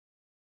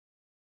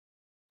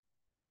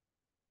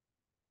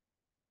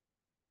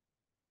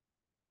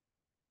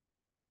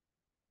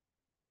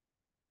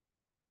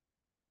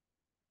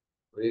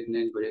Good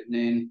evening, good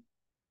evening.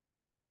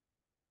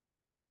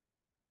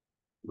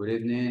 Good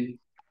evening.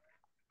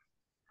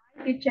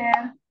 Teacher.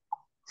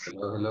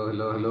 Hello, hello,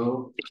 hello,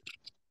 hello.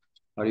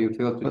 How do you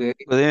feel today?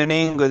 Good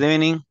evening, good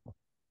evening.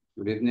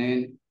 Good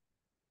evening.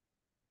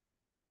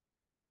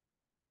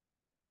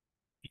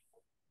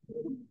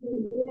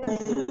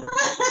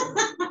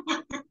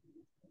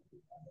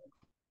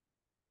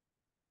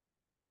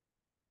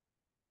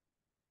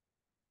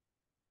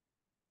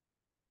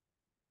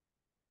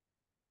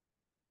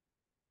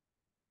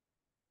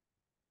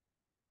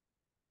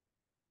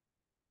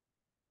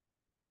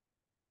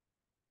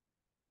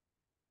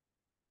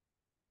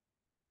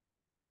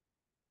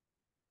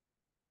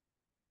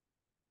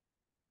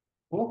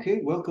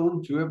 Okay,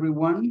 welcome to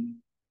everyone.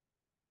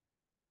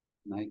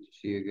 Nice to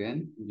see you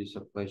again. It is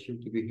a pleasure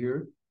to be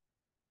here.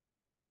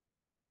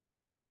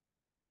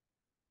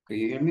 Can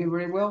you hear me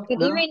very well? Good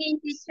now? evening,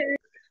 teacher.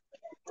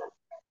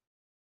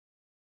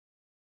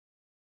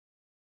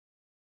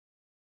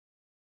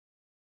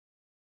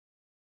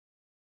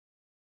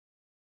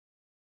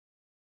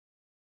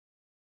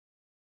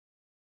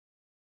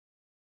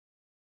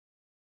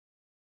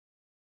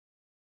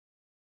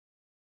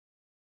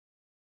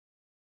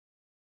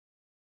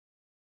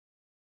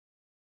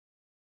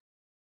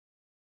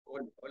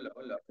 Hola,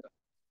 hola, hola.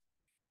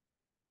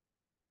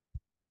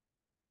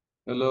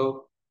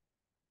 Hello.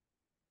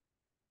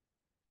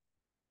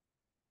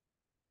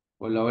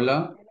 Hola,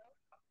 hola.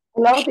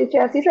 Hello,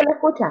 teacher, ¿sí se le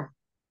escucha?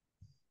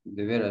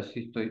 De veras,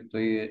 sí estoy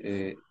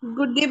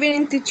Good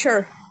evening,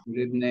 teacher. good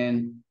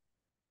evening.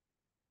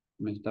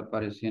 Me está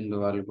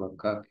apareciendo algo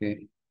acá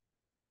que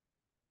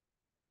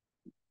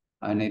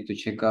I need to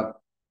check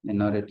up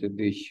in order to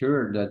be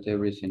sure that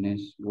everything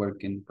is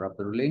working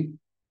properly.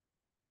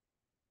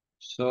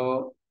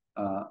 So,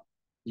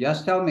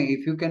 just tell me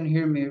if you can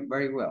hear me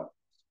very well,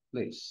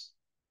 please.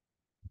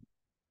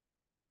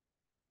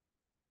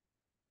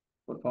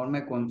 Por favor,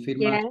 me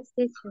confirma. Yes,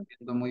 teacher.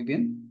 ¿Está muy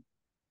bien?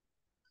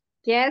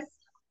 Yes.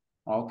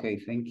 Okay,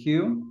 thank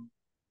you.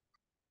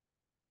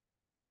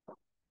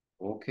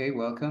 Okay,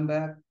 welcome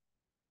back.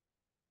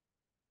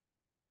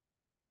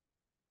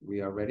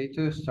 We are ready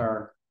to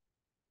start.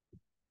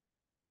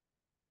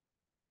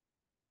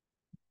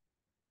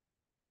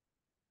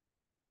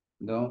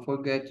 Don't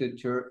forget to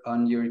turn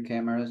on your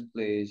cameras,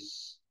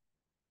 please.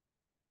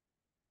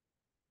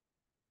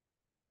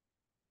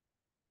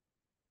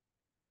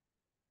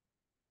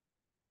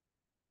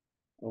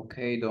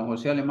 Okay, Don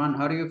Jose Alemán,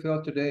 how do you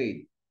feel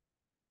today?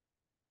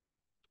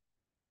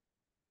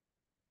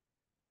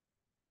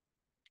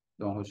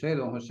 Don Jose,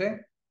 Don Jose.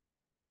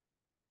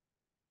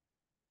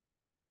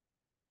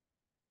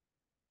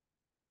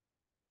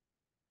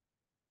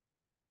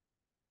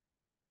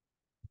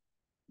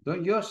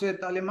 Don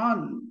Joseph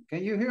Alemán,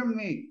 can you hear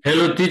me?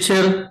 Hello,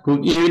 teacher.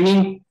 Good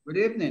evening. Good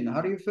evening,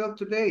 how do you feel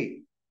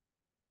today?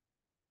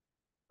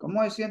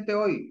 ¿Cómo se siente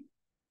hoy?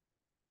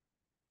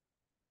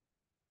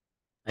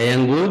 I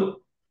am good.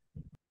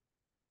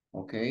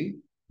 Okay.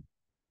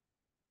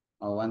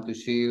 I want to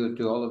see you,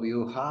 to all of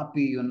you,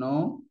 happy, you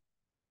know.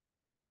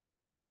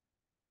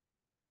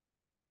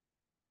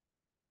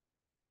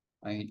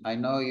 I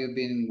know you've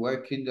been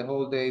working the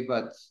whole day,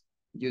 but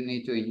you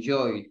need to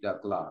enjoy the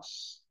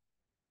class.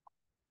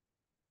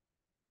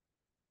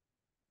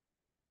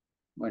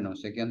 Bueno,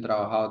 sé que han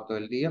trabajado todo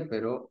el día,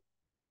 pero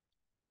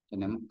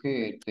tenemos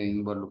que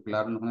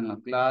involucrarnos en la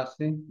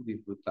clase,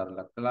 disfrutar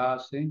la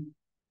clase.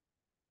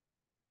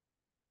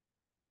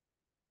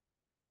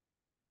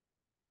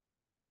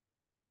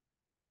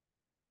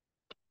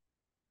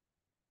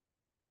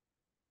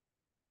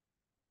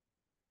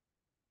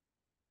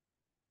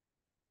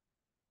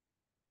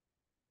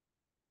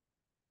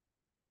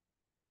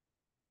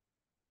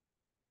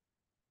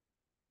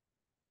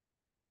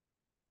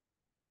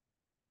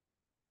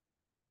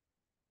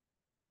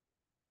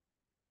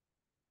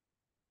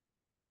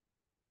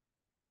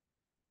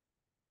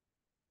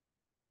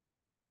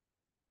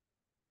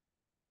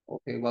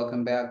 Okay,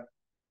 welcome back.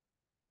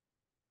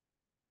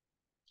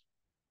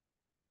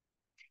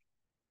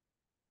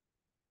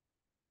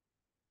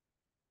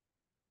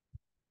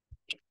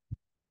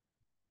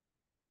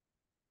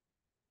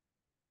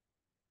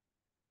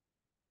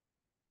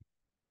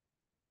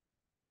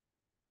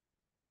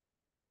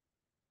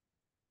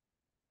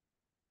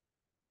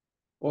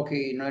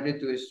 Okay, in order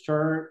to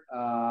start,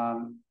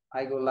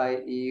 I would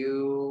like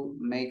you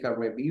make a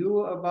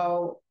review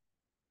about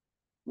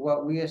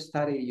what we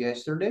studied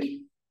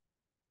yesterday.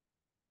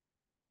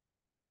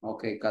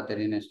 Okay,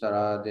 Catherine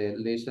estará the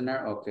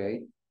listener,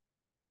 okay.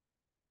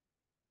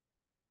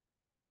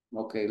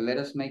 Okay, let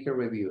us make a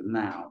review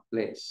now,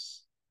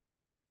 please.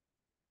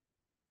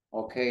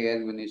 Okay,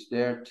 Edwin is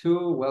there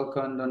too.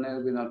 Welcome, Don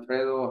Edwin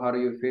Alfredo. How do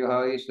you feel?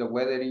 How is the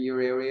weather in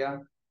your area?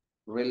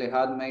 Really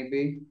hot,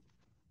 maybe?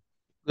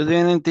 Good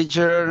evening,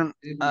 teacher.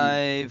 Good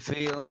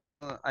evening.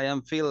 I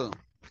am feel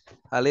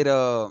a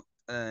little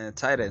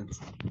tired.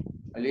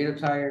 A little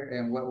tired.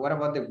 And what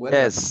about the weather?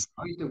 Yes.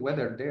 How is the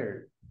weather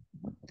there?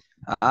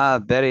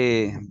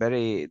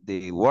 Very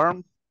the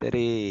warm,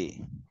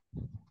 very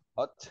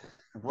hot,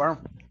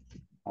 warm.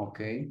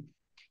 Okay.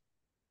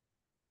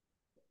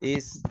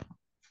 is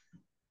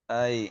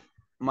my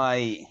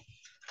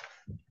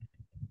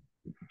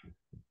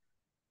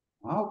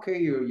Okay,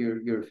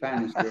 your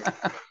fan is there.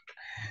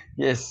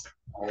 yes,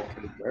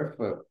 Okay,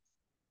 perfect.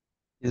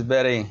 it's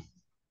very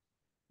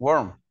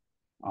warm.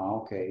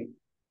 Okay.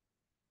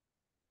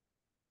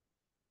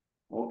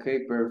 Okay,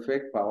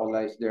 perfect.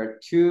 Paola is there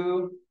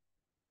too.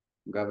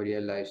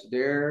 Gabriela is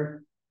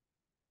there.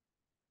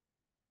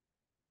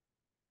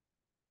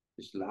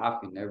 Just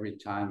laughing every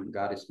time.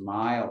 Got a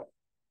smile.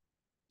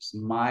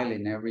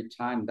 Smiling every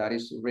time. That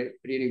is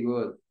pretty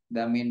good.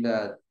 That means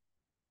that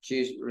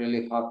she's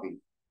really happy.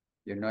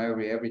 You know,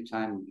 every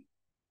time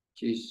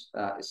she's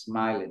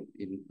smiling.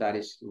 That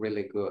is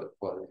really good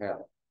for the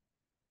health.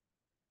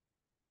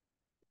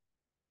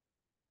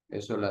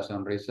 Eso, la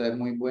sonrisa es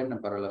muy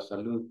buena para la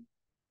salud.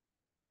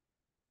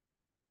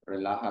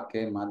 Relaja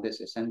que más de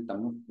 60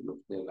 músculos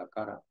de la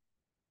cara.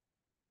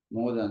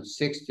 More than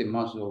 60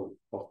 muscles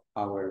of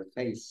our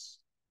face.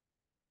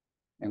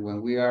 And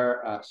when we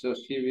are so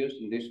serious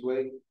in this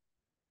way,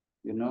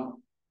 you know,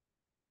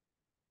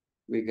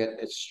 we get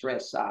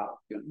stressed out,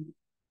 you know.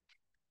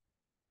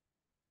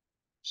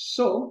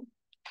 So,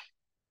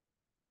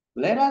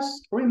 let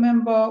us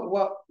remember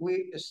what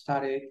we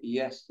studied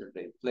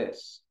yesterday,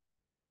 please.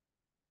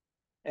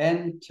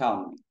 And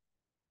tell me,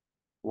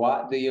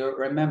 what do you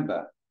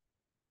remember?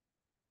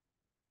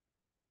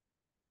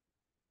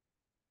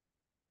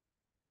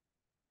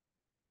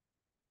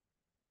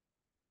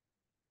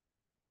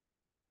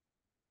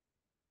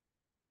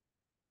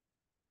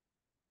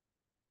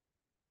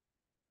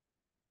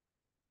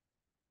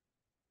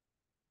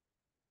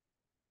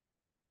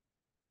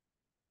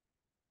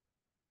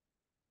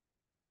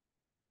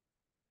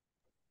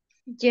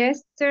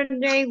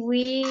 Yesterday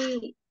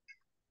we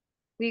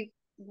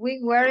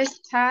were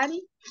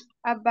studying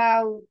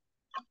about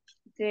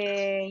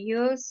the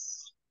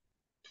use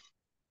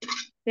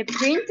the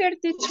printer,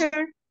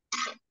 teacher,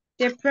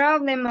 the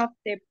problem of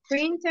the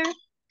printer,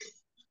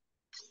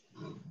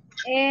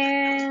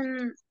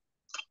 and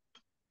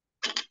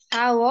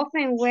how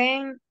often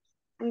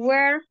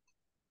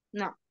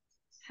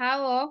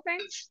how often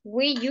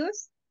we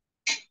use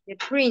the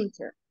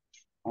printer.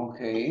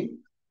 Okay.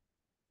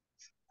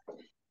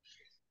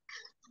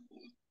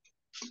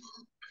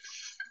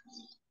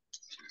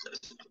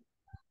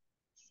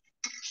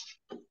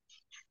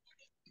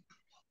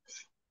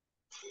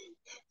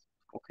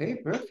 Okay,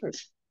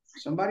 perfect.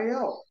 Somebody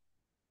else.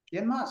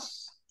 ¿Quién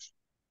más?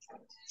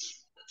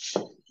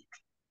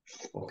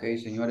 Ok,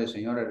 señores,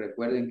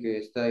 recuerden que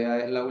esta ya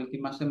es la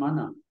última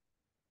semana.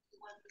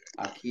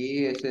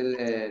 Aquí es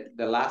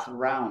the last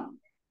round.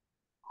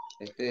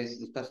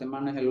 Esta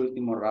semana es el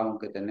último round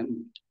que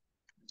tenemos.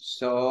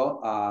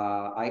 So,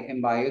 I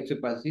invite you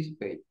to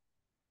participate.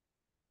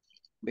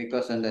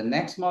 Because in the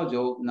next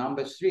module,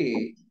 number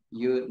 3,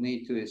 you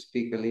need to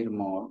speak a little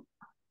more.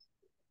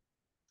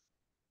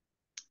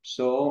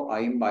 So,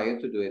 I invite you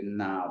to do it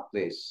now,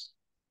 please.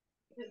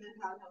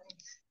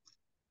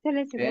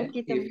 And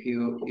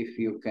if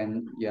you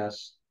can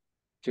just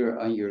turn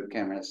on your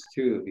cameras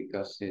too,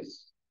 because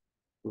it's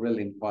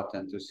really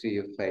important to see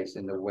your face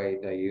and the way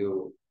that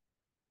you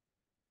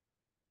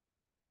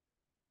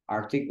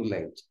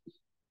articulate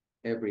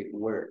every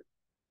word.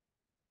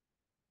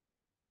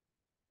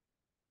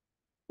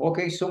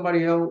 Okay,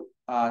 somebody else,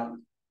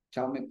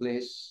 tell me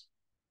please,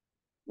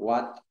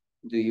 what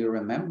do you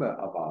remember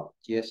about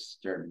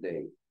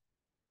yesterday?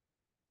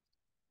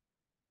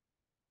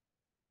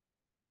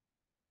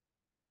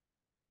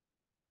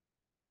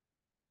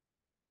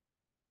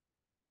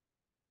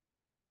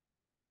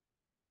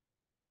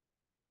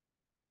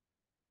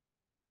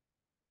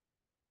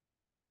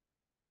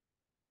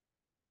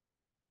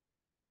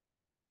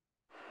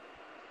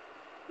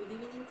 Good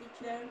evening,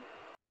 teacher.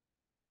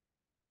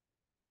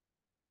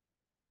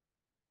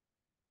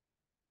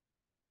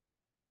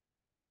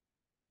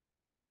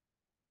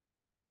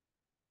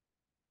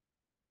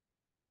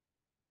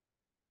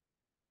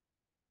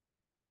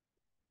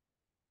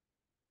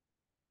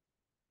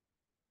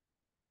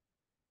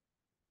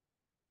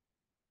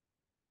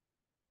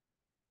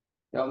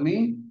 Tell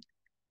me.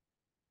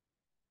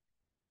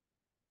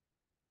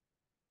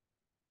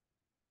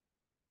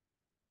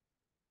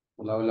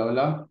 Hola, hola,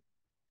 hola.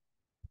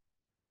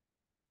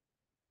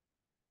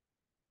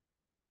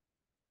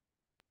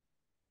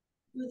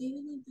 Good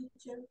evening,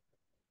 teacher.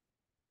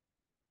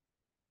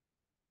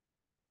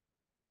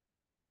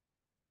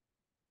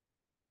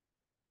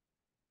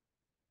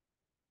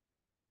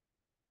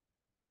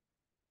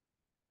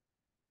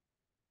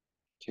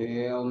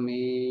 Tell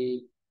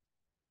me.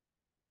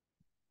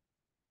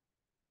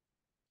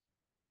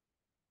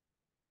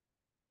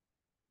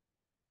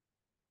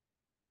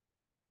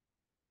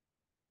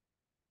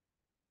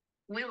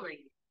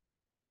 Willing.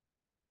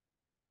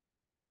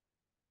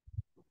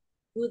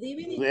 Good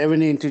evening. Good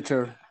evening,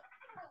 teacher.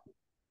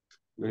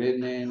 Good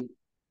evening.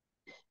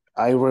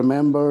 I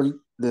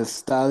remember the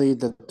study,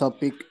 the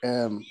topic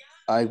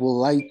I would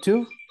like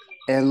to,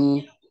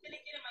 and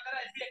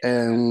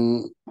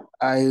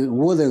I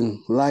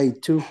wouldn't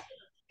like to.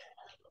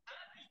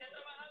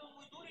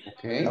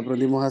 Okay.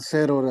 Aprendimos a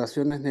hacer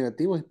oraciones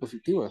negativas y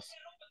positivas.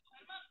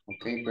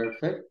 Okay,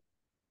 perfect.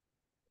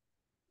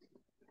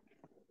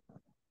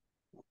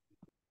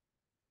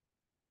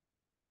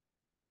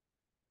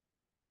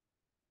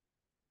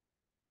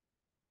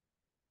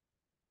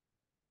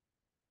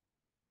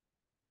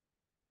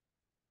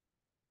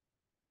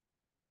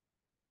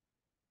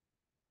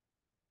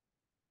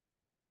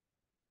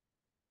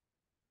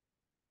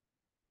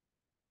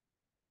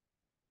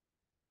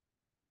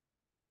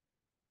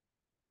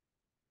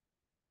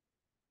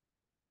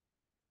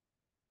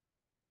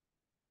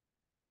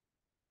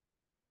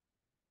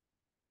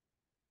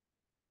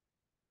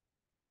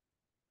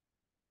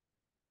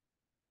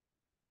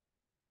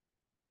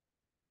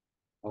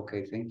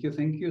 Okay, thank you,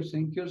 thank you,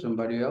 thank you.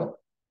 Somebody else?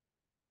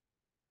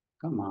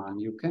 Come on,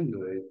 you can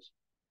do it.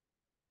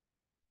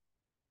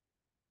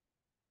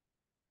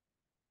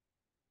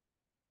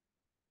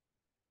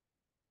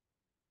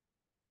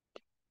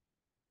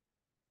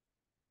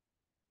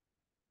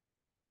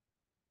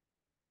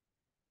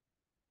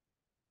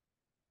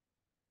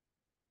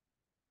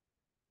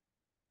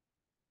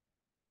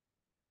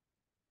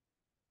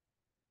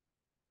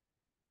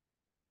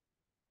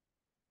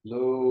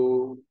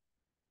 Hello.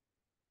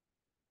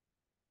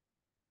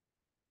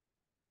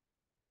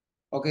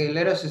 Okay,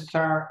 let us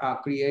start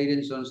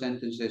creating some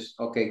sentences.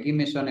 Okay, give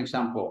me some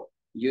example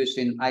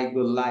using I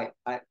would like,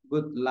 I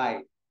would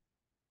like.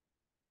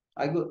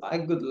 I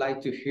would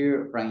like to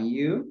hear from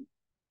you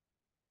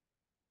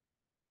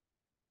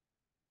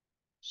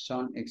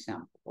some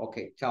example.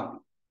 Okay, tell me.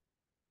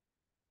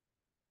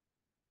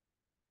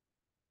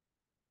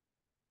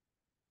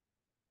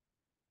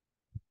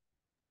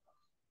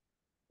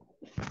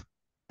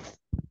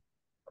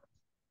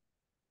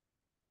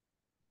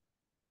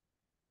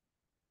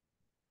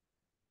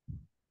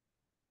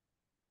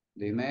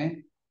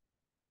 Dime.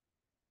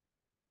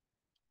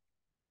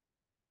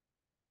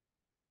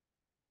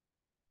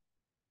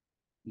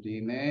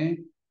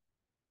 Dime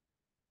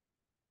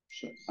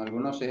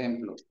algunos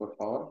ejemplos, por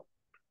favor.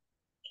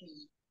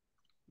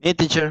 Me,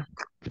 teacher.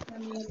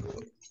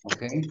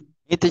 Okay.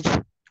 Me,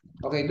 teacher.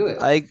 Okay, do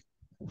it.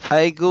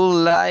 I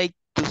would like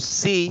to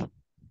see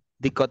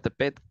the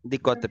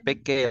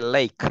Cotepeque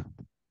Lake.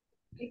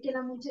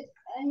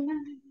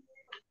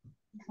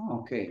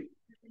 Okay.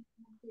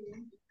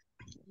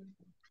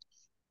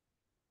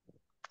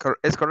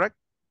 ¿Es correct?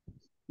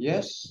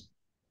 Yes.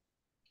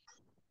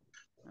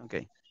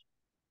 Okay.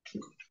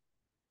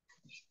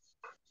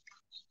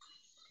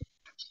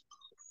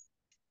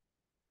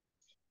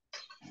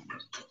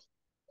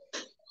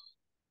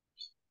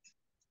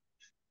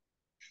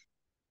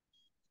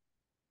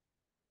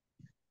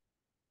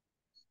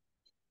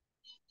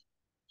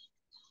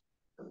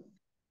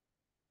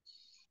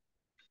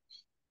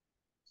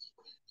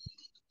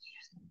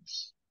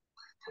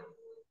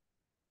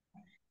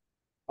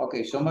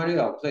 Okay, somebody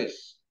else,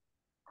 please.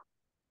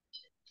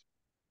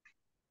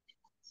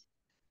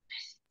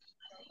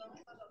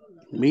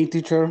 Me,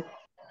 teacher.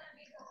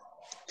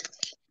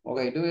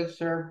 Okay, do it,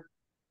 sir.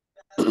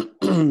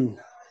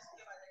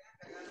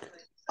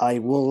 I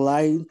would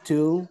like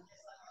to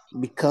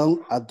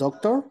become a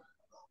doctor.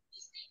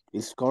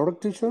 Is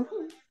correct, teacher?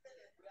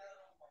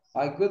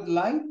 I would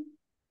like.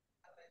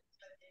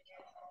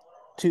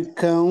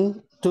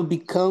 To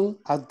become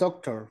a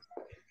doctor.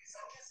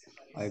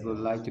 I would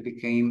like to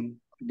become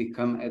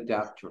a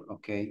doctor.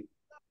 Okay.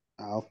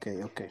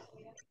 Okay, okay.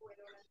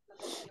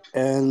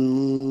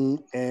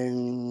 And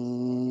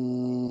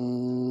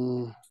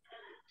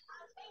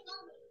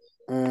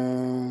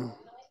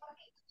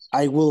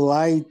I would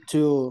like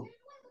to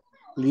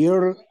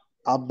learn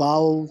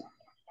about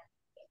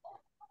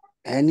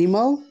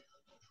animal.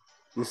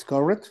 Is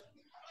correct?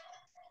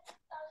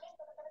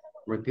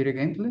 Repeat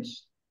again,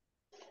 please.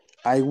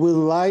 I would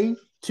like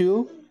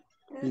to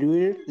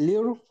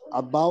learn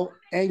about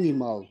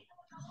animal.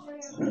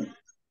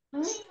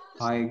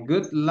 I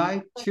would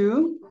like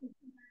to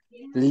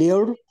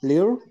Learn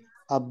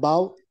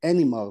about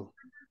animal.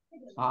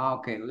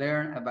 okay,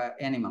 learn about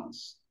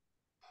animals.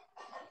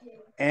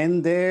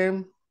 And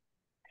then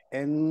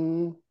let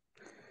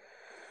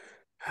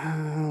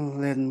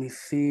me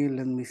see,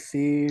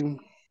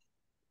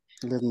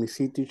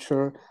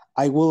 teacher.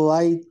 I would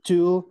like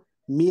to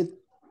meet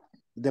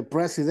the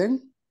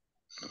president.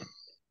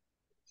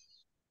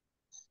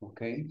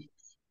 Okay.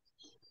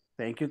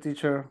 Thank you,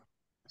 teacher.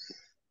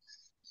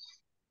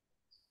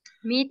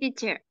 Me,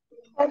 teacher.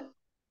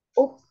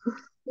 Oops.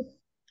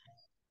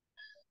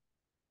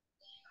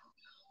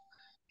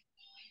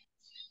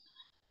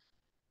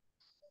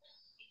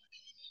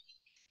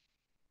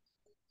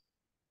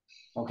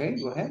 Okay,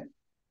 go ahead.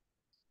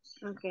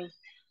 Okay.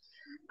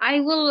 I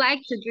would like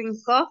to drink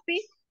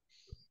coffee.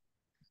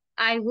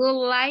 I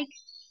would like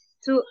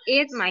to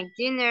eat my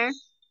dinner.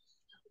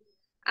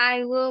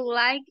 I would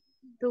like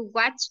to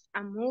watch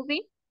a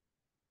movie.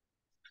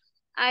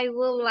 I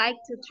would like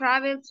to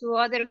travel to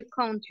other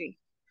country.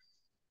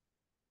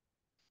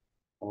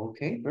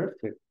 Okay,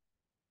 perfect.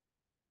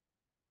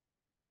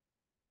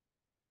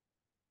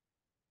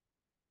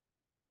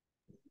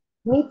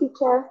 Me,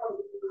 teacher.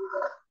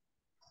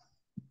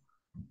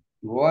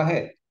 Go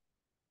ahead.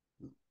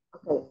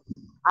 Okay.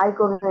 I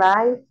would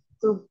like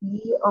to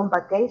be on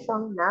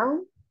vacation now.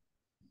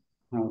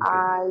 Okay.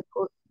 I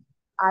could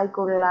I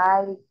would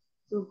like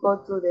to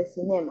go to the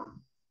cinema.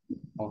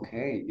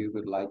 Okay, you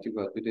would like to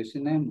go to the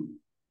cinema.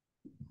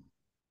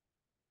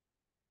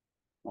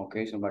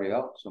 Okay, somebody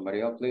else,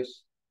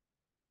 please.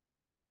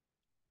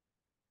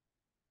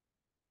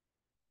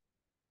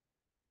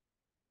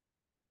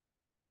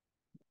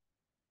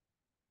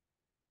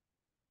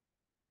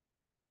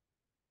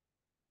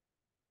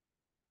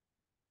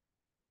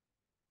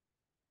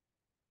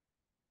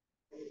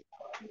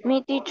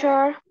 Me,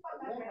 teacher,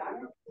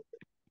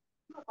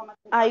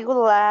 I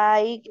would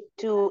like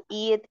to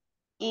eat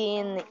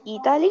in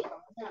Italy.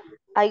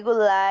 I would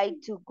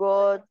like to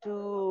go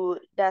to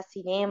the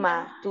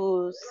cinema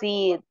to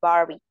see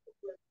Barbie.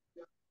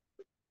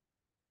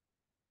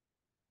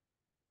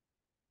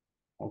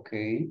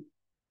 Okay.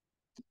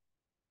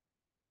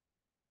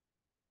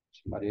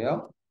 Somebody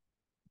else?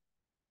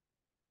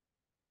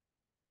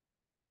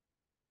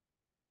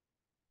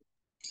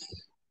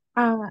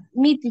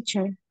 Me,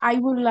 teacher, I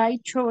would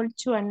like to travel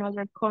to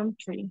another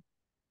country.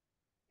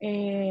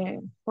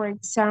 For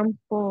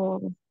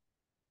example,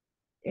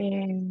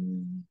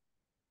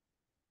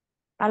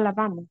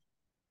 Alabama.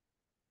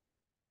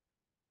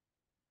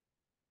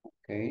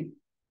 Okay.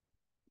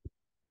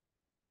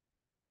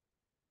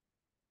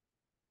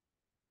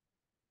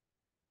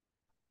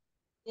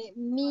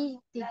 Me,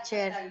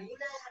 teacher,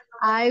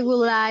 I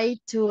would like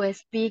to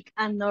speak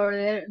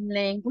another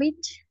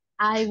language.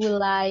 I would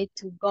like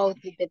to go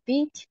to the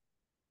beach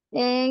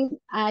and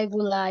I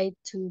would like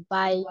to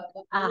buy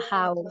a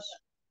house.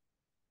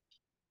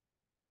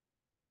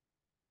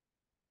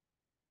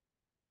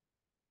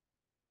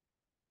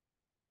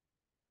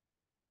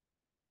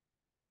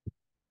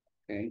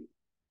 Okay.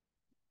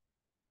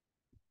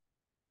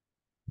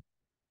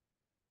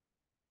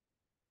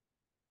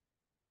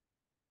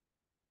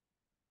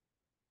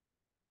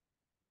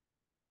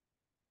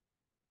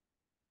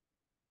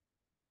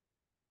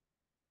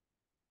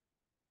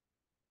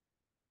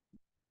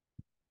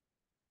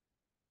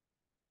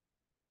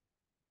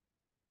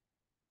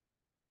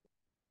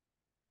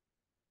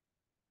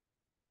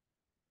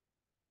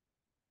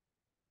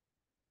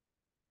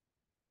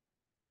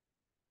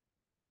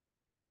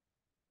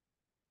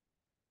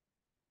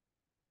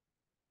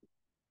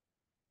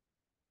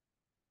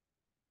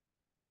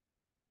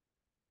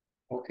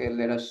 Okay,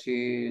 let us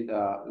see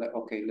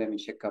okay, let me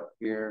check up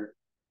here.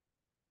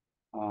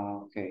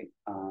 Okay.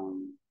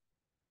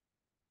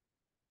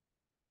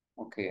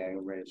 Okay, I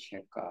already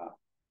check.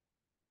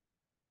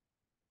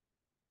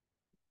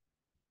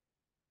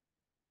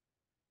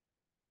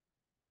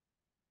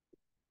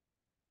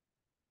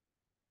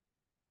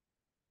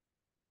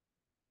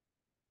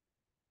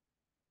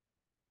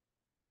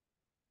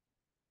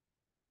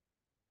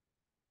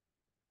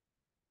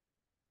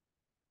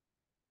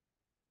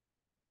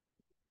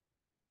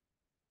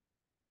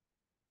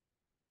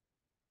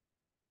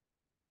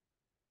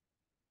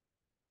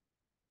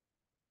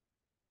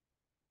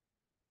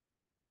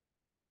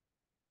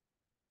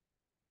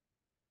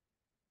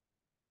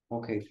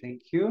 Okay,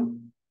 thank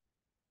you.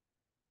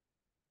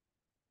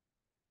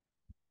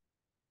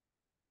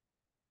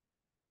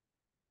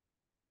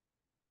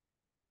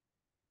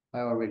 I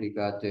already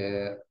got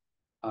the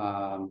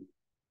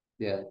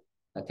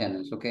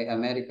attendance. Okay,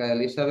 America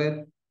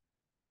Elizabeth.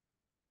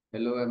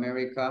 Hello,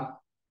 America.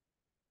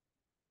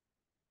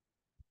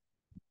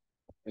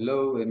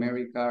 Hello,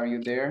 America, are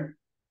you there?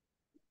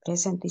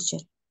 Present,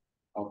 teacher.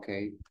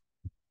 Okay.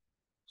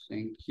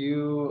 Thank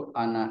you.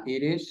 Ana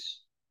Iris.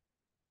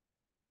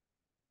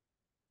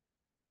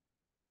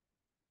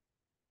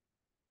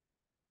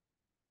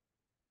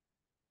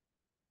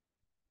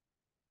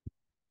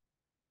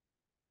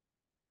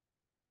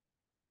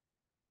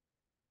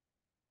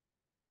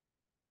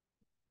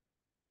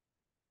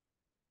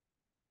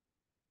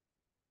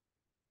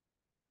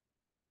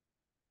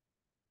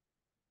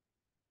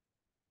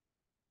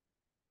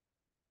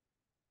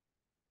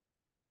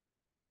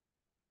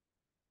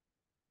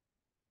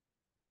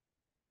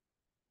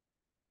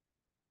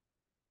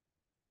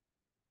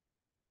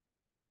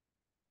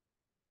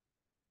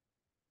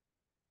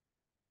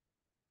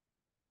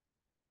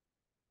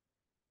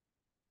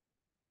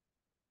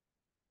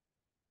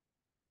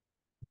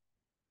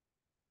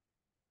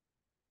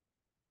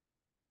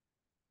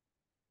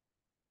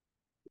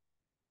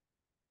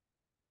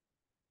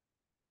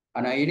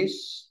 Ana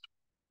Iris.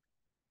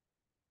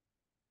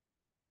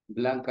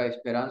 Blanca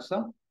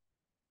Esperanza.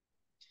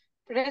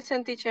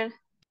 Present, teacher.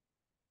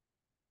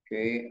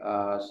 Okay.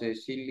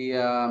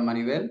 Cecilia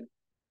Maribel.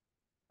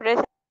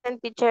 Present,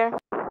 teacher.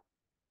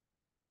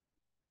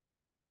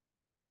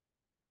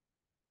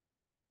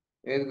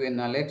 Edwin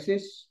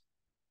Alexis.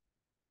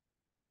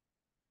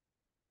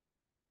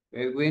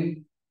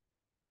 Edwin.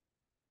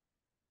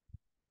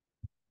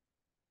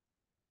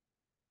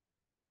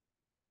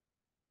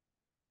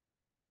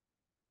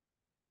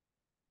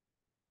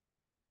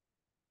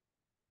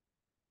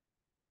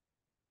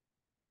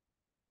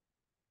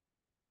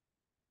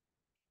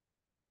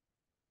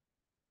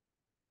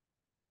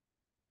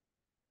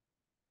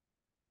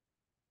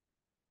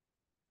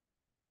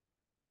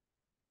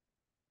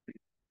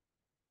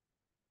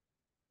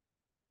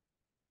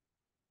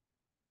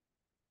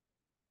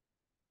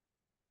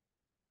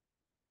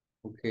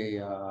 Okay,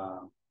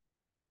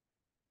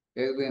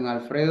 Edwin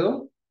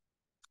Alfredo.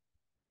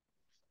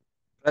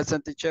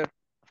 Present, teacher.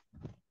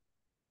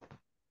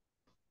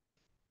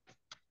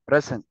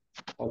 Present.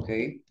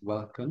 Okay,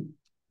 welcome.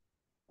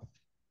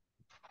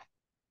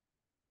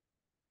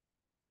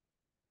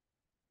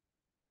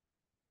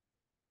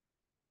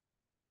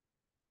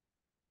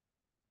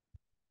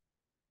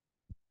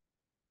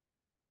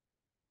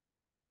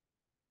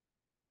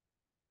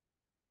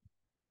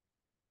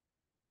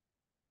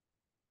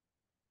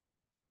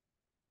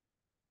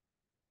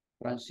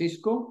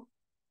 Francisco.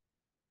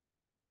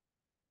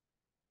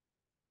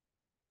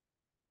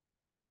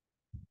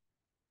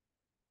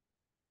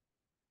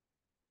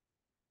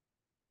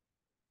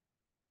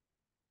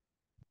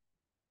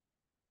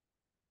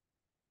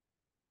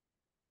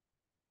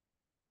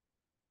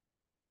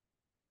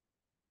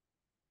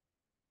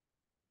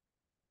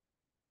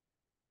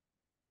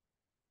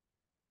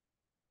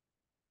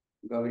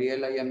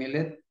 Gabriela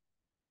Yamilet.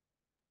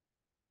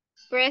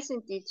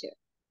 Present, teacher.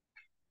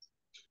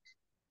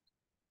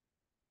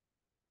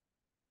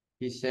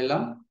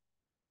 Gisela.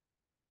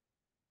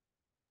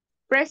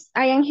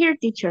 I am here,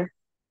 teacher.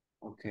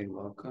 Okay,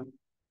 welcome.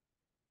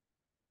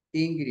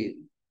 Ingrid.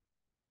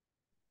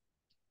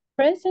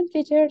 Present,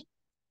 teacher.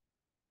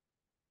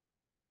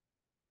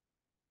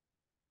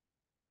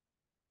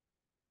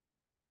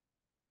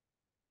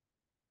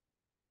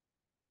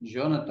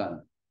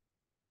 Jonathan.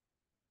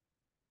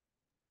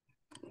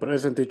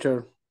 Present,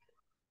 teacher.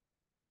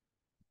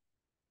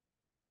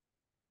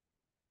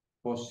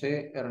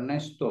 José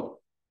Ernesto.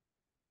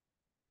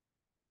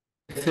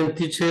 Present,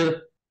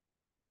 teacher.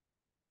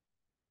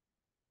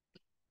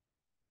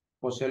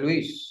 José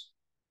Luis.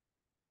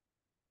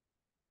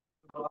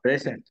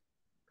 Present.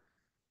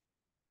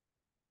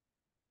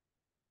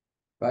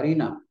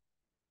 Karina.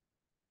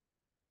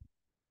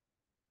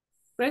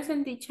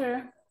 Present,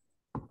 teacher.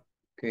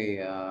 Okay,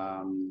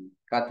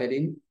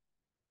 Catherine.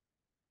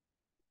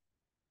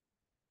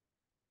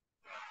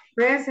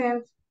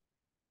 Present.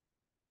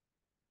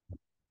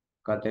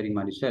 Catherine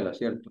Marisela,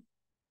 ¿cierto?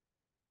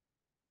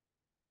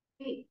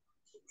 Sí.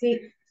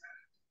 Sí.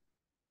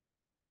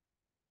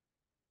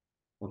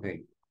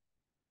 Okay.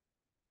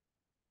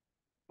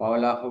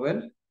 Paola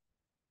Jovel.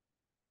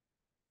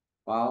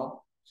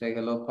 Pau, say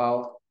hello,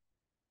 Pau.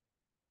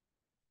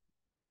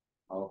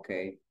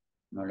 Okay,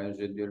 no le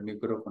encendió el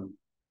micrófono.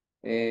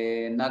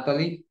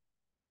 Natalie.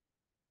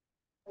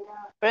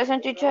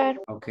 Present, teacher.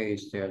 Okay,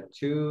 is there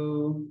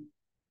two?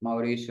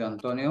 Mauricio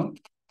Antonio.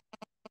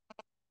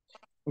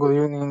 Good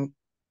evening,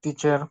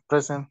 teacher.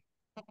 Present.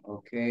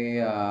 Okay,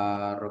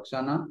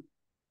 Roxana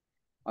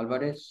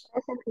Álvarez.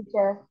 Present,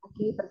 teacher.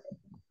 Aquí, present.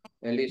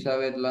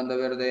 Elizabeth Landa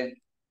Verde.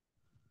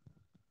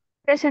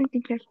 Present,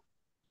 teacher.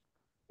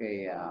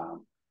 Okay,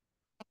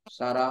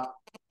 Sara.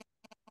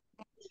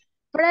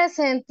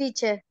 Present,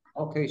 teacher.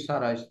 Okay,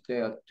 Sara is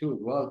there too.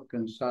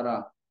 Welcome,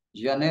 Sara.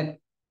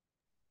 Janet.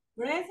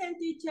 Present,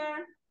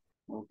 teacher.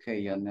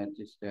 Okay, Janet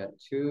is there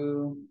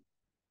too.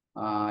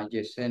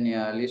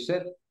 Yesenia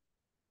Lizeth.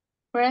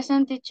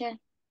 Present, teacher.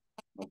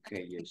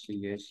 Okay, yes,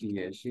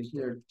 she's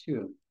there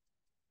too.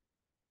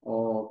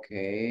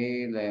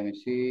 Okay, let me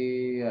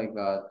see. I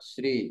got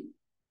three.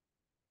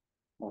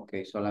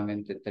 Ok,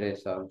 solamente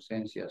 3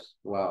 ausencias.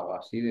 Wow,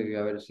 así debió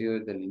haber sido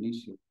desde el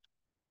inicio.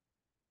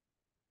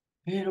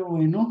 Pero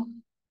bueno,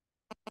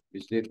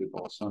 it's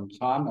difficult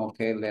sometimes.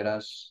 Okay,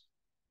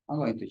 I'm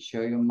going to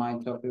show you my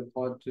topic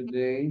for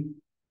today.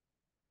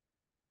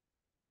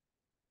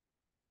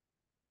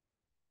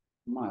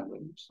 My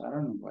goodness, I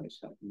don't know what is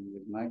happening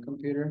with my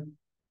computer.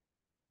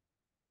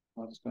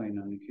 What's going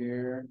on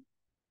here?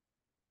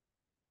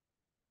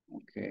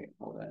 Okay,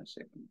 hold on a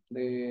second,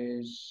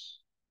 please.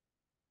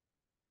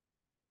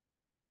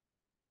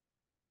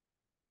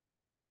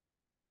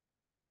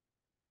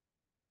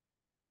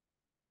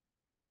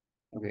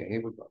 Okay,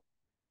 here we go.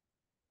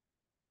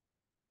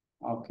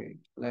 Okay,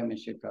 let me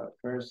check out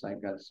first. I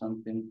got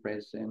something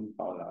present.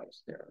 Paula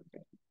is there.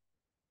 Okay.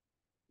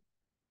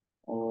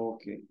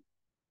 Okay.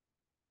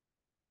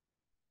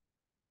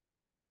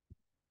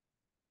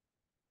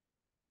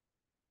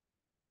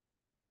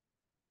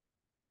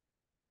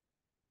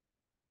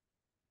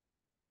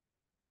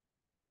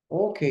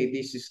 Okay,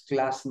 this is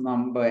class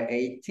number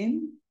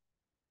 18.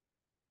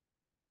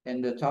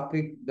 And the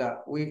topic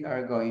that we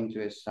are going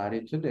to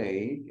study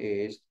today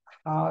is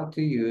how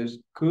to use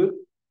could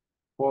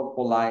for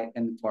polite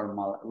and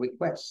formal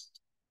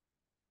requests.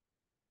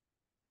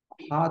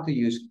 How to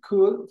use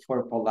could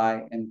for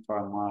polite and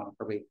formal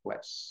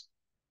requests.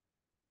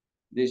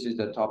 This is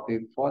the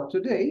topic for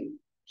today.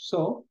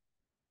 So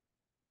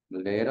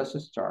let us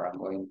start. I'm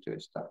going to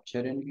stop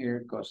sharing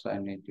here because I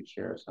need to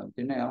share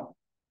something else.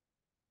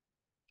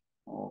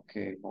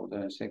 Okay, hold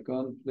on a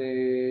second,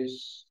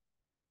 please.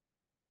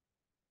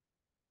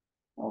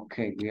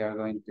 Okay, we are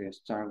going to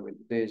start with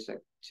this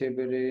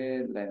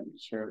activity. Let me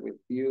share with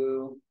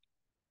you.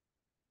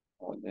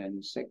 Hold on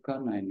a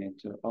second, I need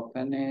to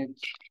open it.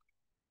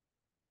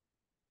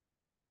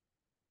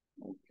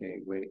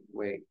 Okay,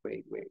 wait.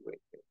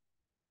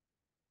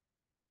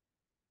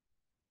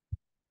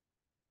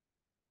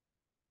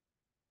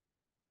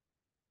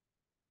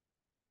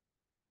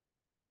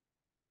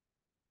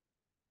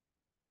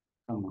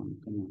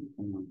 Come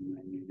on.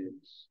 I need it.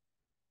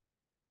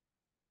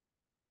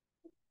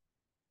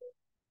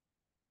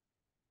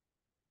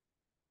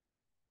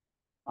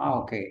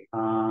 Okay.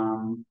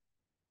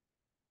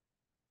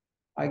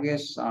 I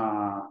guess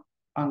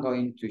I'm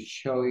going to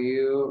show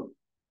you,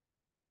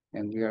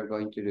 and we are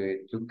going to do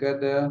it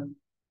together.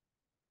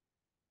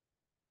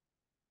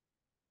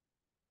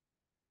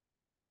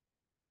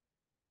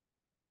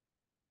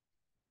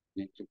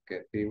 Need to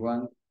get the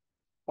one.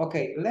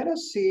 Okay, let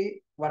us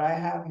see what I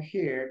have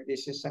here.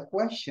 This is a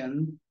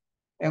question,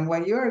 and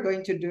what you are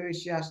going to do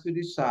is just to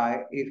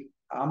decide if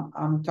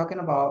I'm talking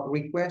about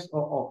request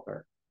or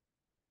offer.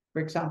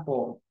 For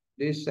example,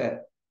 this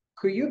said,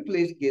 could you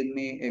please give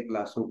me a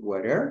glass of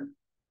water?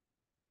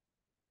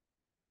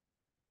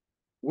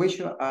 Which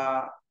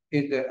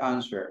is the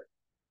answer,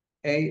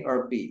 A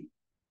or B?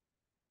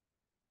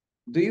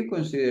 Do you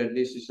consider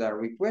this is a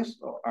request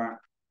or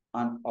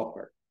an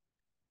offer?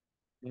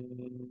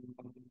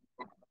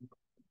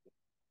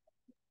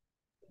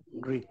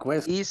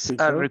 Request. Is a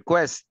teacher.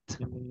 request.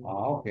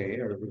 Okay,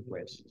 a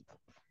request.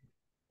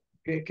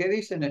 ¿Qué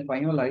dice en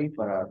español ahí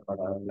para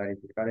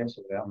clarificar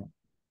eso? Veamos.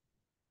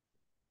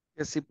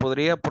 Que si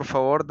podría, por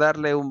favor,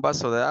 darle un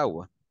vaso de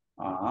agua.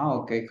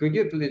 Okay. Could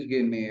you please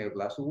give me a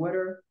glass of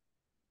water?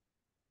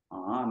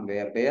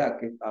 Vea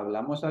que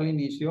hablamos al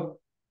inicio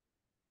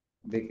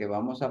de que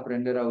vamos a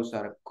aprender a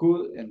usar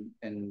could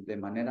de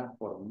manera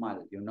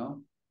formal, you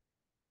know?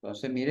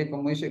 Entonces, mire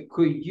cómo dice,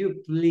 could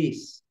you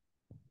please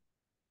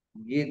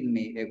give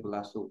me a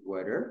glass of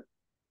water?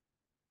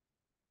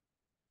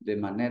 De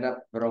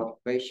manera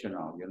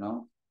professional, you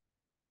know?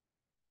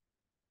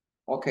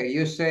 Okay,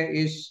 you say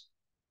it's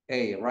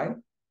A, right?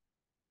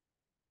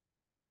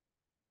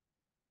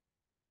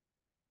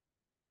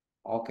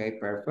 Okay,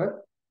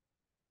 perfect.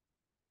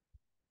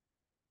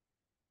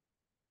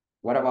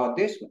 What about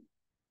this one?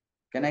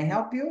 Can I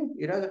help you?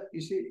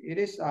 It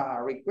is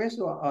a request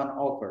or an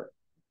offer?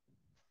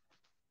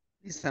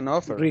 It's an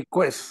offer.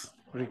 Request.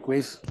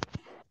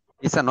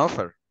 It's an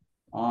offer.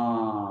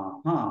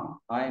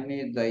 I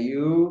need that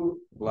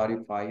you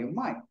clarify your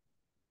mind.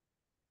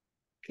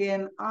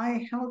 Can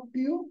I help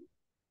you?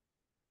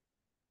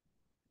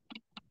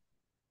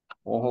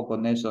 Ojo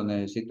con eso,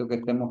 necesito que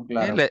estemos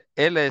claros.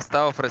 Él le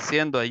está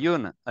ofreciendo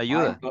ayuda.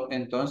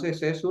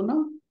 Entonces es una.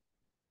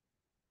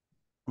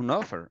 Un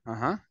offer,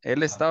 ajá.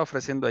 Él está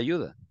ofreciendo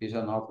ayuda. It's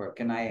an offer.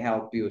 Can I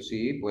help you?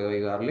 Sí, puedo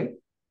ayudarle.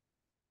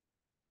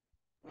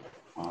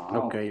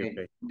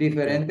 Okay.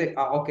 Diferente.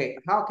 Okay.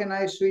 How can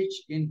I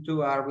switch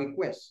into a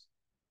request?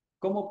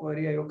 ¿Cómo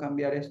podría yo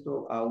cambiar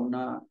esto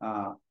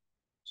a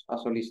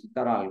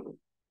solicitar algo?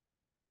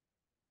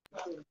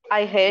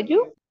 I heard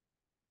you.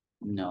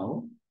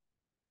 No.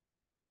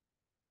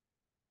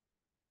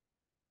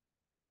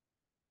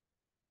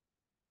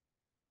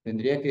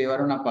 Tendría que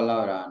llevar una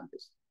palabra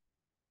antes.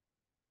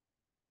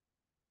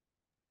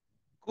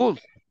 Cool.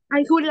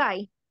 I would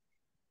like.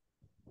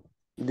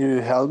 Do you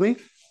help me?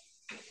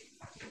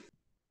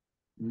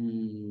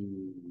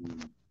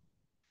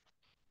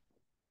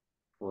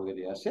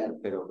 Podría ser,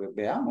 pero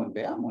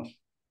veamos.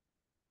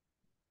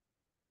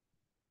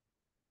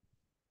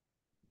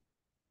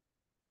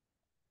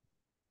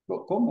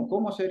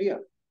 ¿Cómo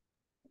sería?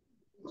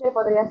 Sí,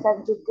 podría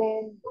ser you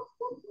can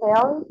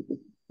help.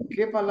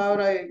 ¿Qué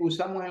palabra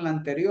usamos en la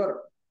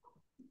anterior?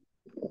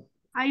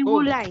 I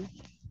would like.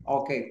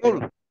 Ok,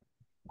 pero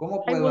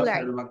 ¿cómo puedo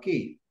hacerlo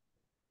aquí?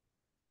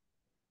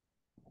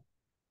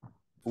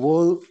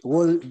 Will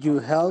you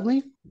help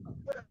me?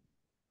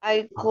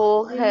 I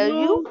could help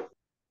you.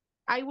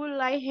 I would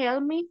like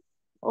help me,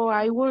 or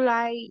I would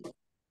like.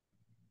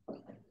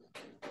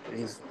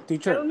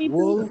 Teacher, Help me,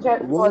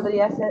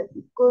 podría ser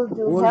could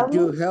you help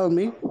me? Help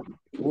me?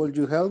 Would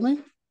you help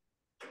me?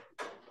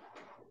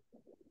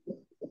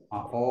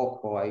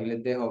 Ojo, ahí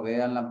les dejo,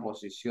 vean la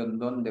posición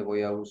donde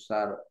voy a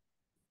usar.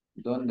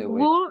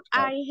 Would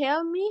I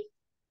help me?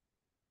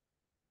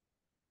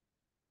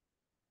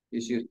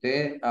 Y si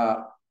usted,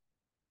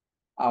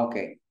 ok.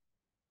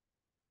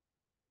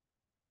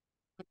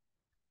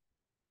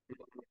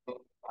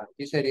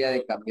 Aquí sería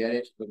de cambiar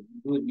esto.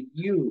 Would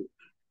you?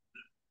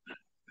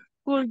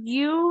 Could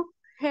you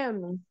help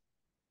me?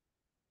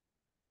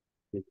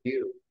 Would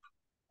you?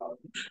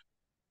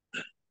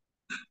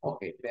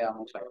 Okay,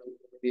 veamos aquí.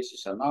 This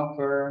is an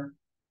offer.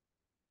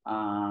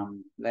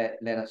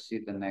 Let us see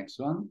the next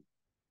one.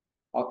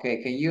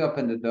 Okay, can you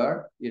open the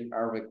door? Is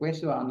a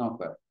request or an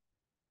offer?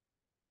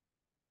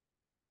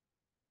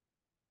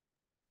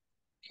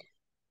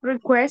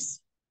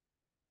 Request.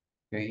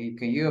 Can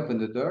you open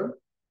the door?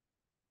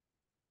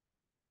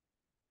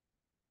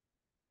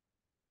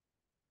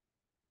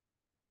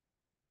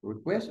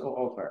 Request or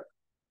offer?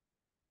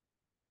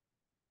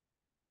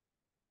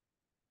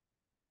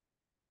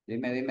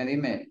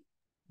 Dime.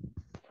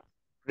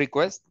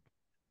 Request.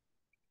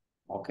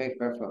 Okay,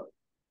 perfect.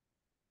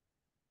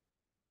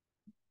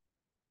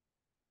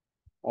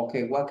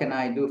 Okay, what can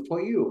I do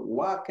for you?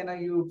 What can I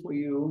do for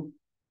you?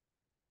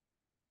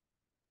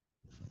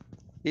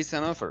 It's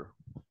an offer.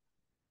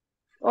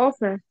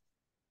 Offer.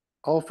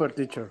 Offer,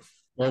 teacher.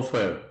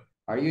 Offer.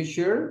 Are you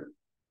sure?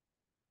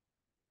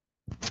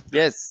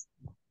 Yes.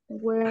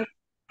 Where,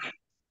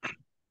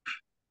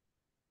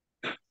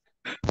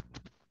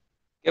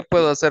 ¿Qué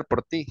puedo hacer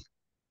por ti?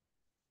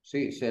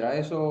 Sí, ¿será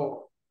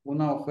eso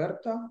una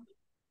oferta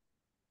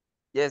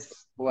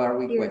Yes. o a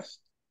yes,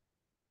 request?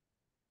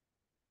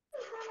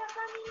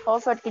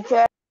 Offer,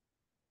 teacher.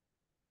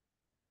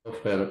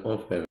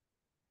 Offer.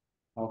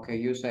 Okay,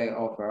 you say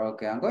offer.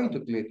 Okay, I'm going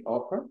to click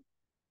offer.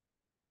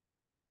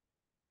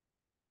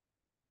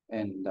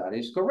 And that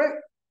is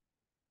correct.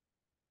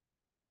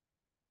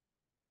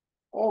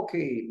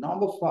 Okay,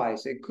 number 5.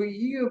 Say, could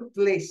you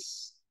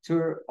please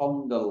turn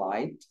on the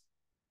light?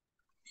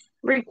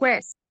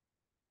 request,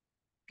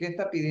 ¿Qué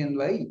está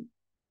pidiendo ahí?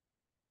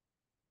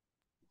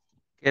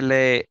 Que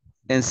le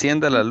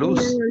encienda la enciende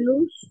luz. la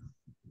luz,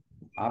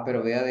 Ah,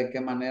 pero vea de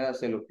qué manera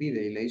se lo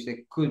pide. Y le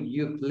dice, could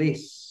you Que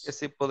please?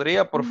 si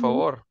podría, por ujú,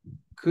 favor.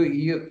 Could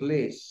you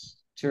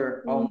please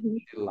turn on ujú.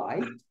 the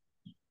light?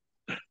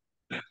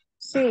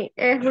 Sí,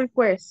 es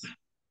request.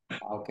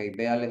 Ok,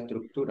 vea la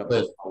estructura, por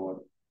Pues,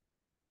 favor.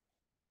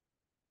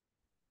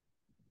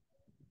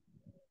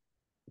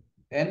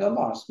 And the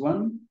last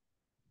one,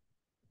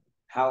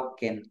 how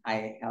can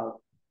I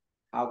help?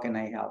 How can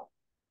I help?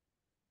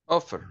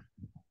 Offer.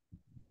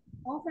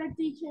 Offer,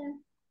 teacher.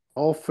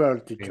 Offer,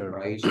 Ok, teacher.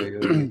 por ahí se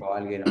oyó a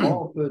alguien,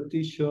 oh, pero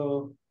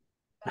teacher.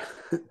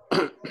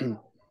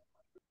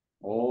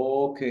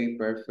 Okay,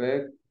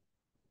 perfect.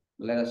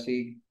 Let us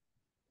see.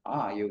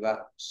 Ah, you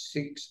got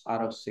 6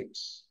 out of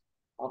 6.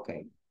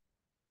 Okay.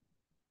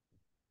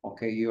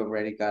 Okay, you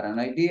already got an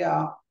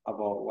idea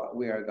about what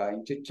we are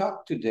going to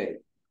talk today.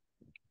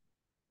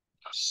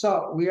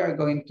 So we are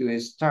going to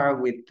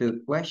start with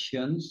 2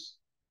 questions.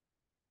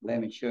 Let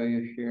me show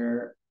you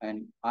here.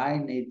 And I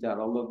need that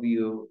all of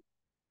you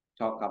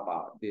talk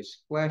about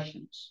these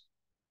questions.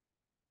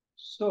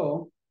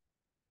 So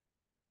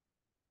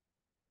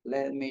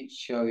let me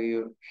show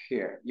you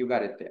here. You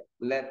got it there.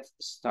 Let's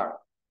start.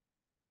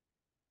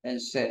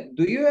 And said,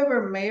 do you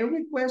ever make a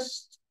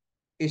request?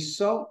 If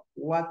so,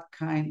 what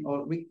kind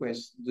of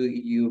request do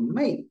you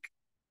make?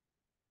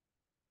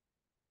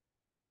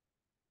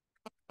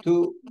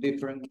 2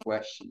 different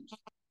questions.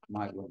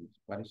 My goodness,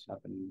 what is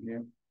happening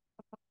here?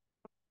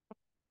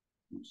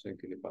 No sé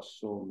qué le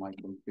pasó a my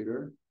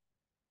computer.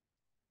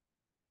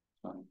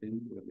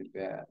 Something really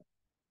bad.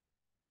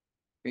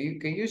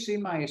 Can you see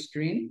my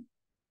screen?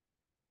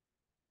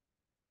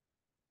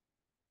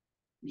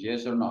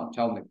 Yes or no?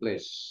 Tell me,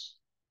 please.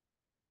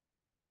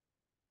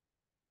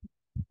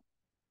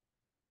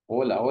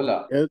 Hola,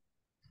 hola. Yes,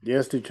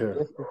 yes, teacher.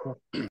 Yes,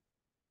 teacher.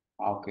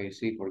 Ah, ok,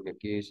 sí, porque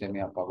aquí se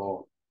me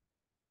apagó.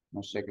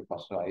 No sé qué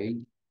pasó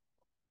ahí.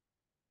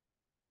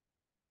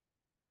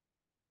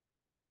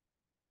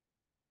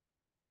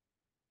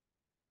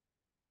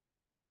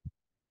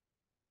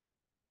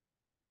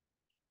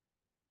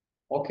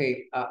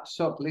 Okay,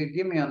 so please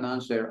give me an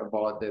answer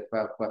about the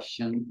first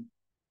question.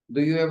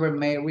 Do you ever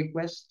make a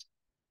request?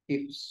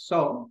 If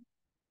so,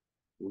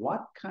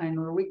 what kind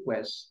of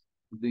request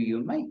do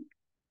you make?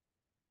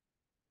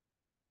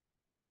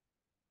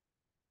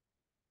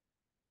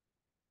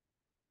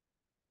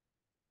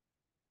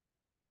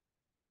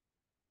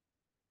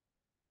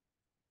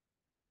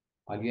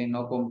 ¿Alguien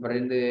no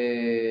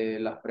comprende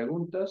las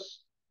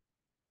preguntas?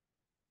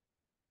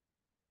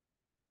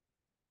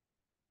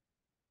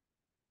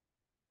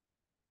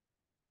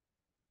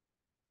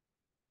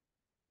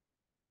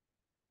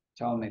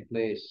 Tell me,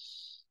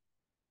 please.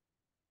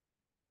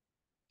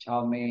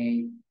 Tell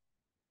me.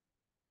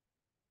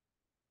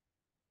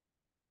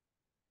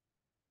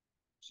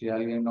 Si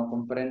alguien no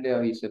comprende,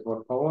 avise,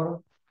 por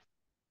favor.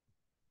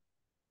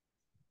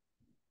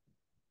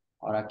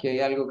 Ahora aquí hay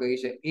algo que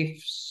dice,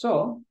 if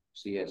so,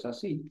 si es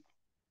así,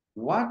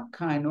 what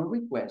kind of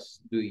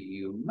request do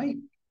you make?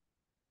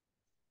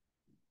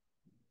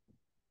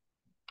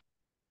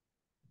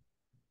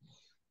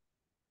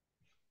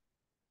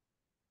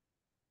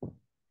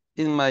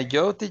 In my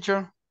job,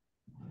 teacher,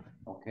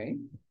 Okay.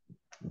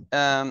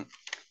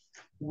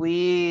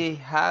 We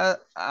have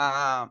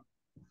a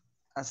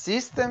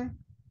system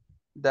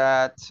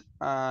that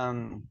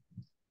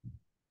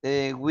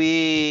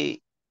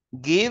we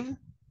give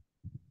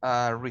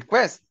a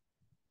request,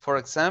 for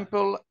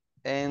example,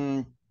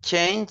 and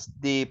change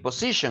the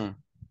position,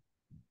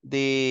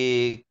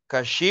 the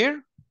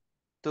cashier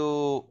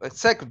to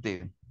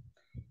executive.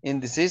 In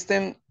the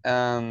system,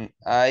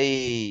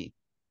 I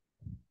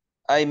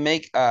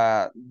make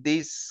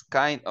this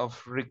kind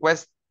of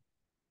request.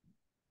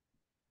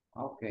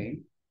 Okay.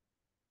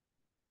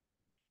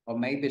 Or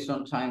maybe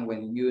sometime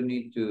when you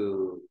need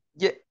to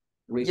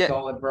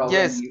resolve a problem,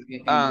 yes,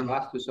 you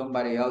ask to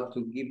somebody else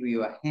to give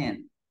you a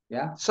hand.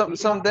 Yeah.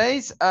 Some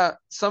days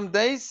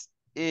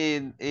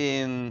in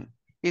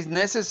it's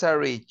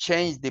necessary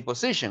change the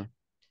position.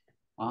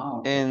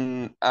 Okay.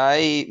 And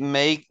I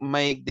make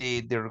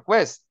the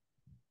request,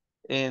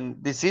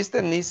 and the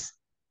system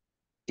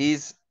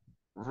is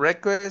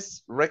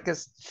request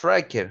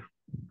tracker,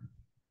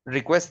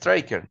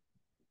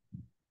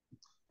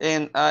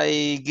 and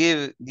I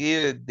give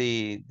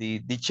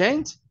the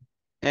change,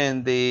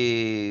 and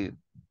the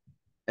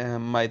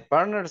my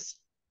partners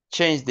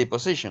change the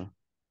position.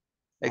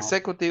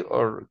 Executive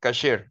or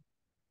cashier.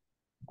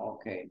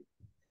 Okay.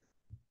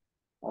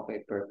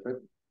 Okay,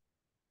 perfect.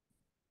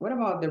 What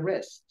about the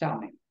rest? Tell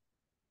me.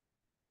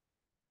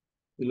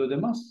 ¿Y los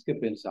demás qué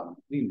pensamos?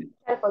 Dime.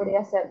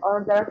 Podría ser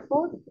order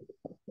food.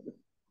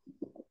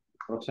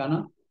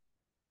 Roxana.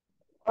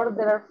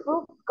 Order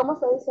food. ¿Cómo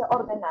se dice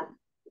ordenar?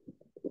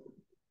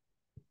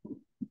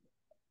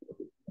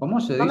 ¿Cómo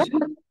se No me- dice?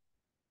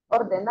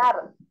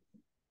 Ordenar.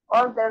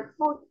 Order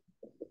food.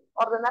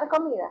 Ordenar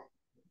comida.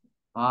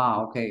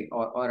 Ah, okay.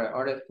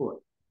 Order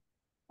food.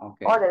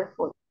 Okay. Order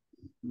food.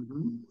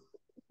 Mhm.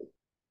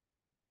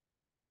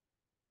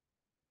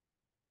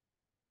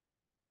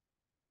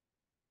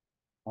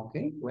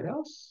 Okay, what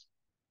else?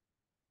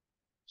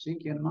 Sí,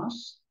 ¿quién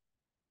más?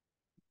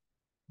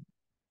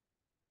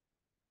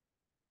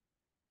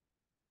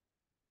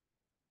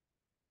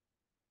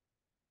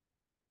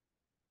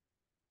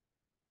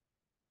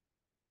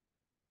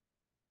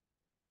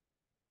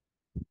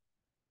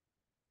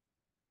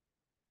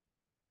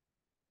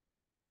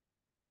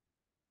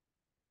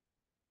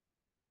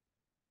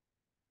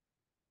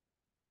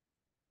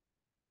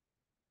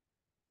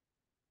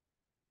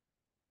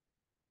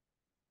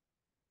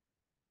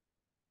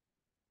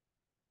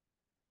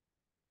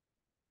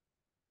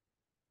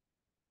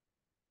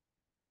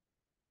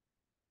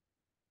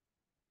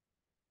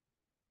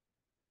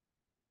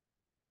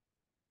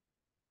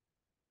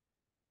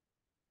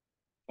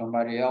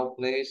 Somebody else,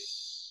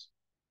 please.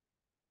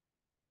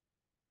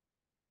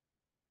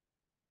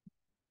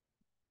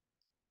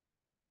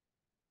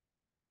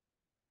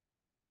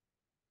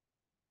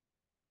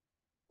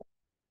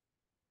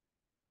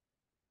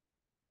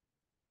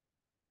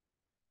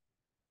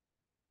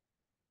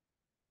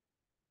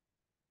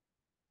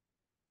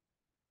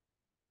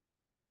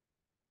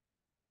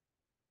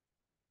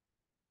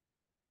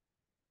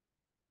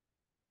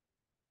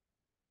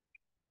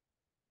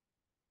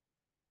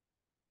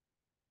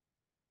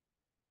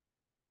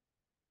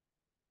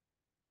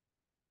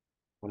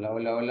 Hola,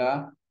 hola,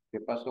 hola. ¿Qué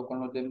pasó con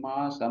los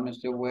demás? I'm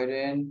still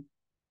waiting.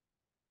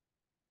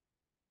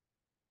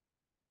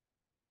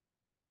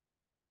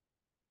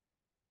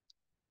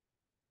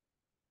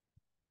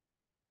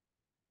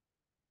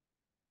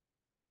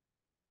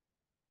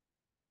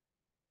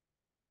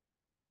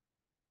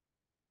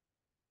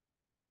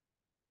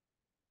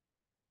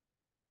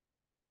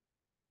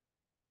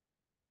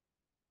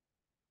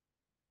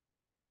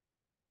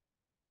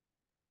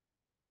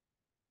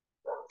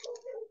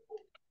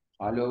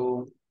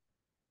 Hello.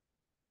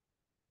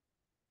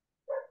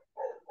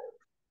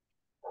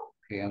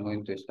 Okay, I'm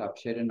going to stop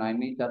sharing. I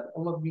need that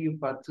all of you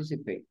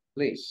participate,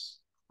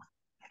 please.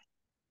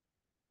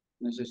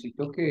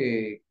 Necesito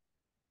que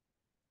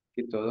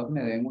todos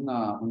me den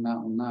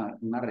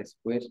una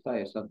respuesta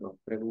a esas dos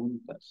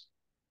preguntas.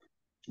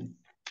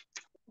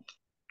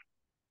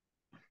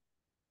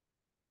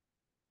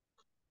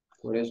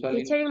 Por eso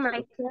Teacher, in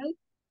my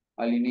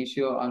case,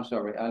 I'm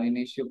sorry, al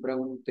inicio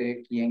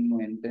pregunté quién no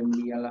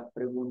entendía las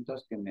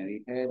preguntas que me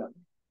dijeran.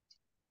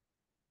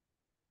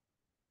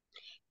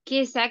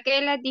 quizá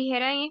que las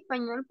dijera en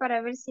español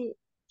para ver si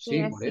Sí,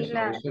 por así eso,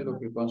 la... eso es lo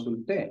que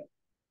consulté.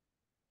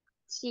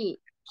 Sí,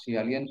 Si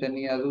alguien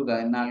tenía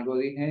duda en algo,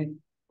 dije,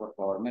 por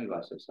favor me lo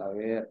hace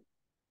saber.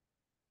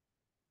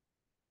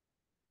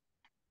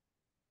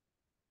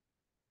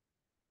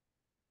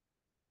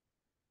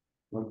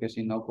 Porque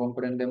si no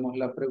comprendemos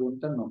la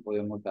pregunta, no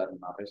podemos dar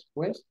una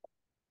respuesta.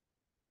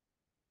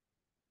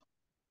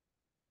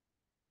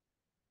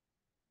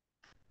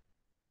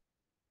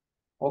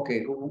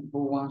 Okay, who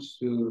wants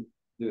to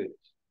do it?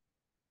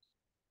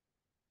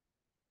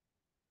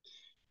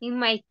 in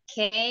my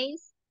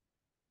case,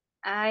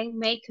 I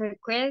make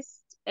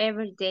requests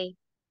every day.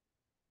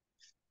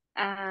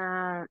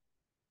 I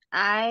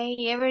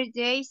every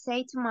day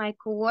say to my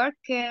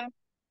coworker,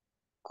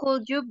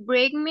 could you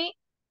bring me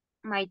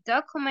my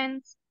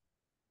documents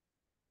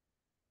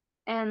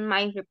and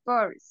my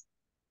reports?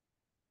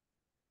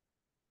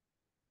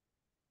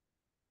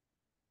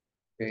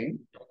 Okay.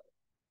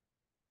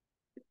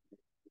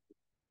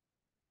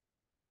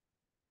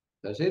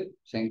 That's it.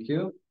 Thank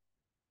you.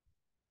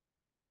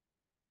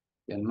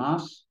 ¿Quién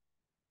más?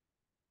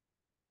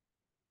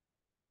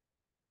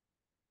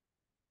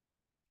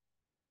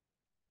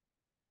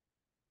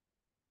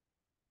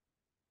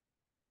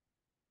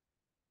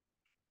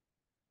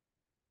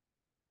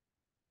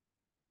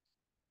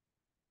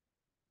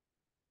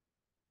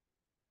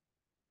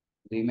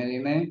 Dime,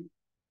 dime.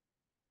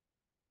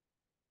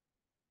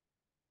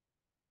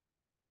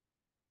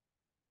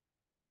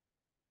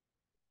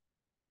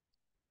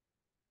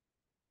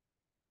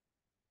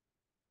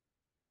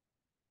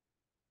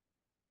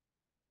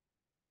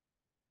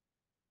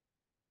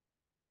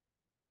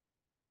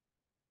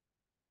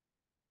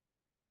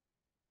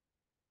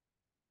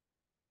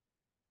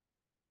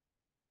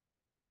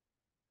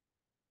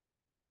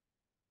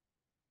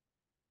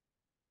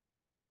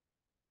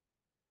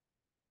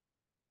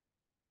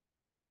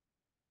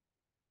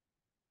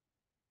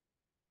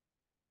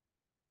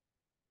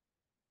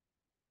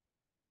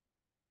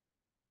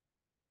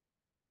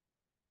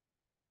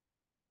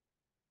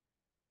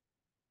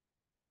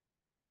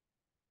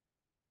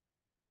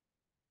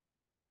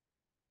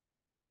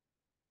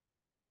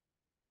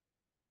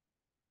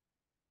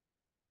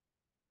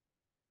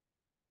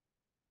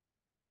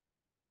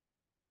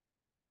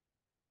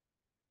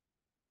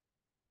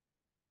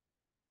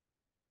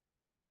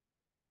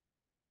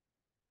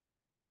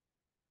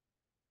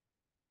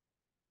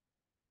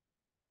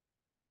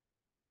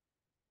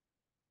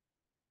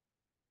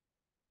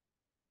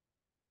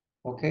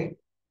 Okay,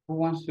 who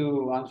wants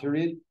to answer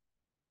it?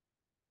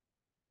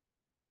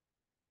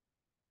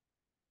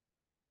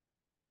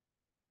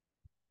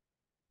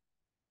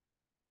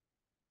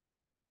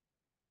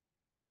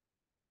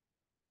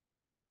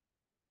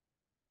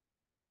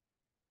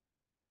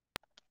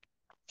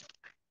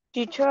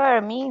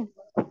 Teacher, me.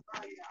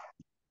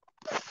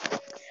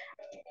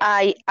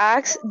 I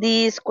ask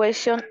this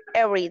question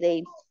every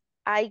day.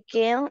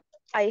 Can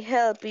I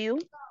help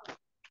you?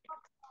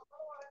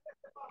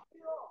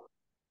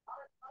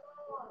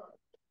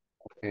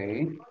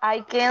 Okay.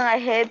 Can I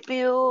help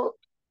you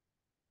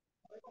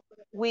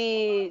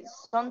with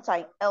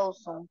something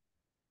else?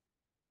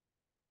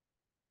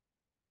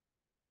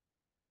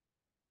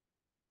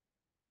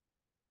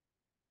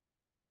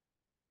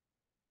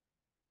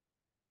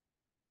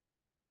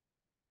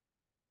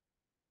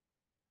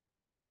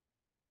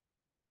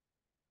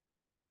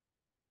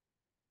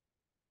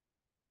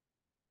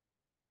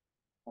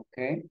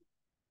 Okay.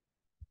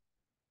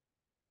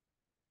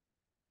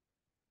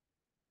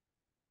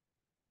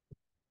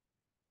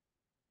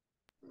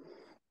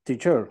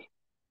 Teacher,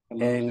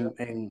 Hello,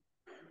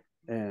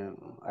 sir.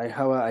 I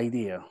have an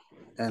idea.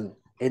 And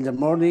in the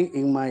morning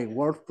in my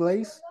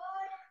workplace,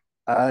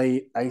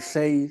 I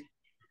say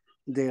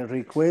the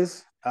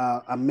request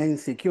a main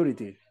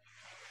security.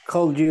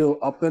 Could you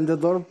open the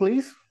door,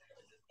 please?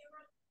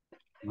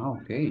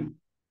 Okay.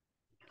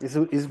 It's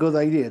a good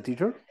idea,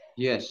 teacher.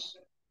 Yes.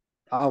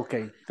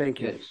 Okay, thank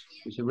you. Yes.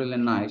 It's really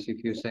nice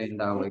if you say it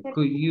that way.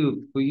 Could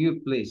you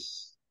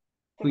please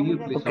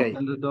Okay,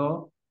 open the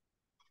door?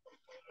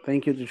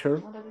 thank you,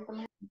 teacher.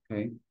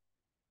 Okay.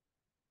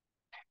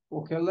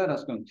 Okay, let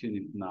us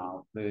continue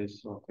now,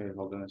 please. Okay,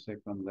 hold on a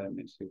second. Let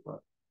me see what.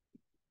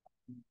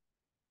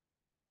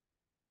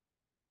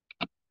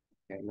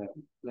 Okay,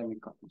 let me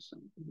copy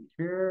something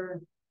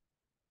here.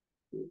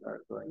 We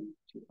are going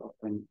to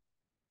open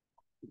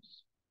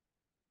this.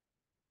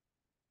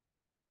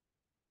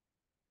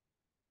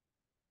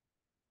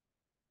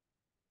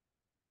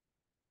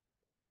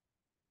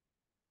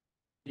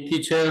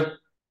 Teacher,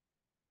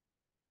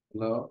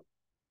 Hello.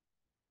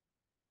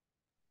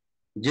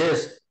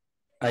 yes,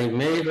 I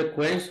made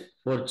request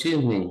for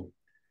treatment.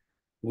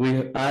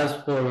 We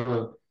ask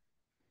for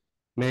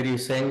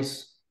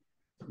medicines.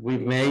 We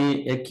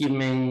made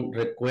equipment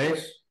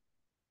request.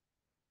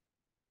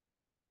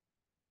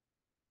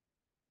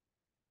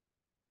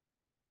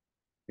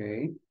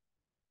 Okay.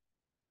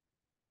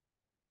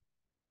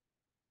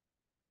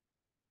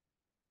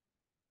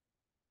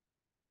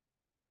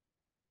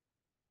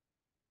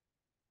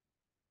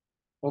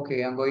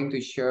 Okay, I'm going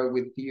to share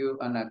with you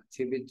an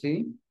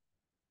activity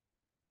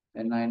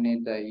and I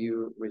need that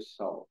you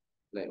resolve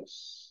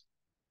this.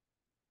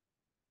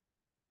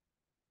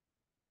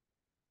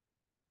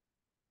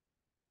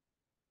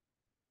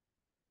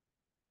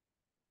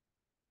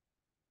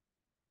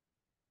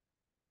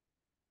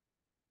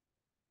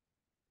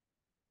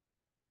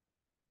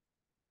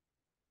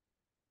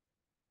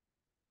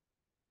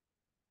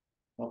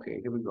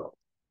 Okay, here we go.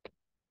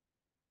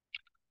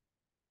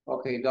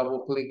 Okay,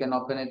 double click and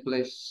open it,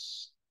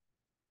 please.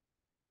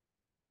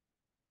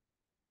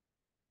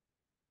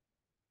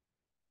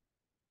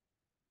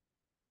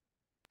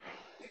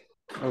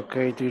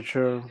 Okay,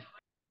 teacher.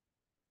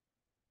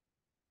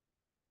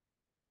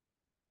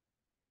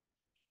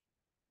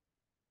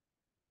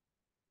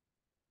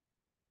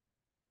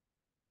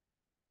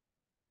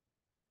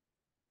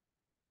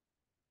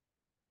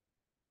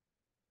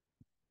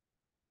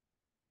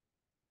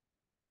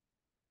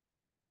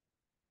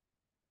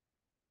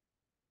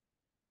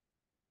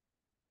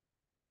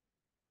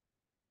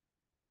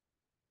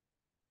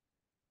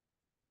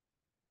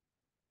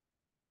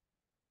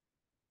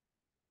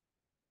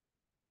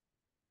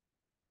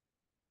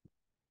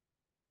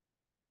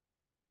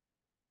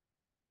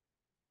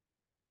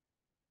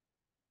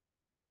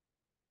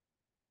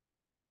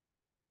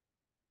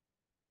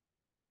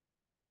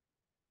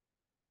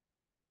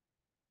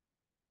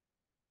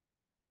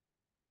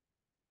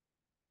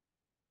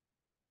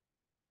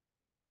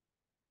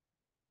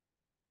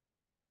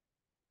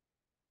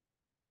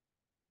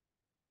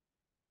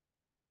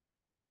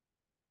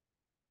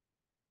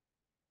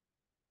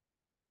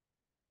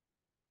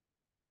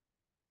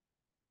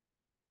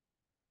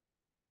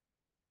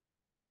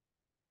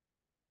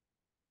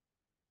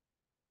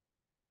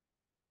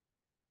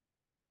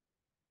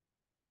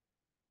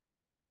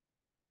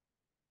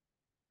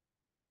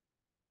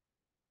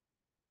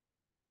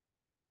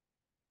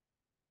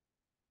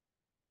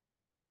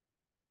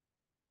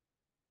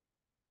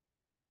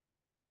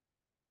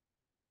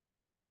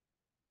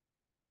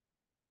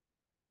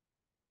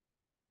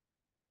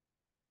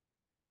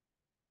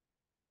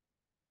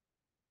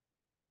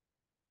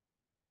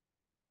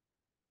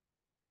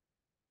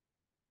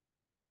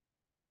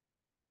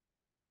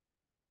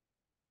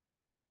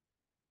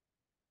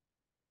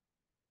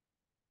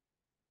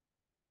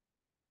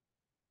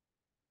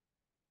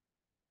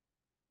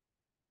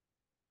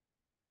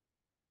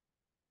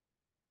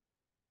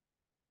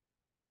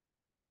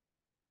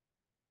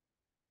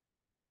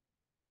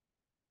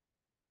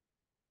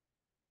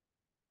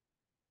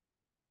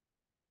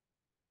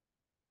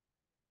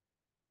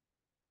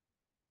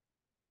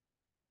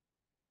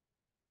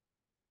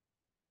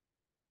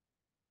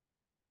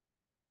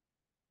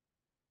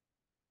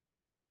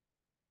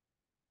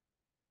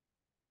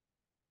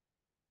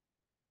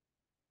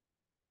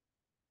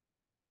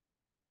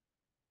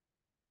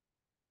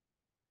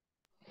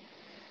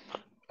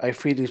 I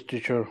finished,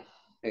 teacher.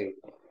 Okay.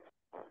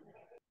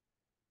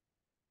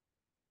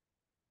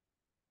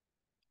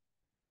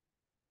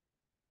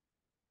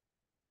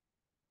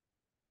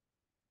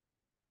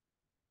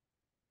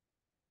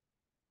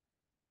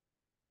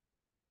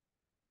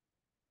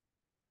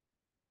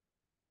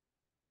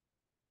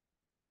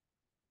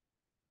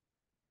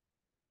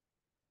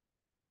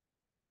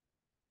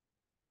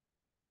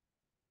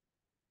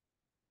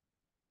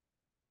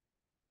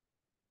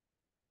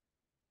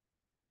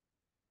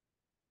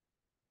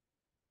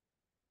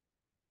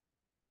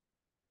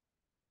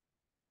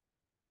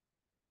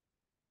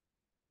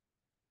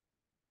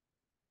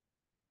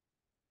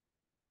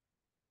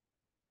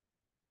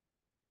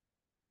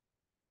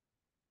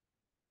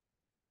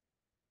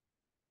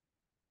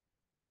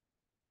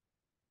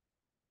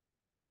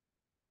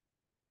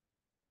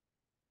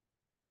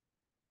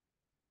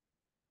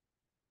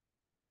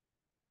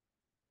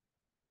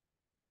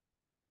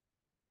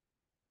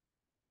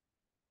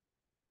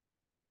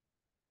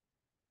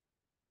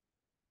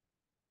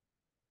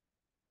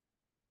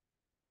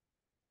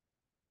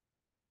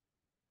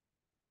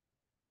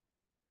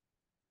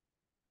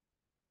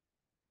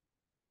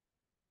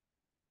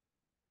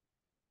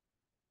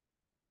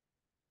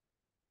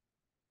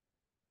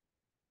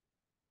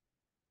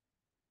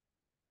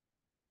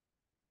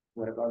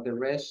 What about the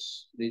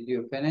rest? Did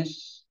you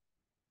finish?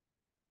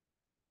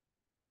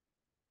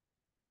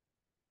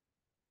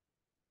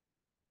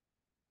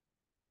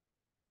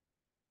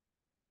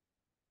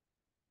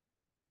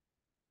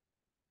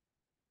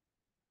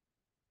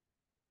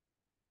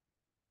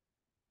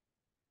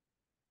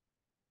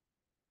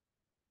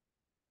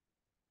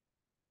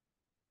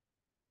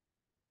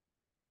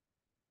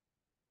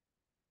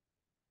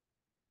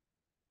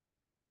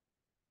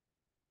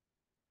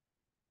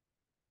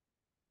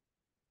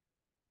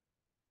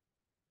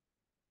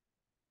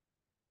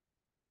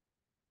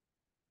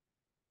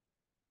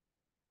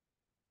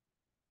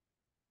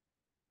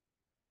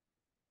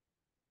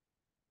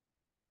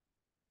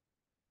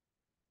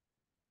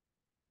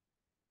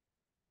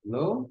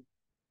 Hello?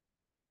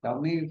 Tell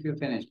me if you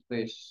finished,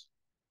 please.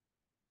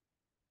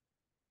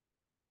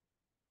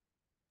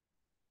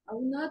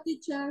 I'm not,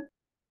 teacher.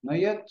 Not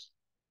yet?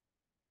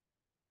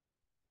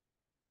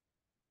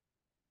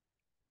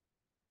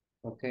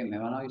 Ok, me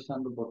van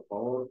avisando, por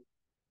favor.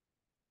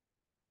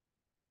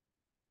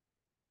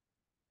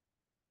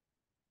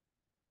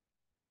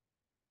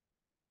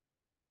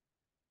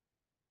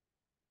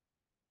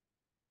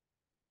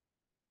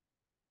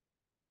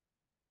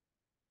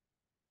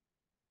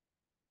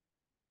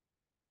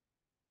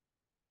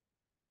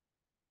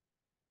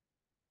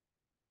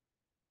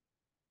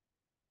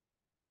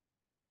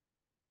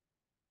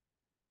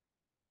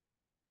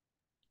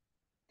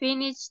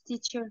 Finish,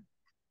 teacher.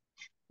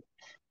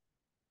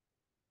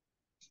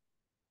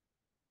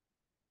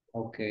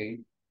 Ok.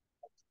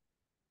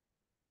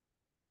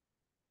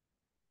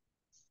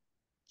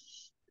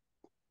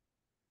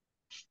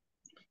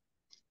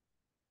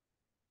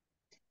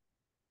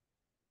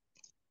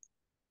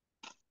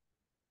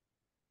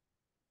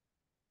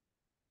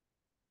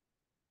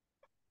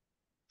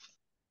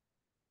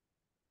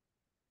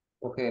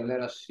 Okay,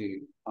 let us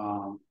see.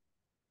 Okay,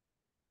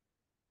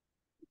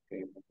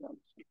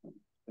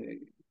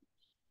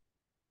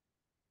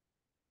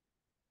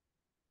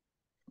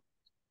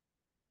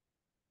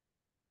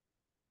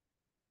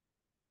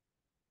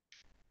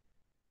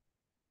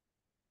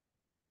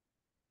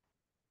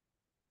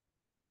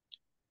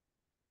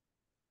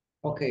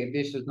 okay,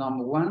 this is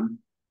number one.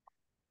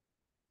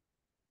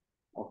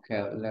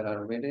 Okay, let us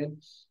read it.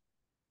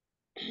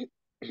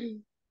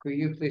 Could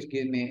you please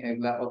give me a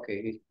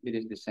okay, it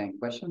is the same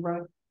question,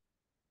 right?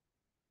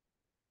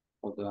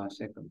 Hold on a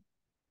second.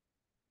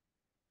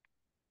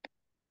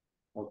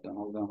 Hold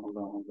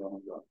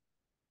on.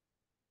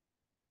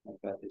 I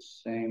got the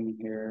same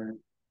here.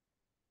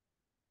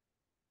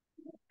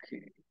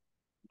 Okay.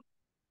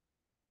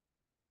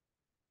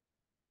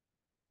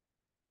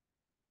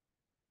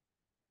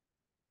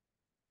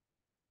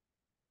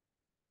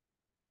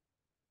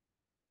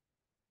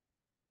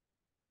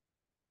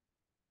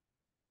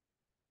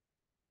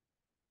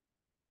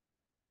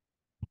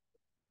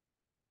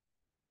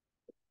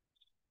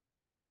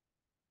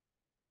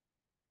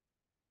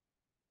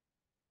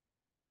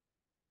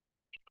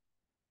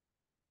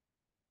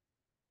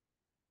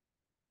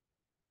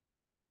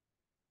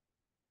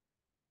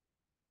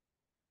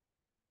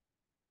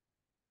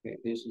 Okay,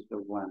 this is the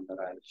one that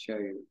I show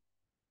you.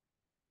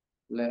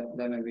 Let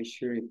me be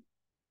sure.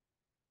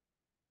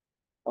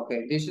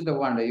 Okay, this is the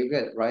one that you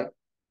get, right?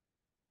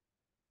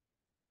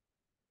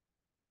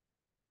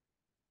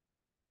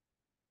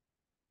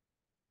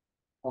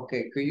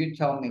 Okay, could you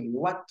tell me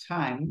what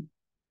time?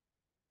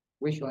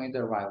 Which one is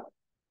the right one?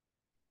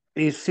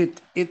 Is it?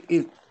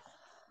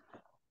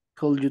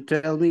 Could you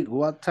tell me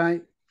what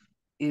time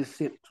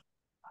is it?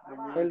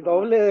 El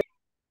doble de...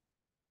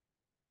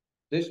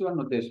 This one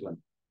or this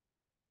one?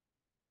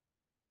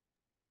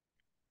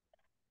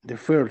 The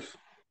first.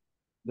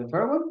 The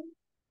first one?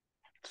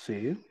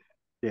 Sí.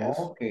 Yes.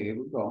 Okay, here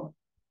we go.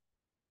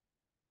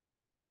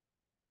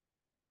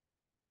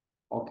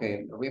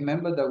 Okay,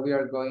 remember that we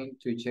are going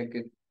to check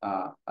it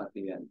at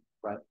the end,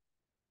 right?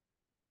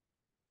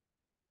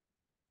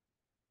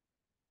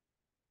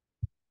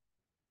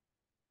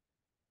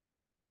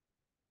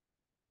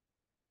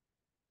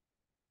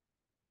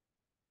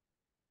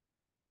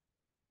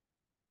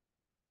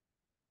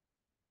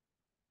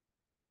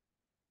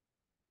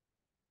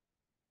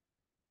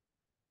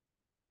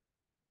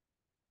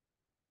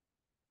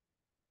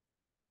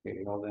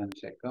 Okay, hold on a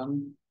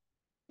second.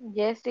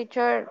 Yes,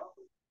 teacher.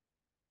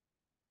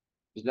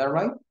 Is that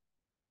right?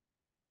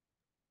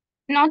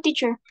 No,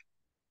 teacher.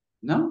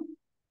 No?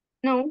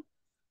 No.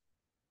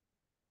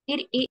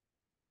 It is.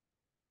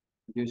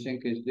 You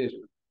think it's this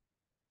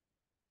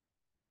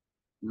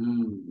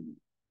one?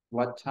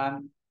 What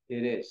time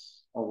it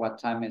is, or what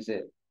time is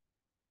it?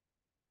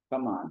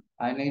 Come on,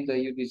 I need that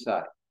you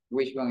decide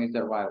which one is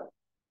the right one.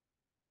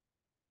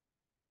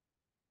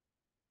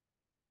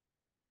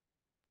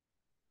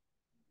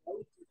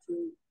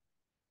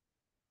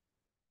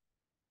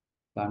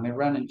 Time is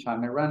running,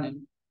 time is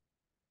running.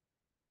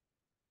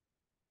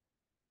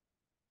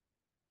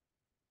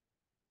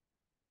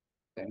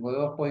 Tengo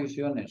dos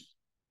posiciones.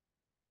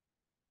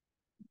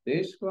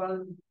 This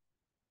one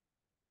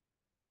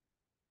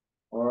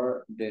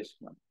or this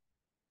one.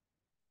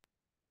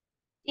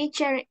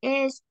 Teacher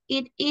is.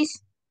 It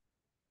is.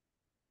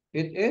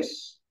 It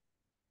is?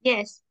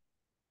 Yes.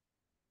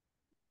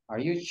 Are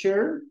you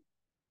sure?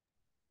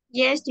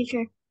 Yes,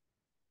 teacher.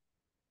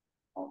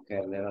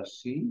 Okay, let us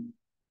see.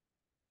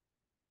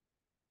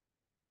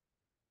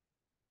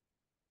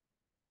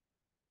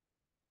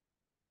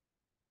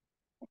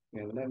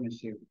 Okay, let me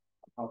see.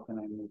 How can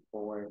I move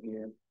forward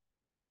here?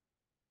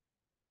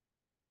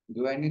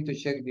 Do I need to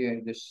check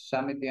the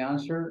submit the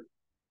answer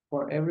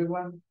for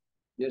everyone?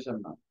 Yes or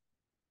no?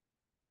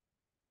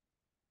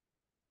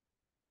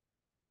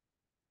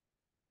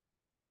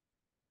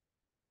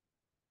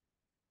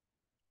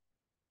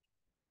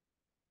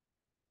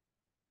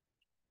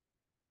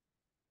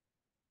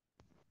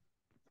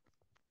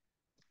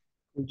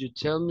 Could you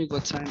tell me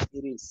what time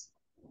it is?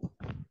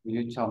 Will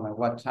you tell me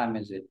what time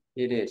is it?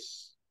 It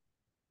is.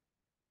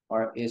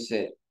 Or is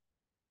it?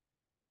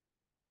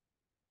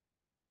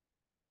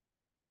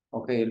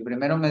 Okay, el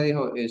primero me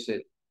dijo is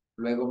it.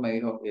 Luego me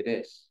dijo it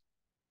is.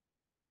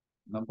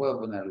 No puedo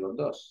poner los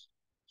dos.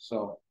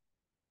 So,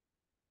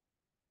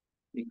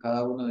 y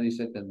cada uno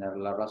dice tener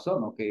la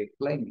razón. Okay,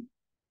 explain me.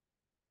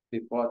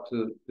 Before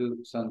to do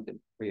something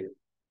for you.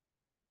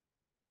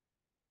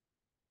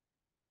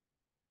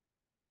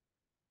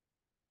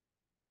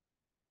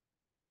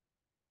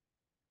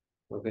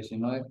 Porque si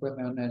no, después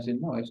me van a decir,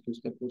 no, es que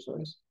usted puso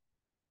eso.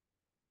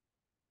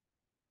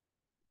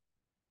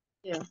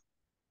 Yeah.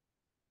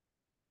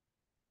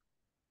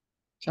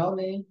 Tell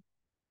me.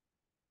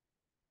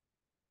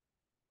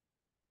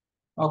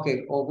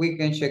 Okay, or we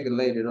can check it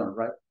later on,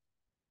 right?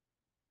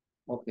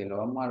 Okay, lo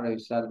vamos a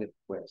revisar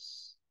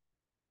después.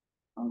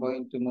 I'm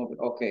going to move it.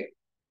 Okay.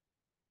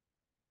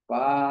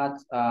 But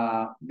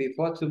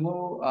before to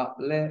move,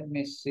 let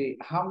me see.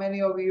 How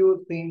many of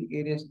you think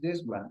it is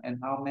this one? And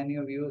how many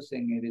of you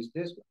think it is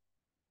this one?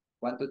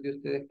 ¿Cuántos de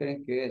ustedes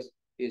creen que es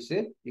is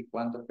it? ¿Y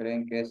cuántos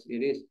creen que es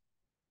it is?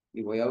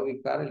 Y voy a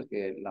ubicar el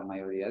que la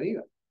mayoría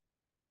diga.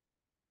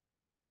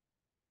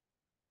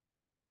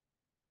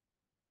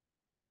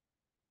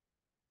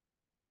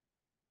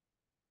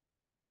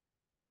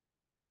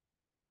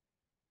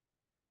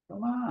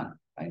 Come on,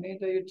 I need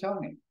that you tell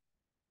me.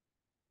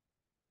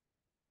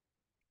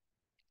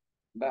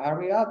 But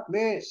hurry up,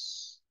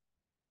 please.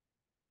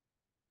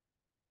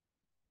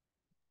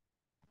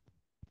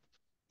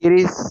 It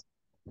is.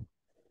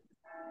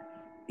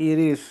 It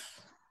is.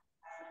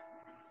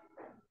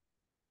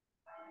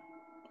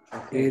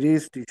 Okay. It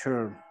is,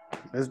 teacher.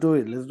 Let's do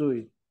it. Let's do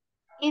it.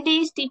 It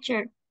is,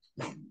 teacher.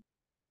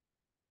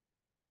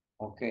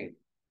 Okay.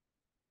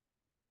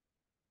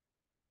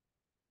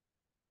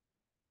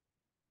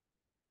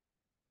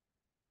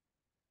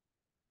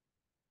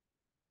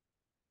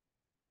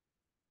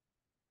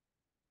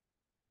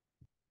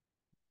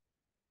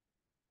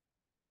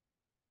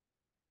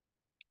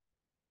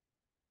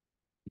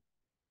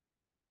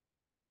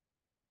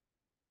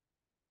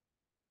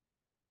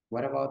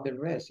 What about the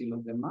rest? ¿Y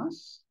los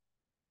demás?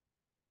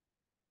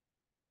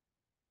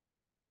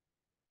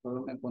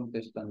 Solo me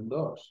contestan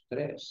dos,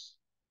 tres.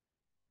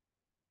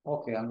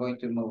 Okay, I'm going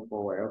to move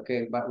forward.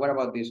 Okay, but what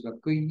about this one?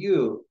 Could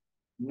you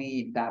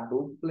me that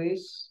book,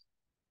 please?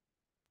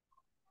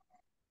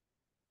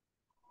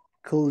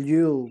 Could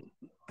you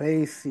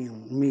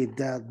passing me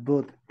that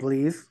book,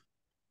 please?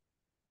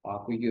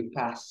 Or could you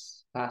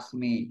pass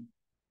me?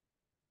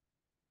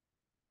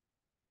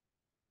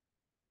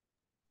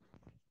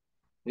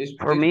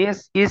 For me,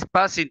 is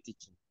passing,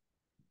 teacher.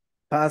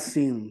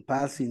 Passing,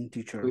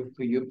 teacher.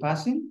 Could you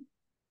passing?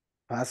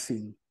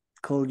 Passing.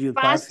 Could you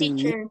Pass, passing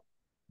me teacher.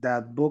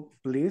 that book,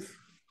 please?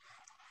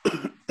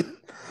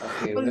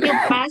 Okay. Could you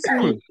pass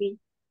me, please?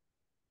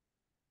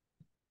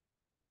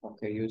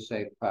 Okay, you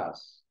say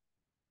pass.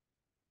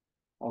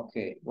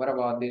 Okay, what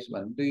about this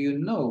one? Do you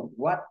know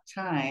what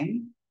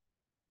time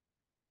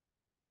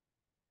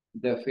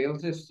The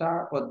fields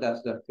start, or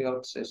does the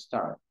fields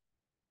start?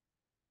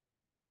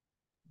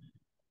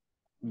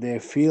 The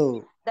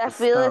field The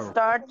field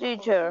start,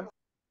 teacher.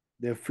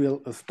 The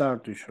field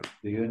start, teacher.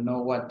 Do you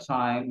know what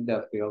time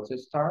the fields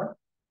start?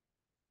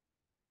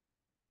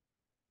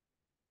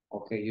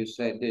 Okay, you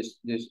said this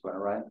one,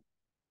 right?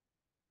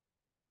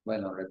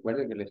 Bueno,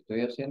 recuerde que le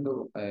estoy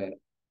haciendo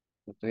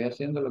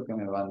lo que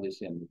me van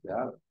diciendo,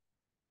 claro.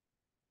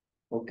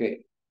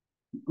 Okay.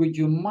 Would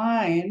you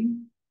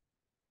mind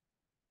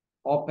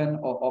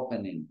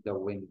opening the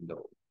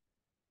window?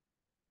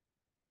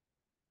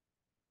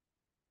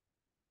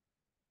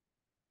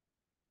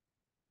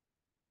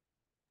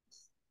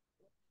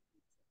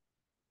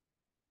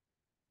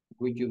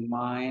 Would you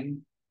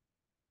mind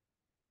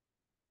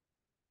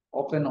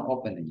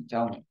opening?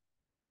 Tell me.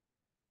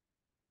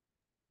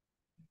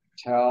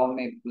 Tell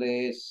me,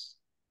 please.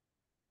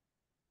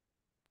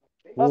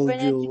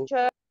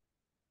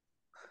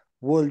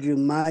 Would you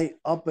mind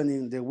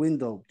opening the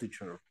window,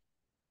 teacher?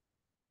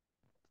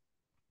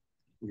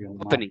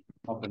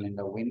 Opening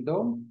the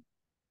window.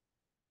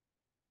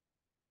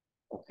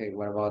 Okay,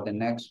 what about the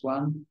next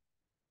one?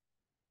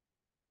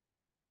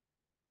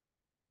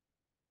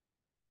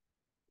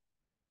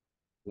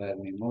 Let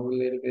me move a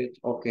little bit.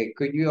 Okay,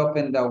 could you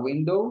open the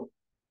window?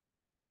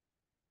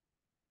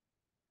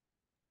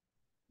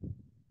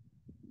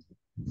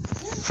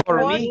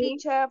 For me.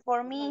 Teacher,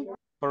 for me.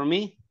 For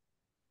me.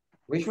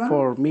 Which one?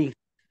 For me.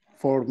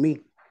 For me.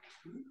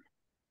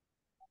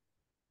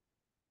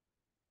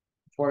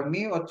 For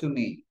me or to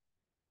me?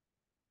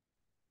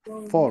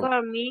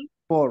 For me.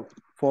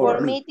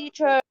 For me,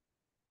 teacher.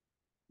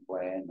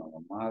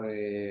 Bueno, vamos a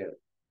ver.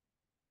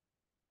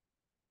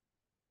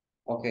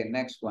 Okay,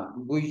 next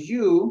one. Would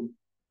you?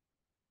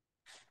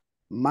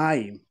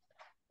 My.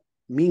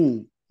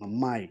 Would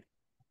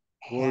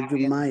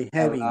you mind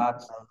having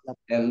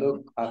a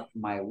look at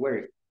my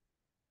work?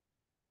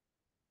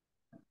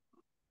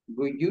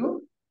 Would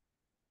you?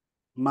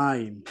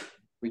 Mine.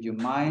 Would you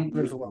mind?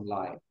 First one.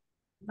 Like.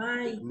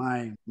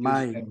 Mine.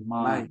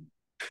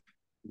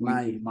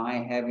 Would you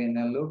mind having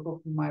a look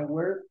of my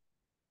work?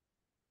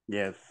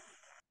 Yes.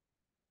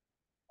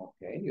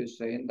 Okay, you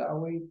say it that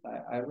way.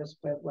 I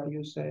respect what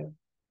you said.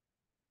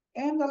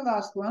 And the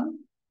last one.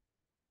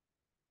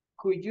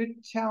 Could you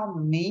tell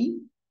me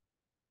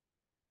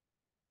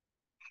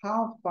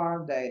how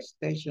far the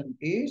station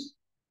is,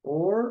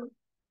 or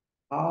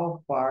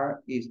how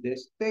far is the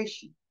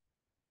station?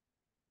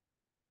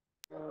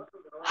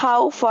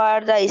 How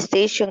far the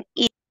station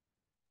is?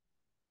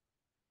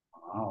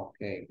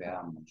 Okay,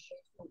 veamos.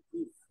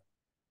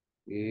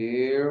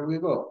 Here we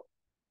go.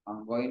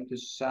 I'm going to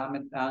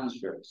submit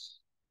answers.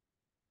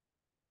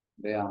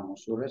 Veamos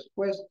sus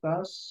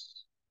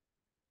respuestas.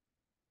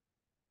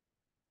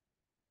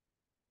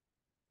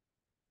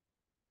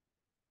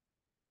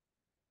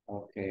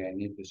 Okay, I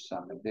need to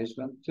submit this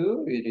one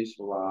too. It is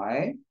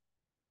right.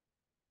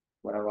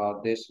 What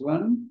about this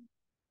one?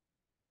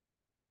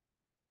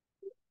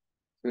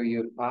 Could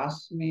you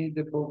pass me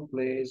the book,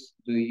 please?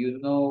 Do you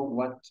know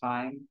what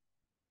time?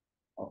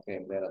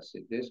 Okay, let us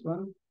see this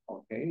one.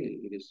 Okay,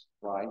 it is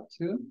right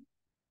too.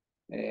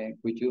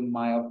 Could you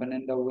mind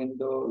opening the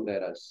window?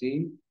 Let us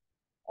see.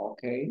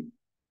 Okay.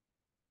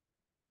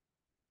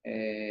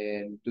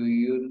 Do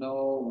you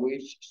know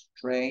which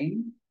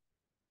train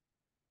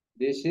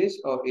this is,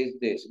 or is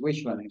this?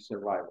 Which one is the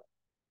right one?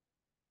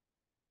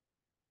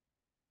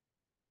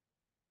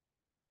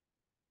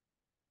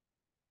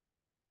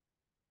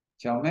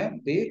 Tell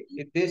me,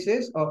 if this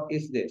is or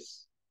is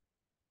this?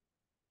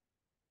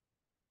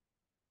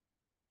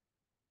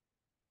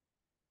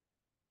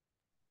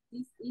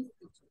 This is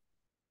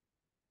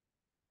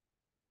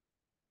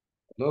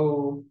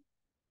Hello?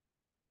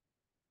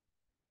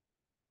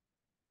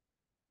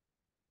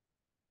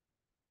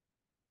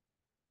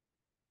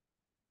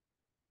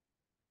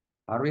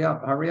 Hurry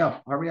up,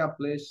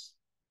 please.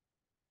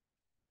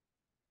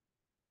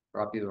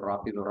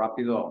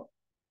 Rápido.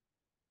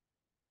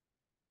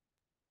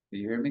 Can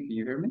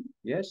you hear me?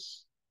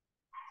 Yes?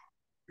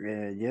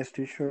 Yes,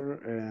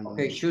 teacher.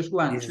 Okay, choose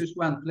one,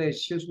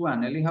 please. Choose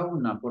one. Elija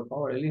una, por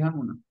favor, elijan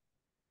una.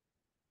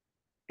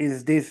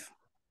 Is this?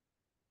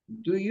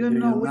 Do you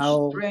know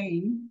which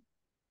train?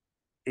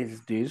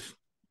 Is this?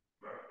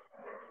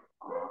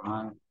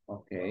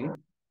 Okay.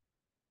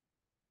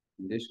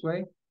 This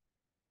way.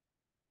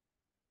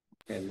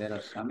 Okay, let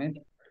us submit.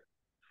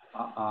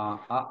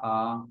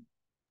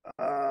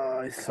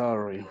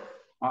 Sorry.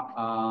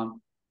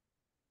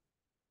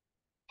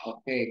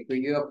 Okay, could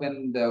you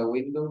open the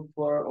window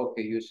for?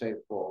 Okay, you say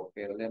 4.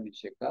 Okay, let me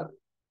check that.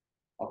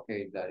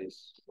 Okay, that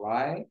is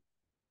right.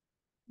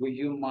 Would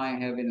you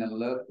mind having a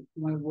look at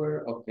my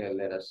work? Okay,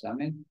 let us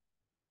submit.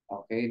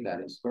 Okay,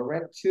 that is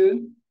correct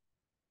too.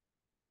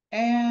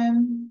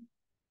 And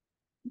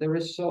the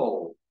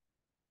result.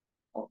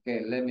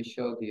 Okay, let me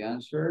show the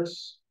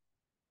answers.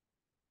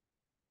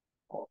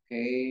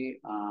 Okay,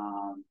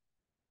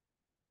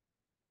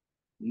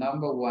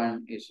 number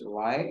 1 is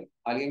right.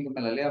 Alguien que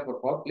me la lea,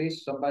 por favor,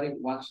 please. Somebody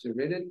wants to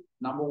read it.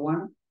 Number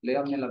 1,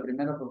 léame la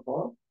primera, por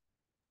favor.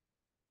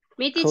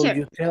 Me, Could teacher.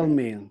 you tell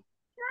me?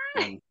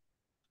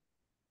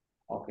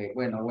 Ok,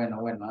 bueno,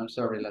 I'm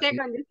sorry. The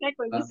second.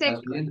 La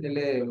siguiente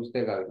lee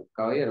usted,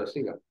 caballero,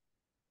 siga.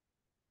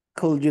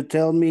 Could you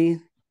tell me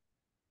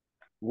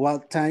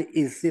what time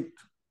is it?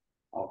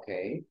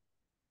 Okay.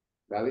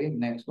 Gaby,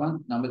 next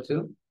one, number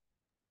 2.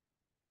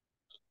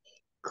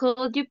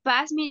 Could you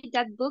pass me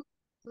that book,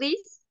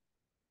 please?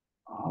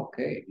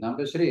 Okay,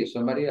 number 3,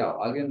 somebody else,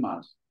 alguien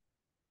más.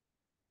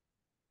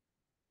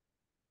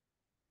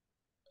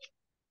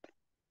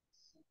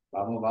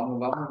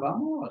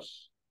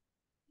 Vamos.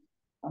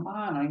 Come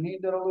on, I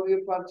need all of you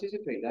to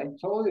participate. I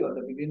told you at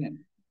the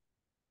beginning.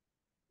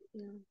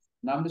 No.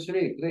 Number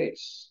 3,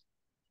 please.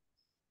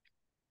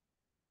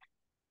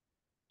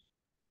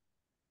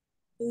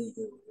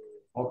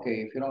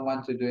 Okay, if you don't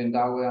want to do it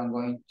that way, I'm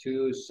going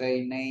to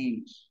say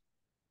names.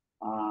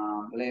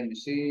 Let me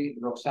see.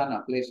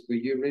 Roxana, please,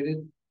 could you read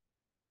it?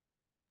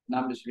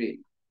 Number 3.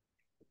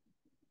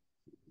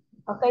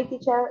 Ok,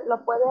 teacher,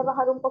 ¿lo puede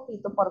bajar un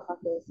poquito, porfa,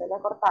 que se le ha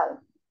cortado?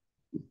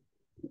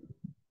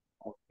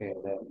 Okay,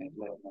 let me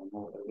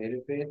move a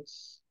little bit.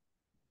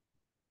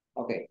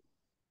 Okay.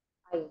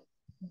 Ahí.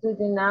 Do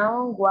you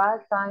know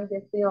what time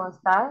the film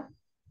starts?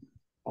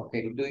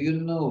 Okay, do you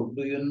know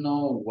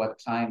what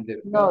time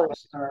the film No.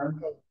 starts?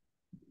 Okay.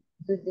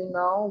 Do you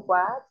know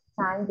what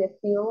time the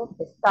film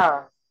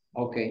starts?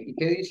 Okay, ¿y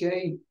qué dice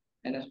ahí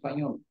en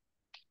español?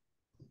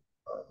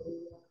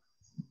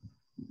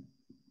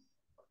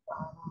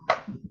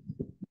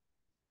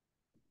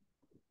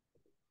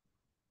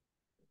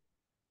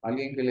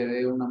 Alguien que le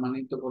dé una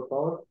manito, por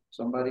favor.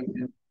 Somebody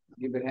can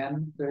give a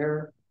hand to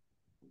her.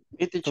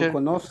 Sí, ¿Tú teacher.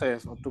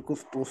 conoces o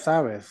tú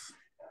sabes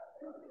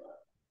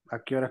a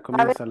qué horas ¿Sabes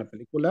comienza la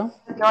película?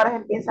 a qué horas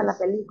empieza la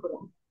película?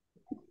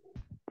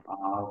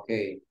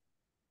 Okay.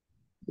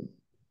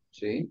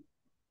 Sí.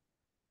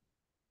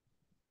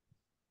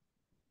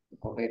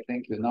 Okay,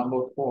 thank you.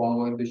 Number 4, I'm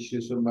going to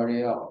choose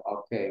somebody else.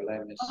 Okay,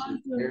 let me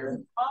see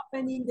here.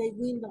 Opening the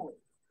window.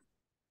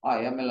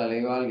 Ya me la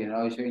leyó alguien.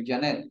 Ahora soy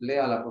Janet,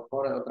 léala por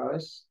favor otra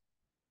vez.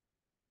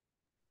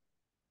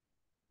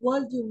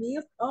 Would you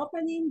miss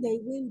opening the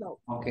window?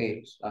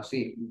 Okay,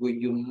 así.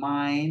 Would you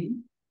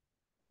mind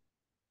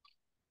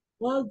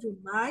Would you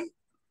mind?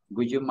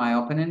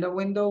 Opening the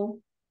window?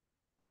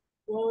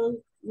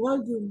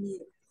 Would you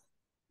miss?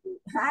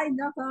 I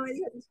know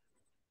somebody.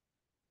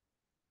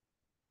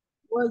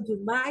 Would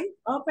you mind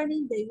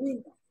opening the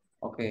window?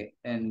 Okay,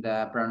 and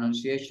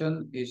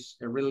pronunciation is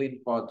really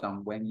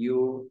important when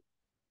you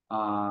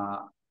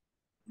talk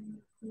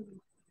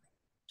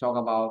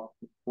about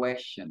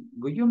question.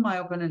 Would you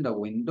mind opening the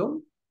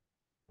window?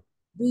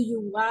 Do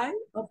you mind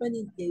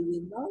opening the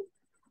window?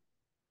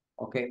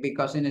 Okay,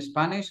 because in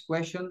Spanish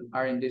questions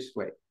are in this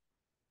way.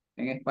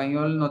 En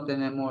español no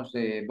tenemos,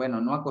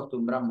 no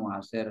acostumbramos a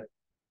hacer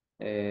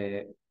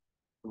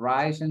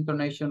rise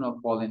intonation o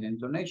falling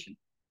intonation.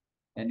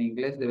 En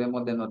inglés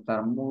debemos de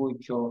notar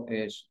mucho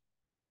eso.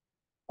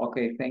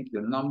 Okay, thank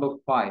you. Number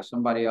 5,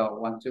 somebody else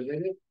want to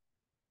read it?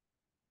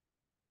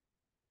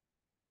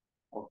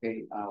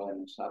 Okay,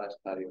 bueno, Sara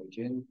está de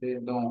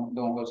oyente. Don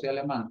José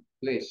Alemán,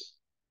 please.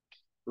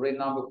 Read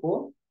number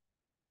 4.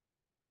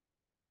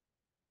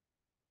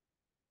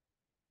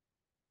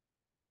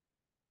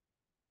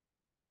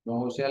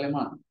 Don José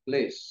Alemán,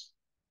 please.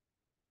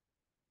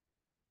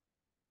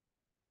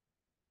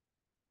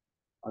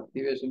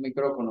 Active su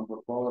micrófono,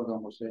 por favor,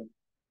 don José.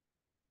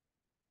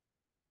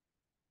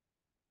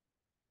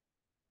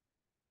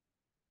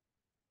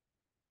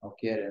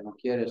 No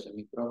quiere ese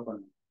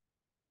micrófono.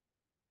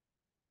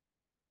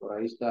 Por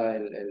ahí está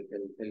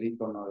el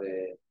icono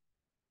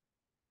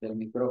del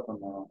micrófono,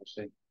 don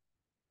José.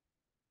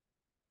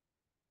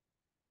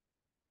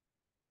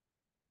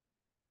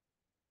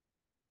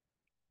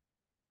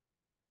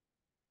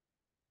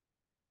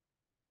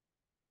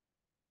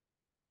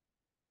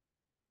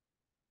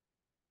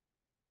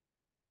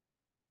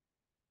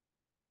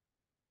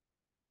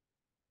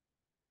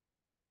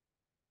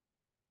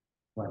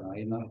 Bueno,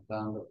 ahí nos está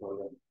dando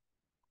problema.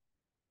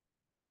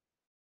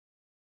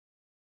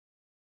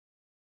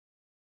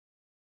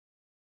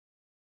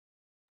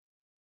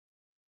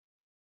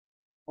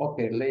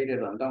 Okay,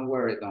 later on. Don't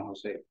worry, don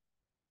José.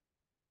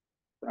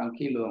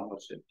 Tranquilo, don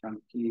José.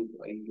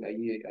 Tranquilo. Ahí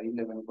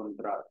le va a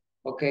encontrar.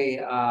 Okay,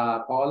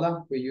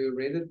 Paula, will you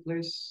read it,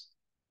 please?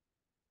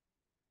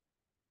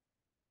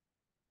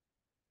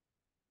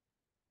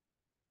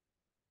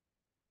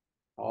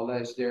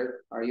 Paula is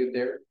there. Are you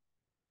there?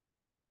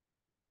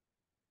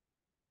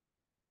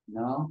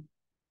 No?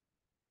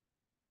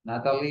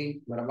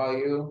 Natalie, what about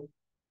you?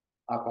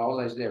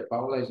 Paula is there.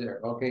 Paula is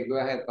there. Okay, go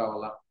ahead,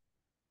 Paula.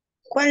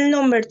 ¿Cuál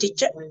number,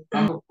 teacher?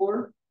 Number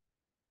 4.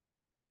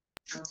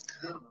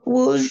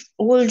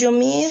 Would you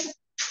miss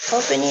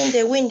opening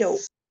the window?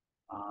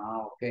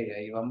 Okay,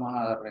 ahí vamos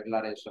a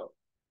arreglar eso.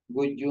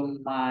 Would you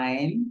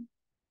mind?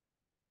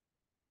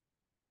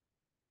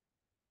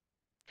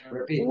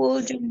 Repeat.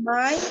 Would you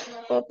mind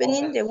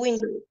opening the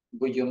window?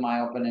 Would you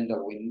mind opening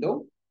the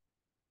window?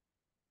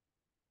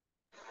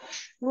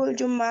 Would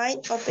you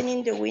mind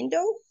opening the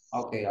window?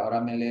 Okay,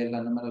 ahora me lee la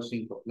número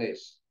 5,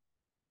 please.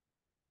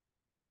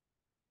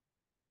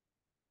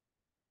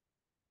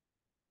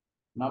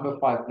 Number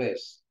 5,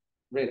 please.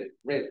 Read it,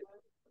 read it.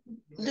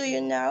 Do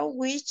you know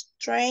which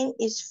train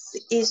is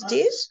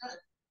this?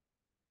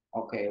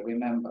 Okay,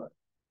 remember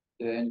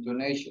the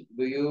intonation.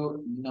 Do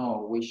you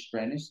know which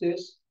train is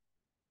this?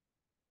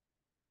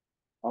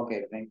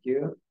 Okay, thank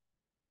you.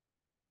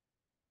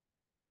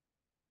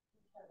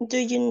 Do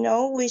you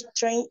know which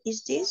train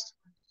is this?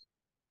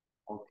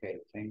 Okay,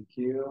 thank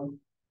you.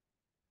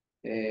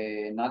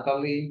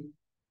 Natalie,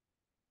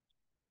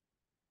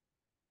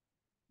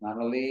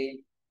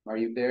 are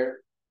you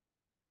there?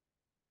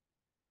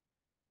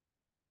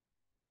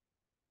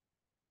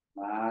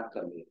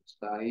 Natalie,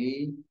 ¿está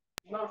ahí?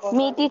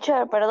 Mi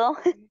teacher, perdón.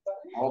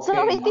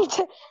 Solo Okay, mi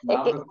teacher.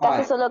 Es que number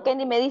casi 5. solo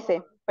Kenny me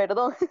dice,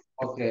 perdón.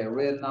 Okay,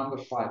 read number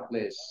 5,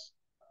 please.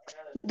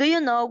 Do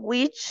you know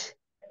which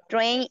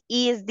train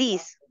is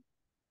this?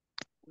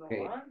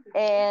 Okay.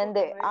 And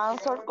the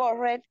answer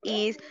correct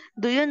is,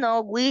 do you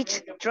know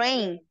which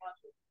train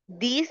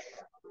this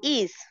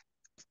is?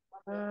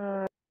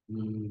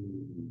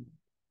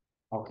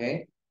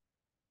 Okay.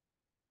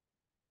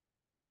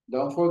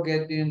 Don't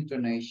forget the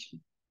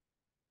intonation.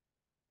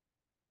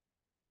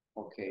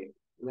 Okay,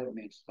 let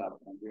me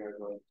stop and we are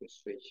going to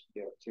switch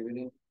the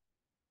activity.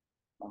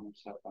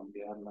 Vamos a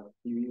cambiar la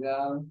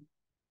actividad.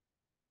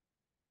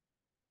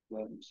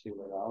 Let me see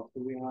what else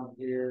do we have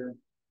here.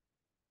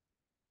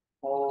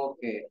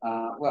 Okay,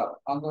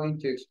 well, I'm going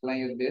to explain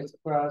you this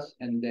first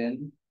and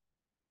then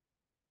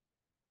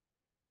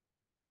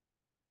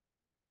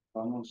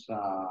vamos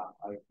a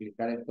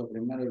explicar esto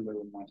primero y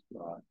luego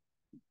muestro.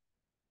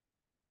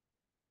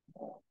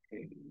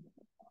 Okay.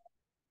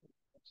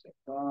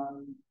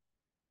 Second.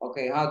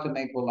 Okay, how to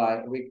make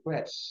polite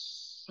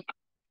requests.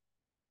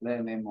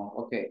 Let me move.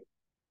 Okay.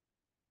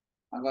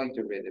 I'm going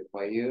to read it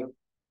for you.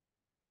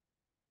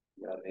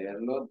 Voy a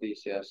leerlo.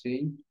 Dice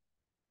así.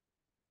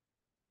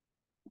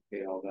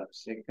 Okay, hold on a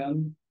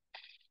second.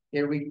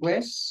 A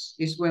request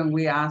is when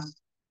we ask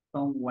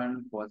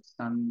someone for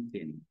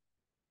something.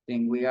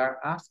 Then we are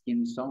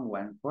asking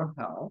someone for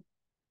help.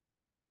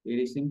 It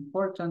is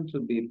important to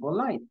be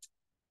polite.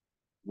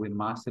 We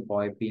must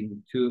avoid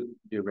being too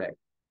direct.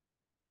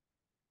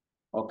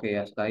 Ok,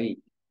 hasta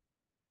ahí.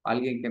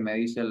 Alguien que me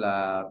dice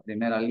la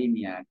primera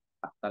línea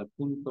hasta el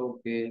punto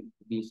que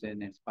dice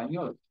en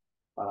español,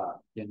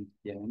 para quienes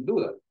tienen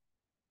dudas.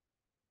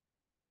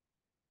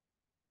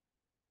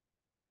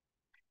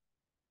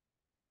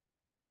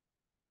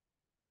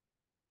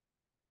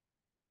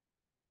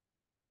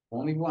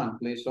 Only one,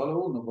 please,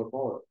 solo uno, por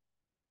favor.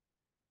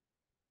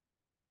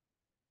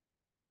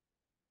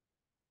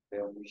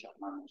 Veo muchas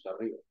manos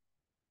arriba.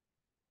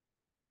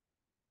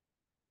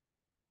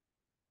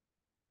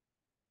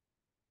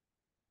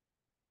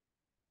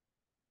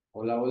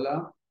 Hola,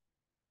 hola.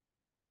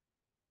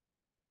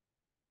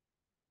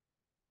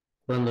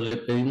 Cuando le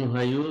pedimos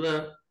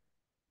ayuda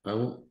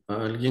a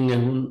alguien es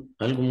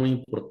algo muy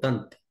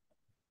importante.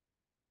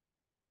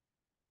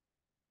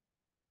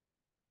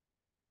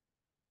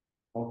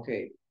 Ok.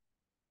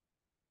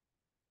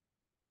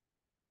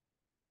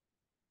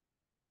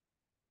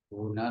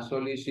 Una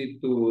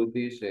solicitud,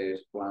 dice,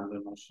 es cuando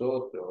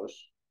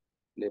nosotros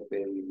le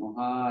pedimos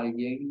a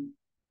alguien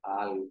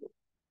algo.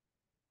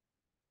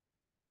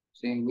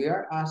 Si we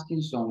are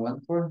asking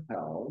someone for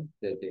help,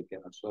 desde que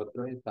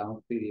nosotros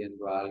estamos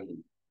pidiendo a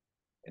alguien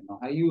que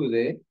nos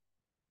ayude,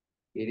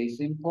 it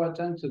is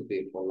important to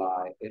be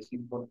polite. Es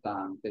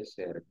importante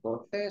ser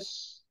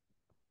cortés.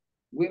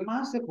 We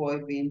must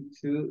avoid being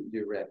too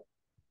direct.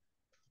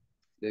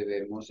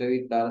 Debemos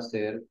evitar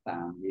ser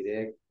tan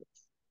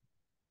directos.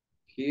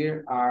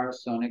 Here are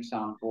some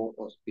examples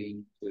of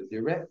being too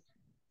direct.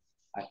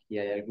 Aquí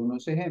hay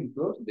algunos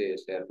ejemplos de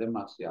ser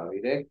demasiado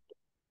directo.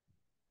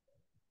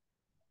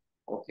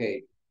 Ok,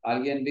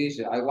 alguien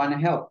dice, I want to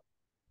help.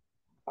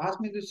 Pass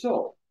me the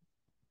soap.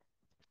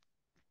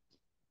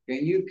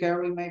 Can you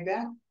carry my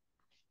bag?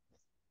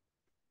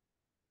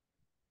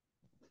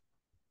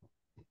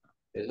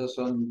 Esas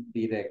son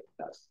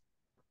directas.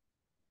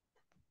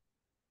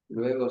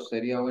 Luego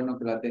sería bueno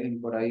que las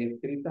dejen por ahí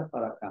escritas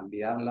para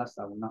cambiarlas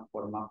a una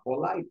forma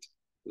polite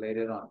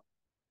later on.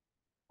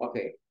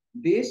 Okay,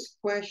 these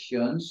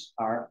questions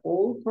are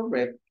all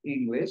correct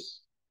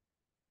English,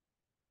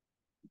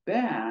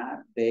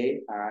 but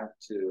they are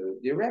too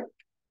direct.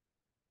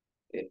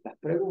 Estas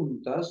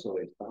preguntas o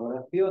estas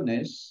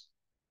oraciones,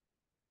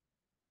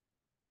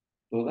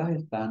 todas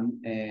están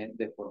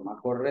de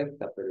forma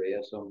correcta, pero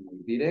ellas son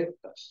muy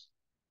directas.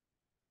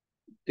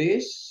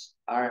 These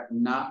are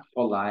not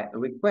polite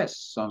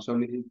requests. Son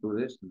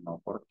solicitudes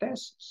no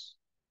corteses.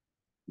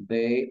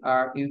 They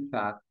are, in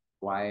fact,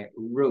 quite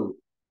rude.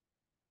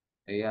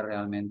 Ellas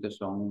realmente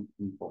son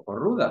un poco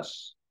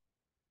rudas.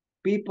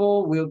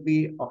 People will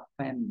be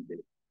offended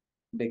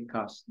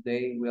because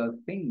they will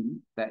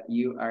think that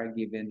you are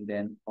giving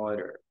them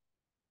order.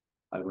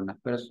 Algunas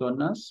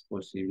personas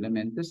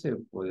posiblemente se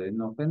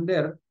pueden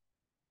ofender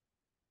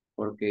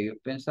porque ellos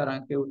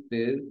pensarán que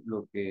usted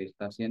lo que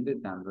está haciendo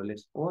es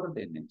dándoles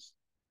órdenes.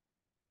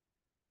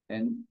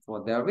 And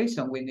for that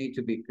reason, we need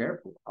to be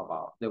careful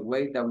about the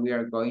way that we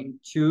are going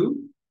to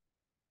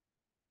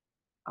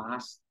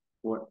ask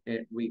for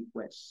a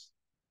request.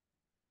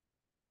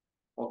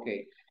 Ok,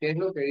 ¿qué es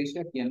lo que dice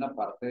aquí en la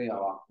parte de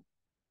abajo?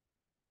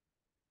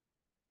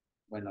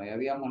 Bueno, ya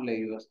habíamos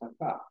leído hasta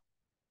acá.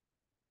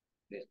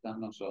 Estas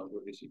no son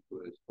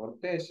solicitudes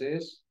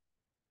corteses,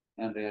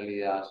 en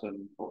realidad son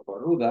un poco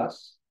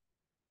rudas.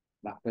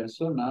 Las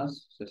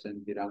personas se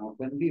sentirán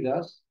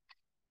ofendidas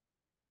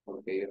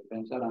porque ellos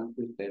pensarán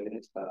que usted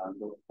les está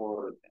dando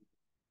orden.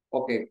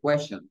 Ok,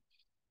 question.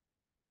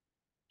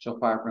 So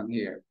far from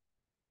here.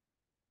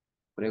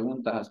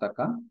 ¿Preguntas hasta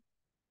acá?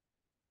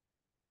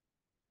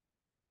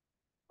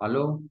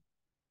 ¿Aló?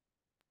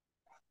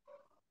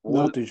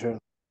 No, Hola. teacher.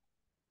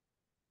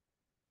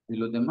 ¿Y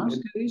los demás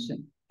qué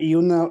dicen? Y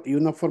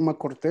una forma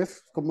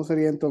cortés, ¿cómo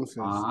sería entonces?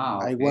 Ah,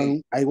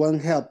 ok. I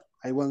want help.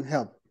 I want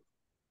help.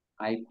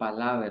 Hay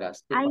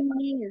palabras. ¿Qué I palabras?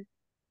 need.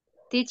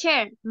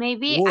 Teacher,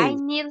 maybe I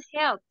Would, need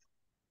help.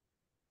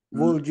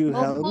 would you Or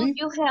help could me?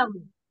 you help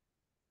me?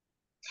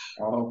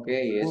 Ok,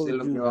 eso es Would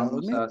lo que you help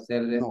vamos me? a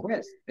hacer No.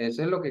 después.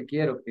 Eso es lo que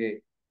quiero,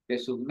 que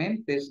sus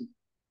mentes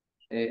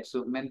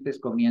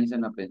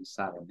comiencen a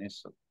pensar en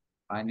eso.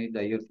 I need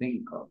that you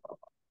think of.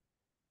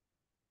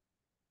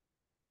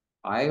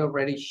 I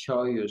already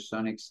show you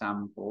some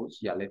examples.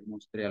 Ya les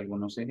mostré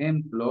algunos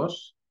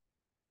ejemplos.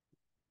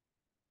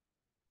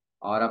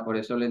 Ahora por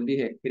eso les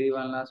dije,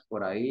 escríbanlas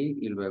por ahí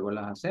y luego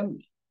las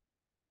hacemos.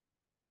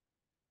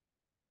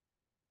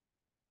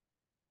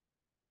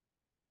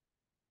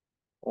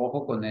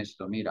 Ojo con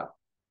esto, mira.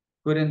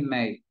 Couldn't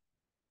make.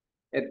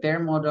 A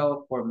term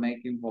model for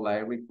making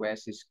polite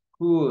requests is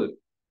could.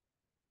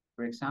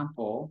 For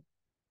example,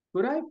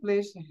 could I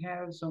please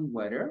have some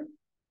water?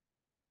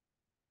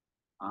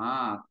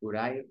 Ah, could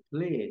I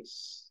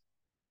please?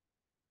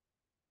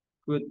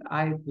 Could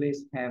I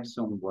please have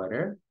some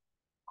water?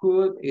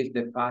 Could is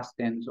the past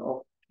tense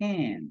of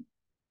can.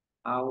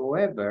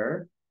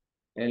 However,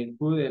 el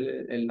could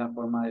es la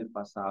forma del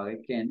pasado de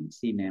can.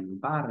 Sin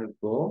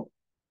embargo,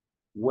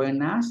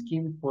 when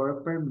asking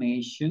for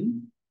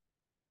permission,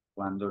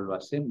 cuando lo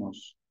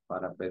hacemos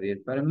para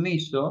pedir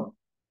permiso,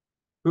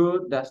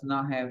 could does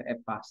not have a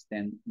past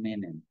tense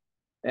meaning.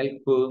 El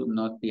could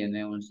no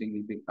tiene un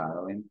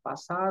significado en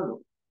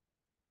pasado.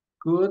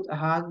 Could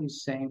has the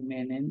same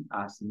meaning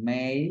as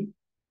may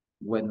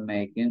when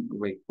making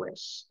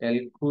requests.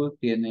 El could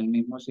tiene el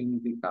mismo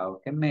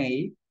significado que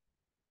may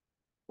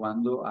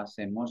cuando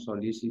hacemos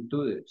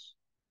solicitudes.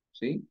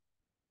 ¿Sí?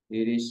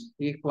 It is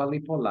equally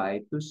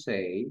polite to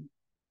say,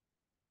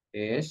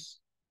 es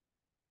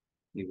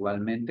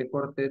igualmente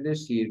cortés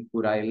decir,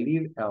 could I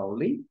leave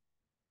early?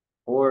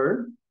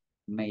 Or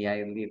may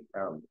I leave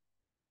early?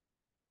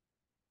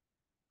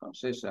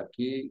 Entonces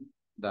aquí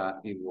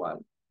da igual.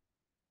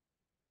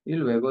 Y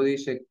luego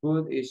dice,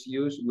 could is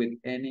used with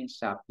any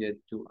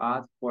subject to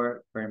ask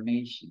for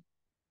permission.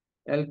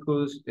 El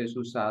could es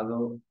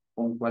usado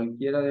con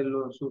cualquiera de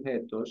los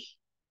sujetos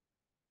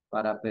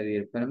para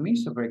pedir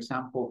permiso. For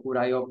example, could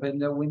I open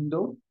the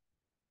window?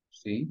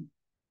 Sí.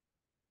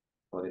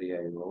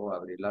 Podría yo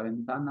abrir la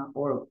ventana.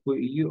 Or could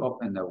you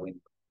open the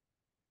window?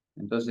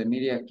 Entonces,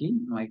 mire aquí,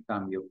 no hay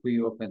cambio. Could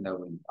you open the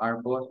window?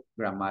 Are both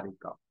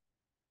grammatical.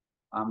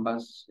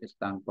 Ambas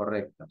están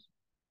correctas.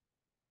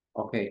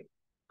 Ok.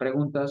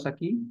 ¿Preguntas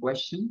aquí?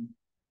 Question?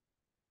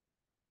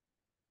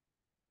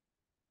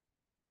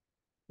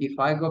 If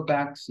I go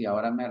back, si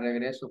ahora me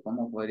regreso,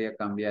 ¿cómo podría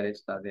cambiar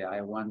esta de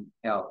I want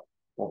help?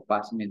 O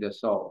pass me the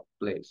salt,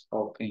 please.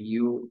 O can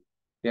you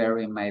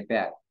carry my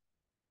bag?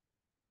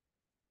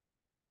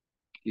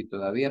 Y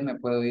todavía me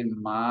puedo ir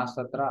más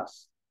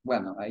atrás.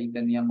 Bueno, ahí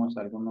teníamos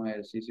algunos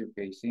ejercicios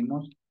que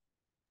hicimos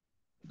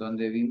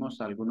donde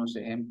vimos algunos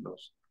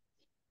ejemplos.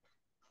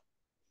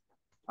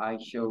 I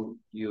showed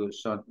you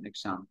some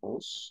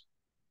examples.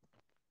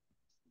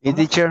 Hey,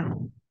 teacher,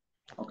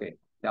 Ok,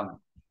 dame.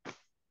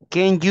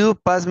 can you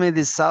pass me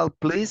the salt,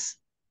 please?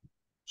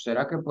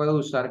 ¿Será que puedo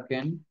usar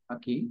can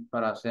aquí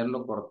para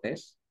hacerlo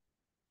cortés?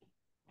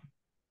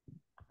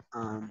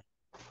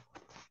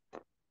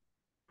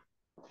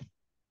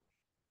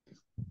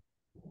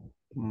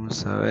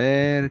 Vamos a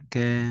ver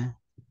qué.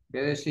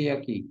 ¿Qué decía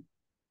aquí?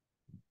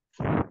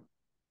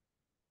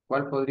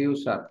 ¿Cuál podría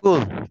usar?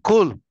 Cool,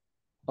 cool.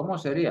 ¿Cómo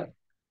sería?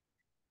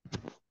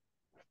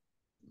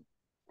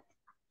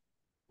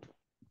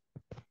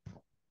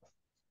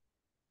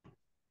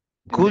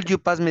 Could you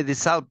pass me the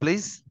salt,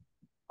 please?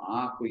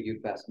 Ah, could you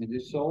pass me the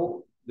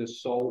salt? The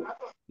salt,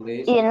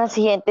 please. Y en la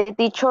siguiente,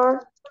 teacher,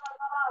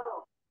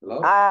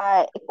 Hello?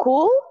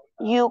 could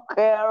you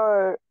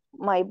carry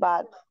my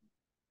bag?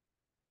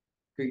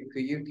 Could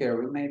you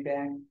carry my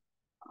bag?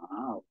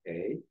 Ah,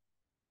 ok.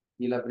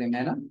 ¿Y la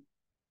primera?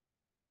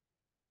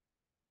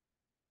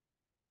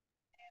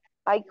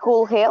 I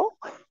could help.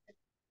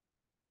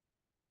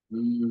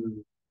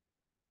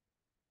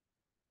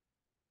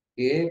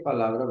 ¿Qué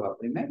palabra va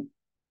primero?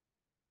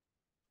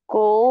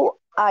 Could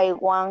I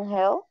want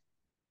help?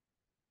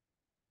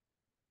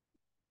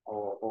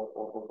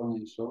 O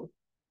con eso.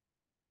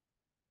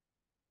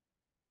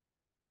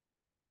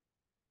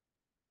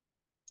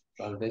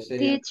 Tal vez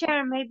sería.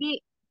 Teacher,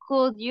 maybe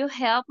could you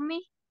help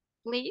me,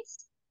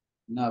 please?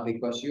 No,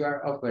 because you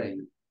are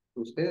offering.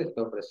 Usted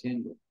está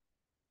ofreciendo.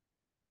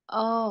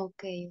 Oh,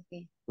 okay,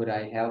 okay. Could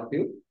I help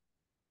you?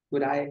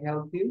 Could I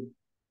help you?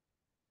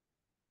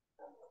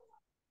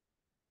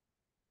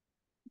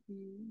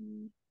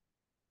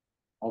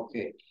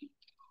 Okay.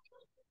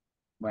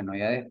 Bueno,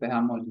 ya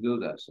despejamos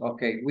dudas.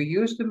 Okay, we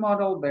use the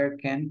modal verb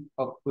can,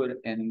 could,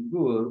 and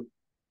would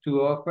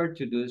to offer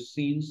to do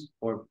things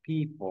for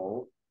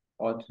people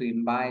or to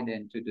invite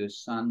them to do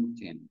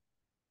something.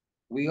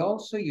 We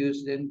also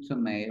use them to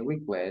make a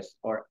request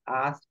or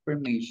ask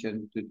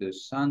permission to do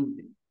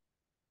something.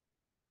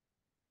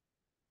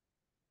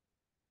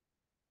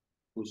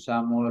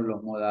 Usamos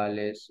los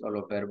modales o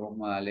los verbos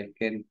modales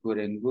can, could,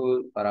 and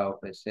would para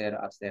ofrecer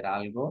hacer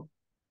algo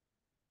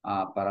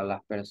para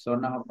las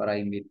personas o para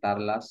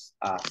invitarlas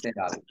a hacer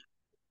algo.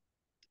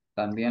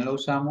 También lo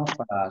usamos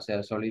para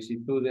hacer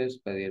solicitudes,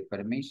 pedir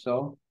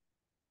permiso,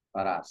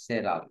 para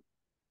hacer algo.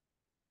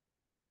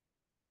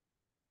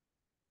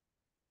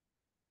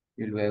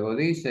 Y luego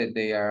dice,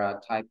 they are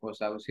a type of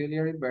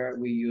auxiliary verb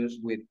we use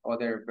with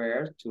other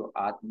verbs to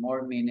add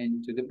more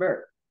meaning to the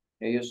verb.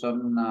 Ellos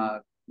son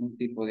un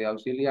tipo de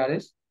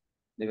auxiliares,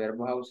 de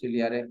verbos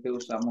auxiliares que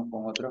usamos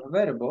con otros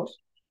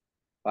verbos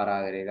para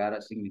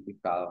agregar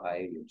significados a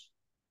ellos.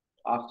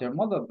 After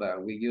modal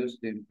verb, we use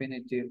the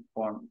infinitive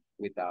form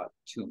without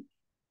to.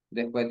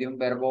 Después de un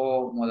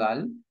verbo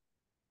modal,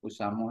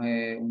 usamos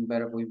un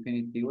verbo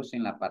infinitivo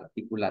sin la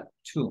partícula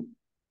to.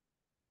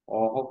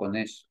 Ojo con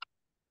eso.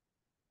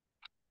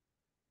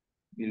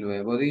 Y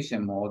luego dice,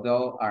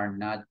 modal are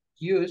not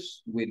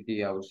used with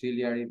the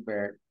auxiliary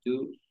verb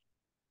to.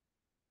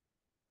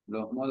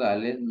 Los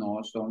modales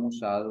no son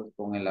usados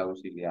con el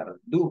auxiliar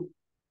do.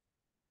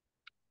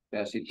 O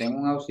sea, si tengo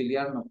un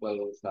auxiliar no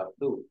puedo usar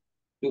do.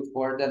 To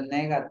for the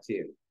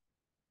negative.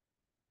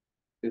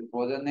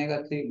 For the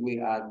negative, we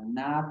add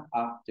not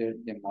after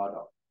the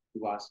modal.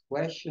 To ask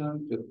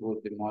questions, to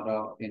put the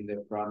modal in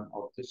the front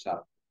of the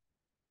subject.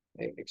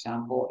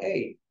 Example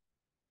A.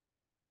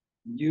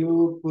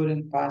 You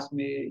couldn't pass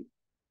me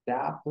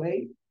that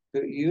plate,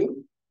 could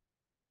you?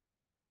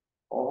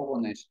 Ojo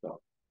con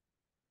esto.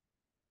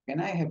 Can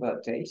I have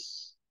a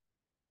taste?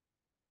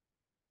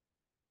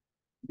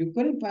 You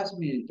couldn't pass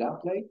me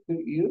that plate,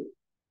 could you?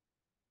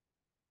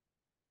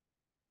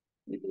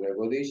 Y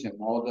luego dice,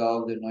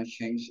 modal do not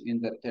change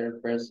in the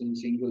third person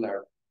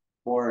singular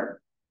form.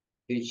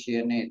 He, she,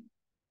 and it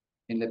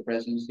in the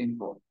present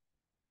simple.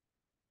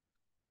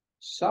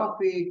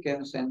 Sophie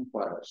can send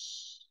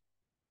photos.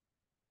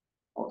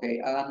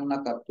 Okay, hagan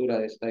una captura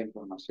de esta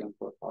información,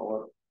 por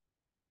favor.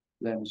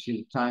 Let me see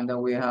the time that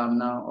we have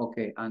now.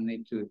 Okay, I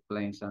need to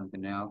explain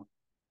something else.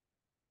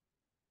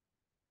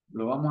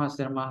 Lo vamos a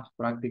hacer más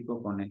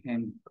práctico con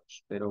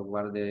ejemplos, pero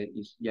guarde,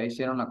 ¿ya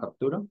hicieron la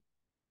captura?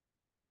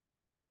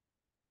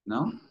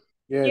 ¿No?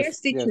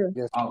 Yes, teacher.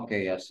 Yes.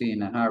 Okay, así,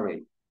 in a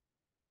hurry.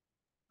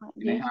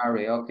 In a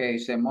hurry, okay,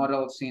 so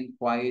modals seem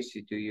quite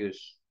easy to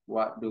use.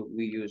 What do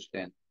we use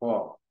them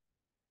for?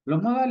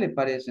 Los modales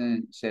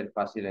parecen ser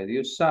fáciles de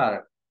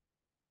usar.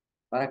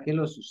 ¿Para qué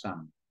los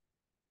usamos?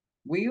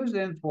 We use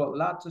them for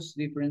lots of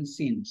different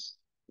things.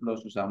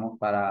 Los usamos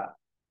para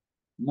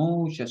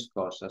muchas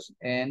cosas.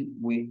 And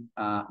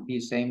the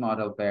same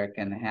modal verb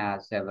can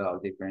have several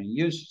different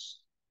uses.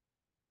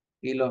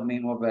 Y los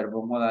mismos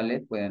verbos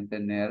modales pueden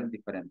tener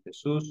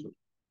diferentes usos.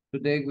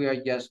 Today we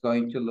are just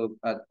going to look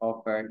at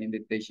offer,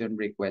 invitation,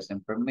 request,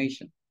 and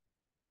permission.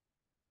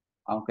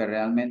 Aunque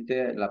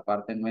realmente la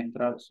parte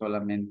nuestra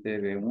solamente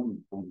ve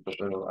un punto,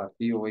 pero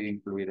aquí voy a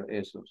incluir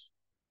esos.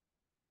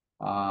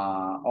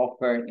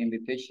 Offer,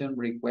 invitation,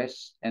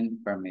 request,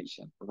 and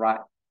permission. Right,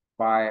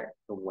 fire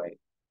away.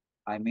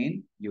 I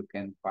mean, you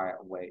can fire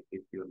away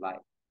if you like.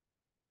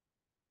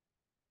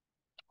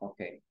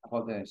 Okay,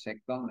 hold on a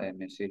second. Let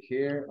me see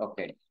here.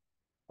 Okay.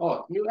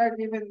 Oh, you are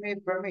giving me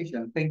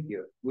permission. Thank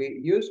you. We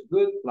use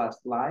good plus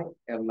like,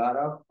 a lot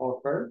of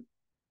offer.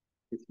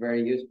 It's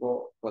very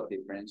useful for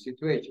different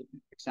situations.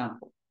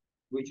 Example,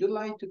 would you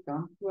like to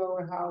come to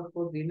our house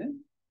for dinner?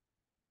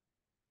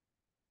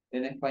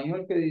 En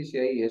español, ¿qué dice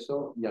ahí?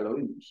 Eso ya lo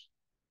vimos.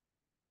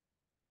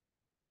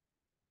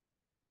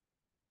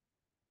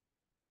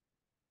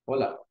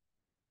 Hola.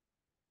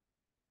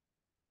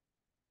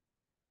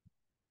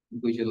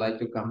 Would you like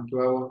to come to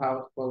our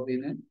house for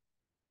dinner?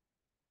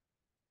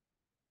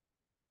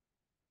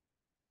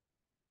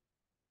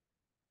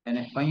 En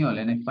español,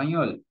 en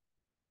español.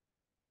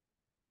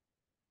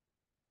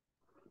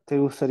 ¿Te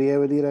gustaría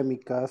venir a mi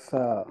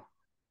casa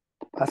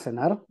a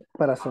cenar?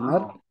 ¿Para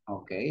cenar?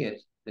 Ok,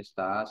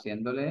 está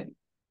haciéndole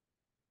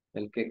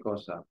el qué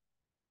cosa.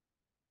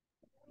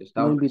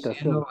 ¿Está Una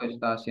ofreciendo invitación. o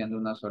está haciendo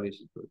una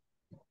solicitud?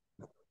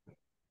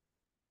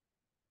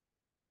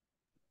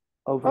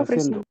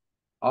 Ofreciendo.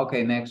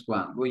 Okay, next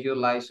one. Would you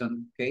like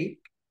some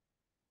cake?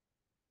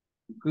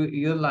 Could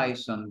you like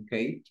some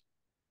cake?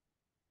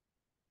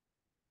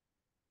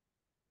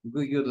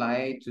 Would you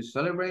like to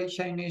celebrate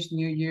Chinese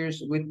New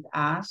Year's with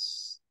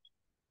us?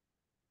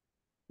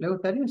 ¿Le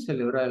gustaría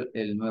celebrar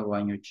el nuevo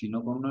año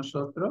chino con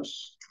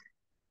nosotros?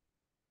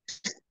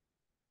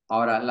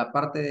 Ahora, la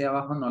parte de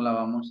abajo no la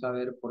vamos a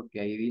ver porque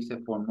ahí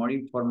dice for more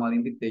informal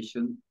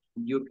invitation,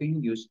 you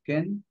can use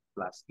can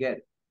plus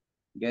get.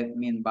 Get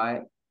mean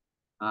by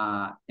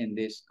in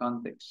this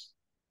context.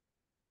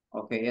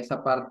 Ok,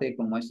 esa parte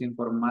como es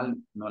informal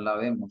no la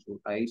vemos.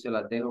 Ahí se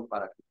las dejo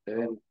para que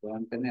ustedes lo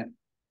puedan tener.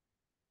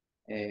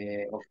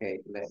 Ok,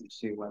 let me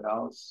see what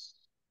else.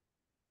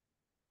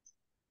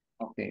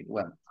 Ok,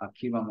 bueno,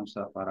 aquí vamos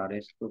a parar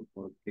esto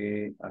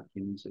porque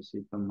aquí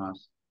necesito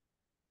más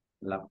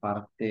la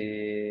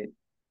parte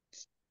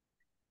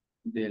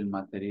del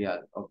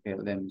material. Ok,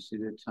 let me see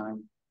the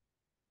time.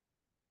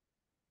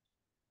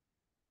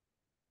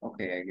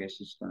 Okay, I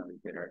guess it's gonna be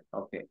better.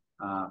 Okay,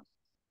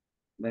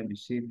 let me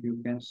see if you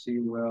can see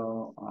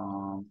well.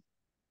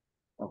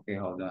 Okay,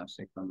 hold on a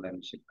second. Let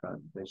me check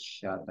out the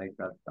shot. I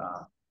got,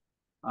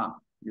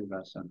 you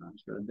got some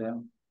answer there.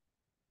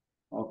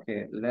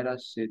 Okay, let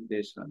us see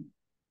this one.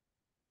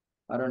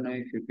 I don't know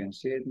if you can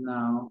see it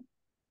now.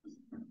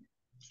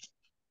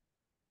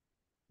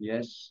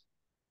 Yes.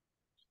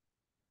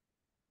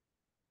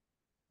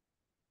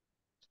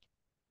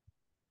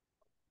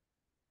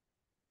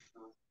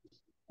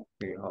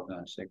 Okay, hold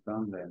on a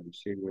second. Let me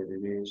see where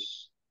it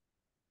is.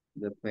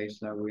 The place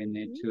that we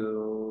need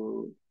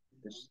to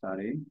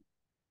study.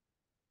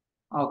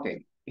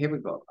 Okay, here we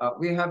go.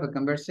 We have a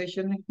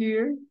conversation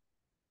here.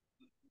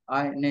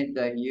 I need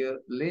that you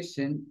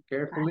listen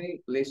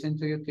carefully, listen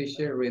to your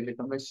teacher, read the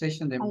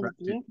conversation, then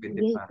practice with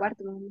the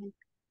pattern.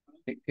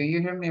 Can you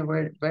hear me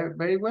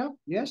very well?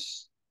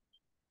 Yes?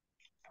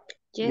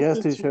 Yes,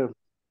 teacher.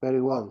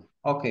 Very well.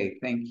 Okay,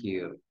 thank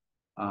you.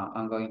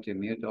 I'm going to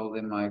mute all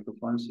the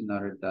microphones in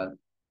order that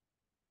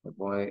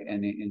avoid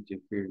any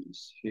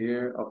interference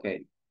here.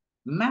 Okay,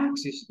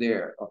 Max is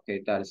there.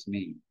 Okay, that is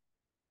me.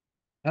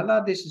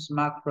 Hello, this is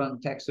Max from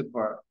Tech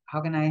Support.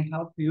 How can I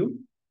help you?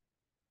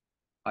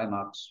 Hi,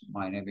 Max.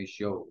 My name is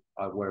Joe.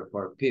 I work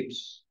for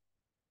pips.com.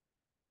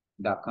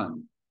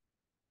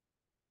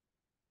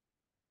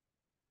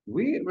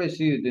 We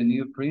received a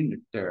new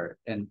printer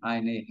and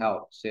I need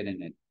help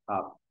setting it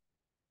up.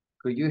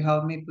 Could you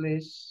help me,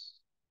 please?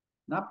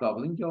 No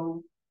problem,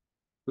 Joe.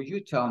 Could you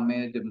tell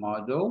me the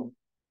model?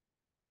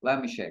 Let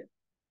me check.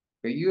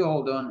 Could you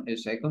hold on a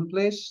second,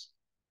 please?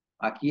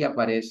 Aquí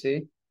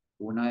aparece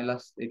una de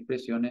las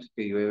expresiones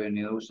que yo he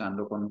venido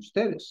usando con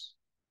ustedes.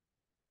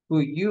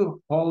 Could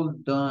you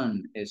hold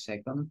on a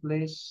second,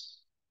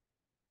 please?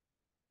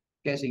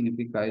 ¿Qué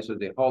significa eso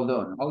de hold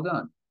on? Hold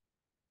on.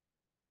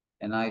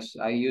 And I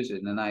use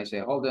it and I say,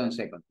 hold on a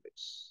second,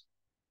 please.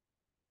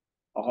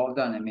 Or hold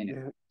on a minute,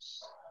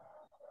 please.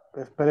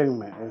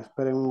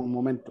 Espérenme un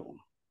momento.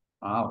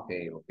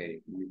 Okay,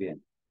 muy bien.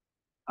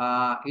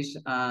 It's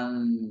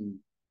an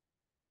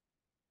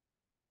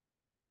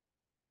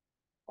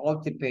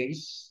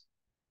multi-pace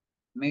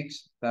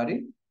mix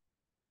study,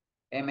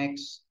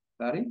 MX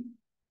study.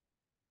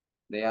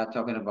 They are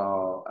talking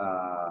about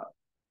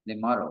the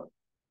model.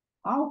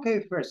 Okay,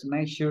 first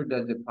make sure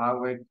that the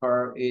power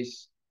cord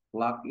is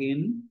plugged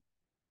in.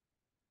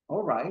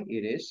 All right,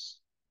 it is.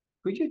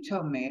 Could you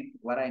tell me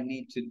what I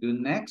need to do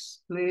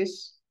next,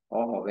 please?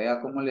 Ojo, vea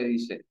cómo le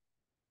dice.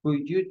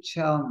 Could you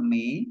tell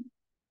me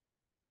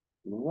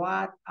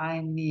what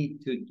I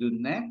need to do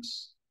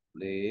next,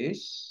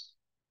 please?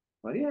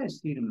 ¿Podría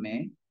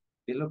decirme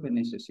qué es lo que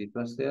necesito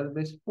hacer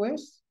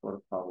después,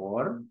 por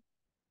favor?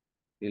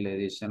 Y le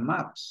dice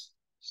Max.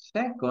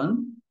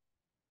 Second,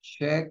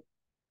 check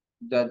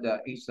that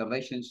the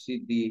installation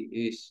CD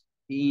is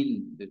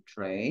in the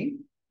tray.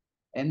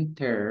 And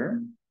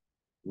third,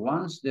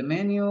 once the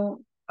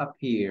menu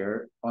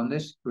appears on the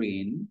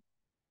screen,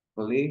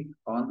 click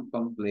on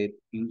Complete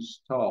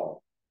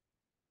Install.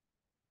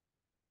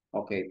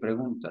 Ok,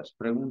 preguntas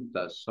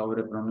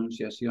sobre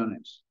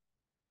pronunciaciones.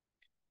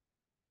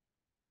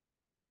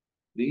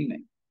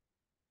 Dime.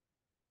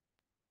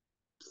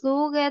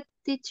 Plugged,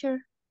 teacher.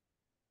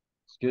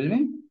 Excuse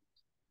me?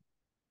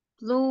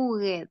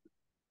 Plugged.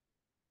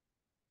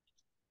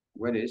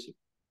 Where is it?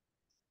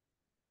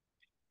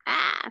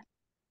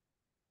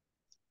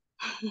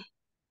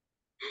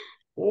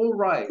 All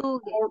right.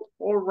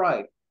 All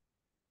right.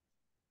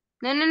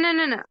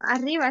 No.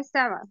 Arriba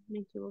estaba.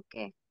 Me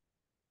equivoqué.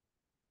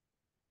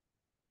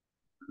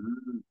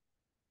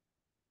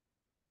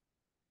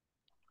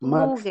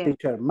 Max,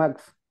 teacher,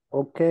 Max.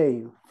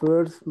 Okay,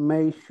 first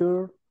make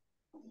sure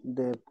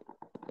that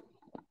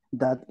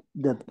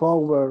the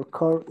power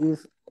cord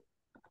is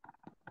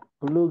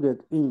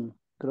plugged in.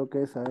 Creo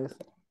que esa es.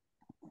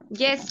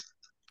 Yes.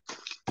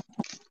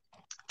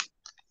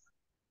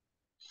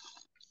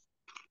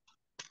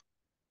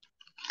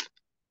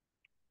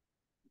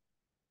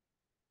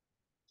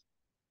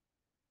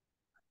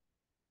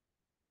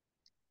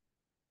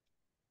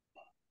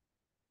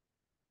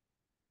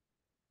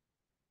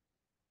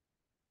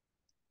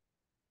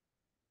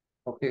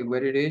 Okay,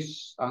 where it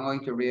is, I'm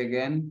going to read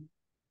again.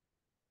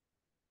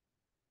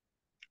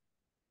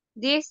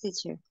 This,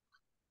 teacher.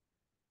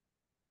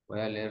 Voy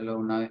a leerlo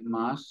una vez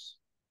más.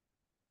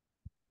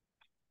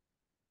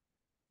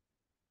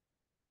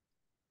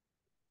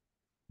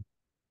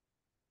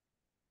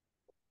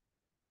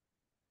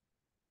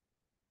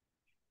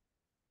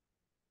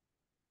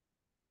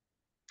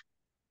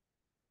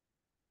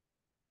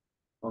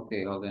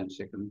 Okay, hold on a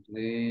second,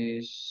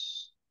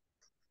 please.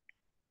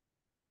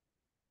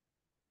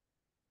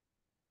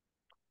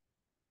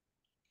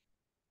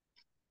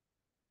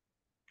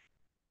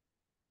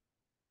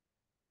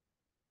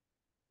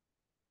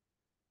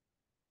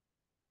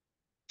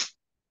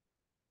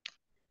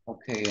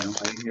 Okay,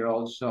 and right here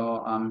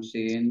also I'm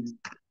seeing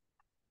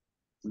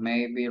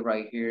maybe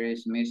right here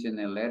is missing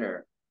a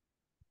letter.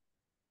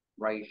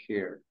 Right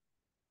here.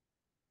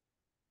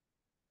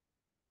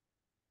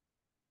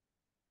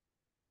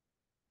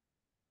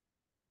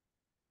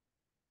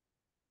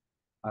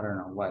 I don't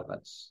know why,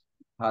 but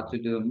how to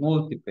do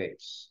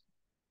multipage.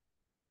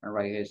 And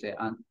right here say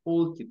an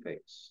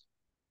multipage.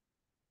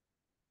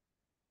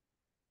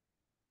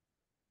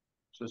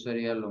 Eso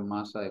sería lo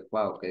más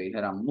adecuado, que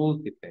dijera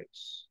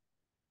multipage.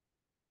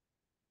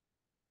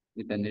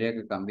 Y tendría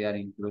que cambiar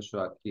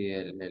incluso aquí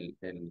el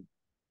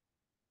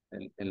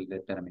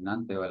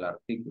determinante o el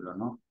artículo,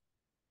 ¿no?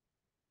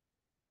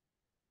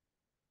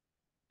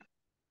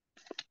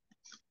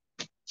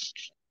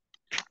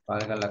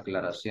 Valga la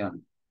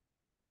aclaración.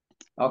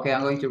 Okay,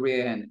 I'm going to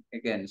read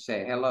again.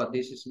 Say, hello,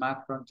 this is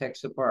Max from Tech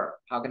Support.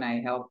 How can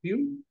I help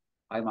you?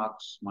 Hi,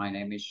 Max. My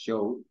name is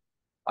Joe.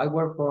 I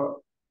work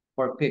for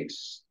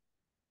Pix.com.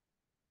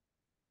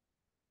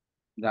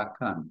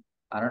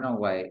 I don't know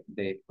why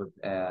they put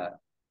a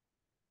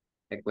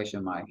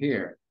question mark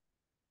here.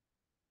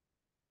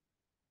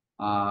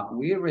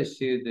 We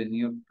received a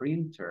new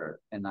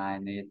printer and I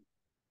need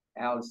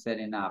help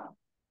setting up.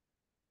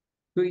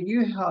 Could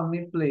you help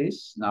me,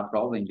 please? No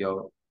problem,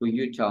 Joe. Could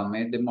you tell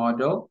me the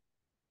model?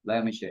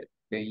 Let me check.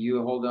 Can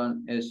you hold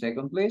on a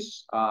second,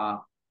 please?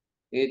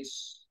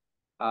 It's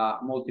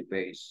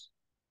multi-page,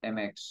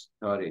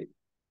 MX30.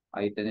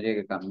 Ahí tendría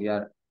que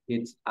cambiar.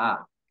 It's a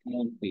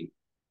multi.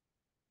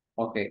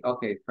 Okay,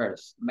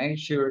 first, make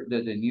sure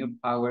that the new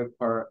power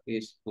cord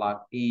is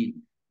plugged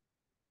in.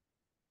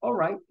 All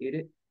right,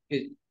 it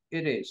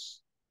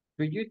is.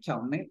 Could you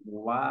tell me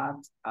what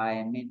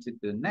I need to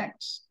do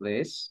next,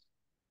 please?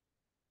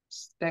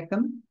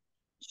 Second,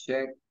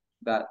 check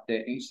that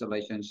the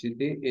installation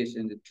CD is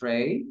in the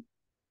tray.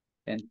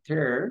 And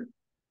third,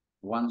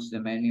 once the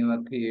menu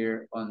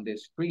appears on the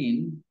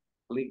screen,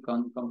 click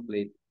on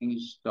complete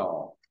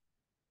install.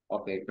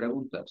 Okay,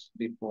 preguntas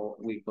before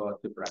we go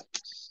to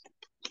practice.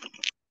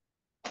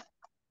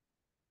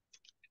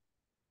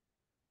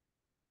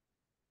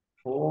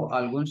 O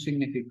algún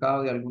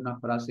significado de alguna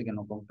frase que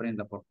no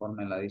comprenda, por favor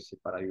me la dice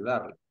para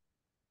ayudarle.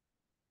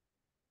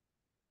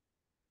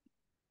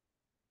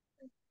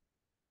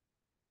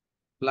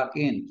 Plug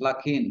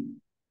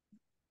in.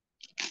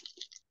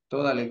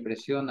 Toda la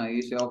impresión ahí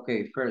dice, ok,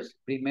 first,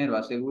 primero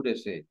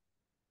asegúrese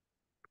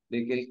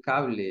de que el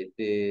cable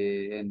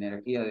de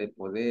energía de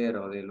poder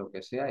o de lo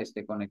que sea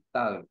esté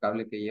conectado, el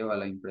cable que lleva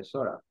la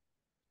impresora.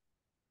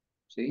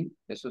 ¿Sí?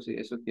 Eso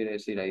quiere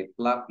decir ahí,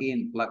 plug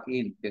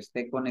in, que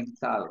esté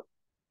conectado.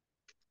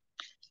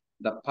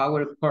 The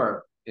power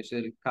cord es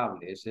el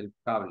cable.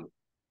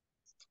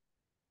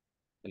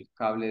 El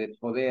cable de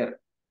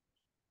poder.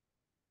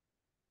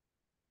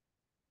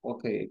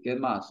 Ok, ¿qué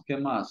más?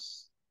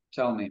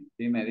 Tell me,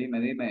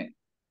 dime.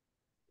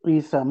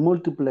 Is a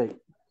multiply.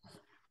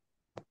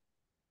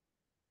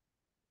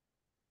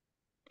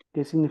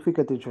 ¿Qué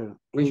significa, teacher?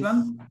 Which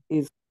one?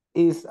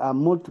 Is a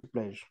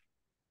multiply.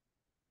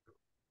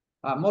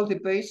 A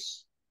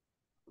multipage.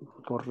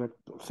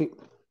 Correcto, sí.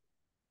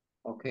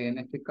 Ok, en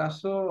este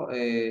caso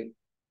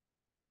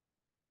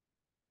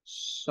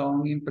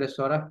son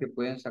impresoras que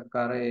pueden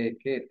sacar,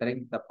 ¿qué?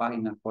 30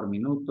 páginas por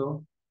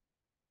minuto.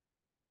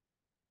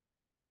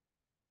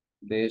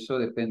 De eso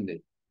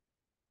depende.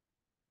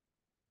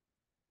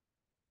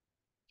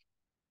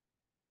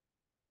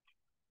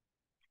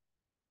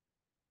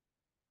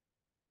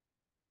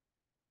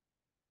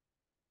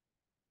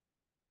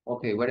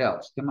 Ok, what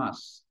else? ¿Qué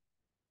más?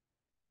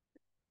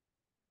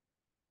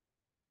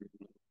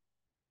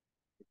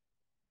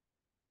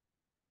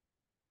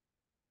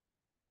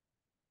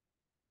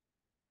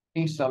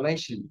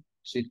 Installation,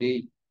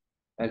 CD,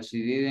 el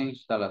CD de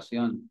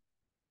instalación.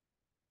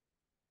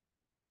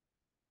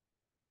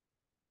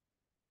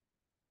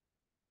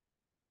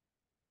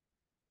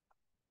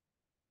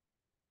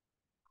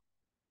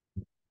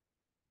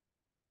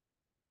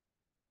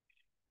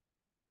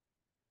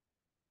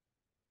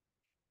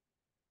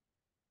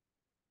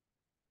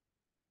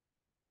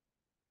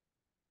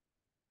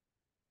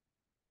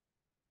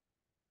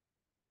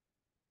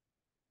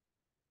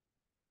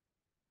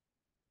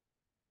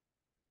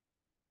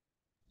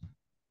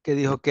 ¿Qué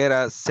dijo que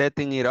era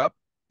setting it up,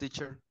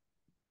 teacher?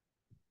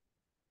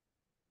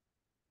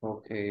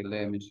 Okay,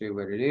 let me see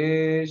where it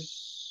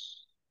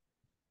is.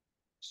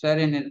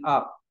 Setting it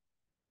up.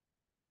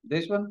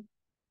 This one?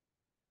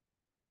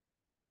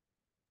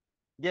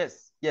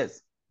 Yes.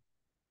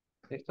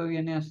 Esto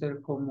viene a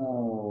ser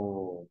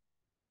como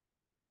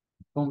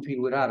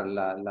configurar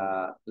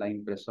la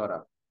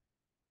impresora.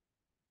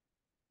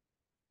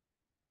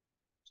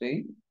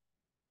 ¿Sí?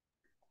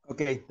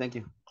 Okay, thank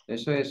you.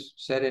 Eso es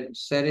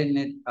setting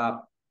it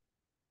up.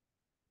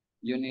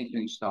 You need to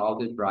install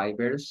the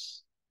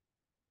drivers.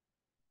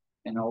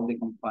 and all the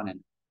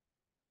components.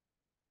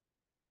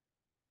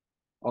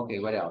 Okay,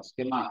 what else?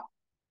 ¿Qué más?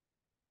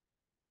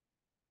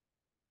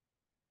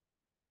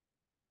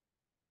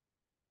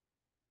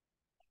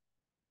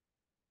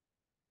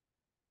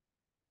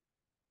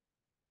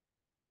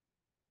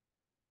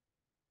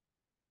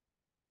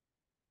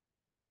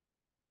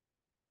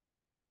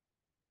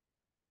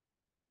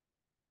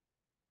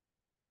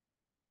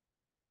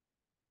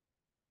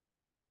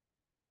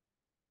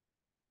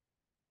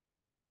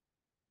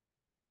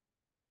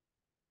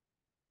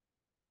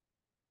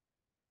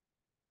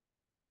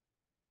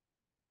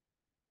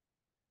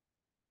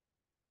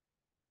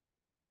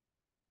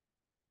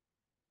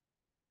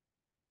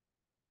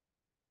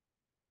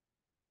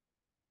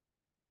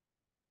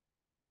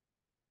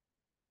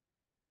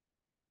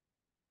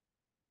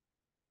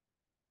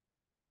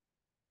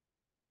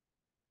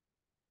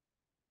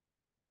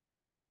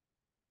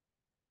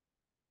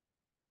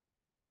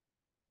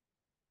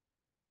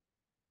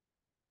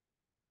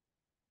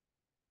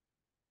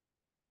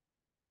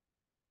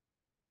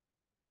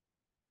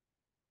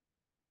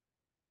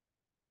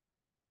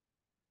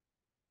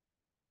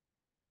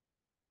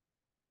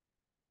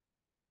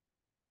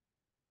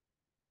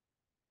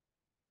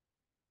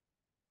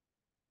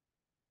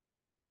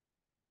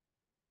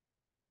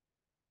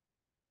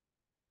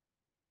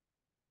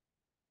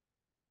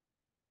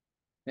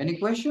 Any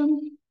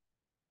question?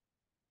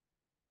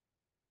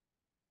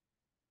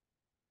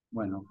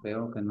 Bueno,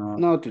 veo que no.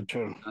 No,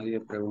 teacher. Nadie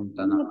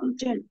pregunta No, nada.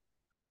 teacher.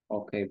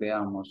 Ok,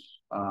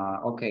 veamos.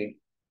 Ok.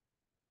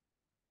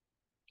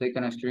 Take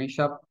a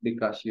screenshot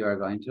because you are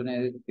going to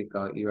need it,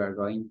 because you are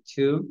going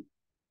to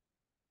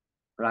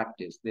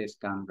practice this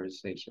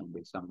conversation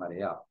with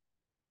somebody else.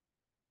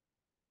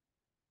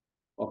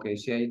 Ok,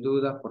 si hay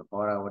dudas, por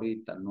favor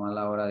ahorita, no a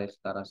la hora de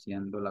estar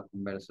haciendo la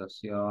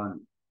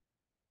conversación.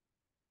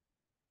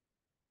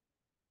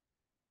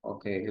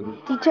 Ok.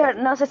 Teacher,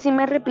 no sé si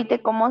me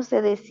repite cómo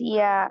se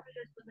decía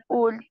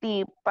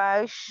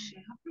multipage.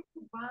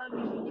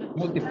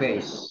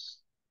 Multipage.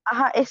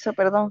 Ajá, eso,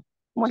 perdón.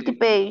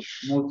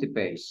 Multipage.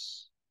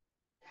 Multipage.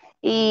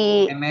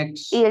 Y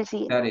MX el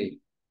sí.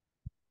 30.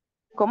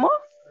 ¿Cómo?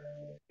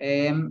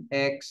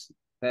 MX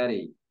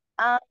 30.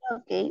 Ah,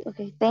 ok,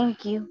 thank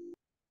you.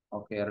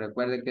 Ok,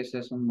 recuerde que ese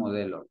es un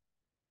modelo.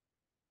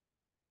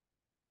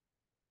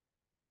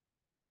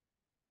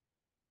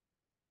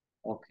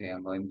 Ok,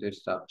 I'm going to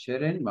stop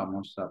sharing.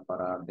 Vamos a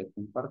parar de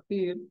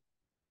compartir.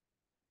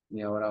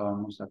 Y ahora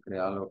vamos a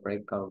crear los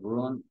breakout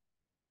room.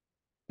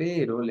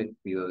 Pero les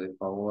pido de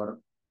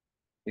favor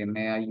que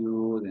me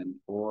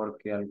ayuden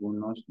porque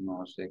algunos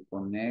no se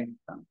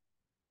conectan.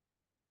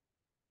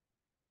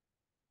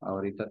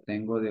 Ahorita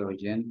tengo de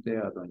oyente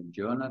a don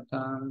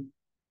Jonathan.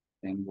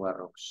 Tengo a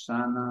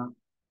Roxana.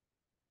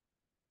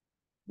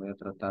 Voy a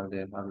tratar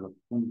de dejarlos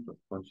juntos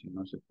por si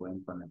no se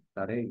pueden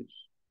conectar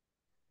ellos.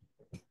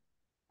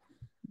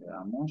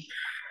 Veamos.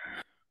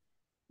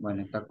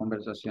 Bueno, esta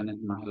conversación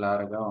es más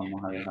larga.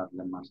 Vamos a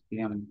dejarle más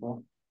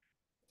tiempo.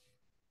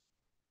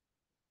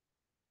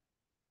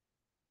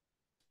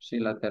 Si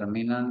la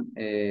terminan,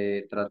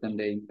 traten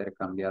de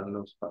intercambiar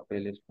los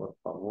papeles, por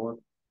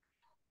favor.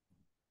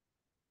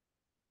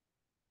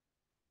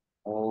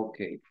 Ok.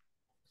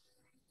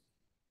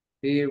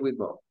 Here we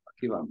go.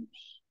 Aquí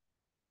vamos.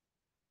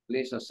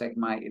 Please accept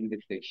my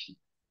invitation.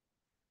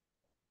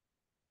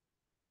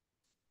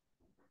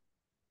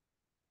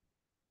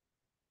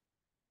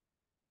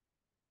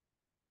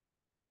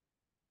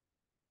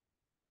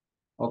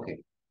 Ok.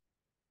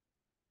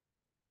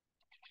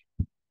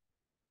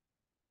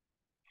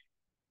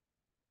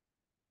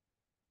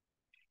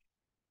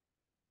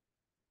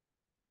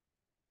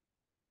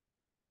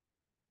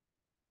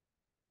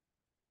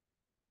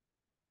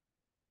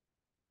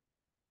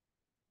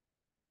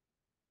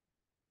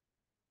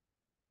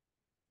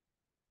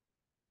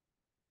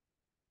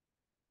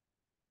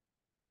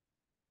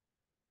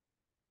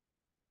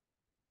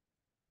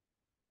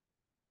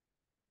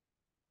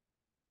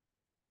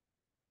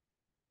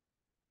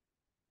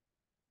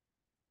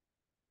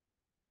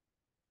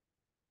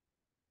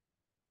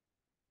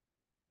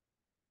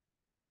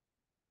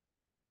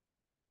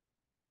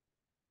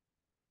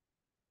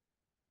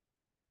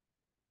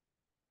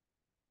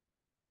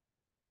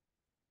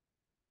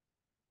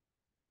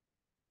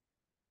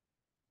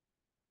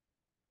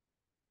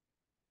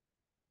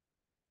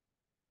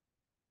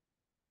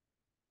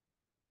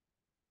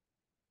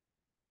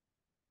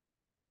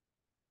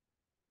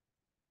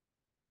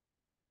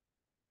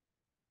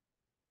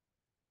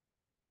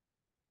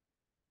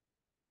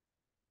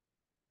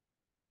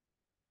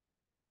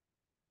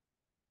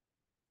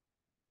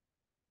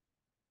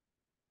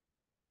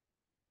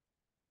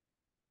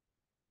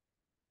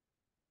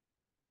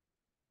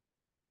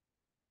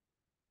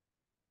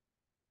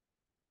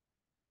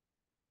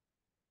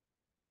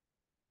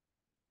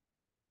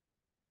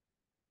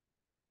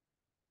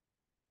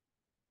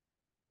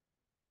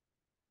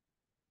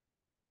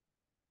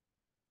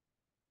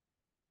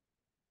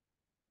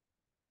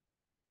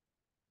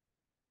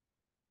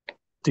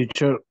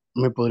 Teacher,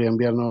 ¿me podría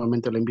enviar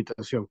nuevamente la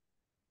invitación?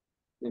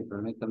 Sí,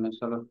 permítame,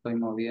 solo estoy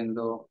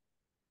moviendo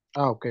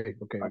Ah, okay,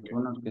 okay, okay.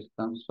 Algunos que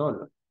están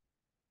solos.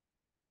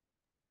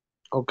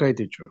 Okay,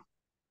 teacher.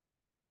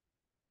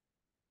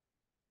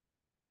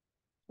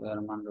 Estoy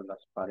armando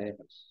las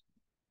parejas.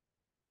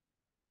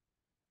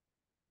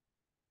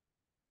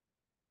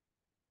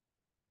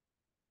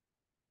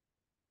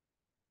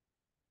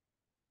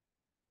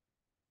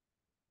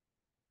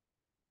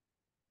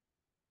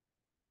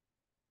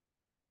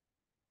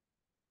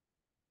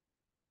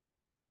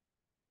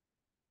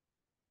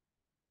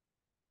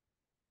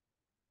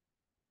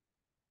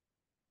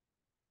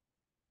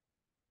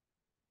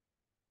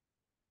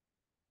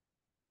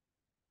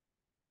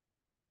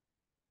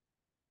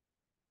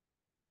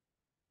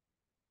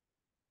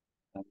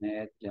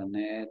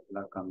 Janet,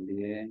 la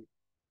cambié.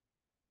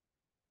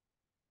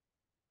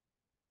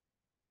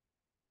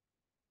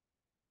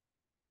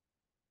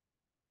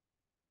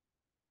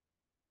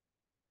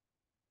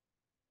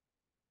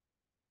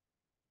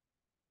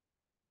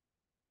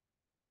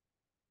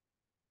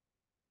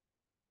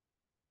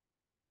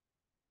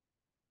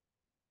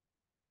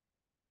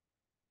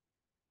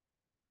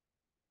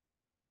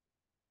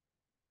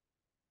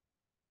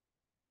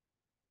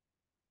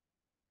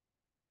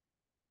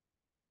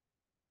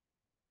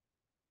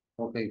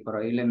 Ok, por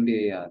ahí le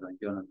envié a don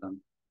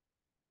Jonathan.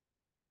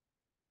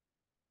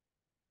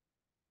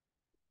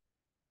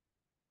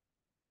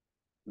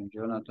 Don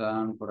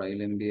Jonathan, por ahí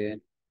le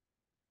envié.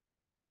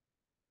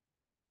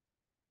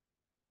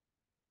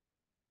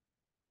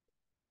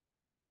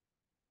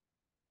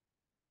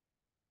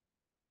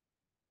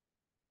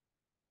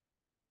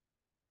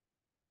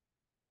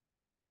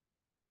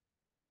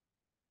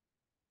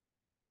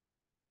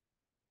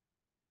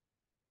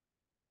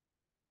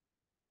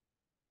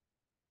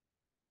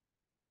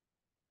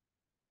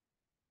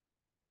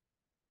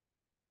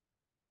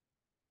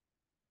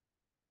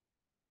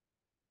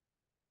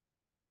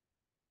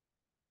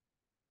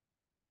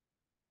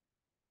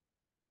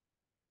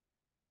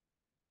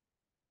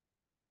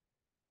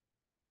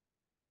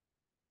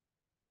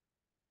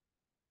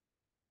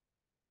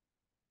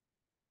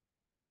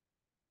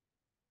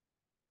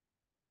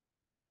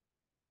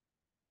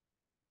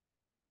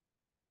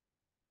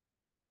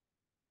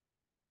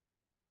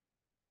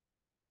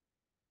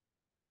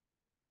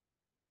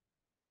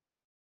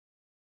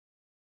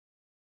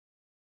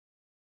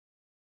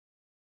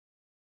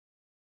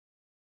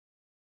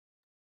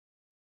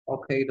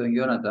 Ok, don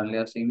Jonathan, le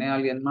asigné a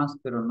alguien más,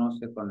 pero no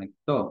se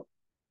conectó.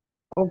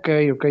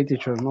 Okay, okay,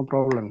 teacher, no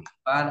problem.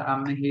 But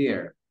I'm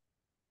here.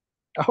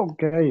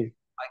 Okay.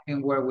 I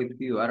can work with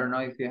you. I don't know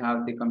if you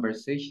have the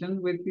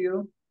conversation with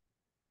you.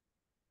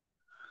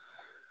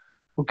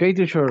 Okay,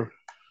 teacher.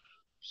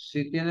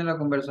 Si tiene la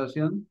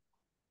conversación,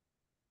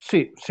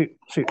 Sí, sí,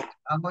 sí.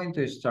 I'm going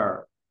to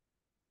start.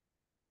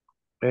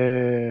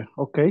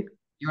 Okay.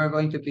 You are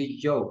going to be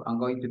Joe. I'm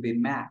going to be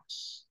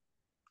Max.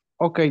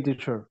 Okay,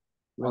 teacher.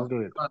 Let's Okay,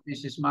 do it.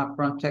 this is my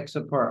front tech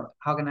support.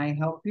 How can I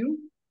help you?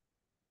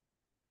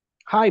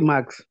 Hi,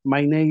 Max.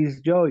 My name is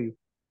Joy.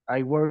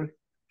 I work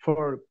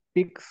for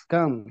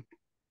PixCam.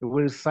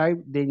 We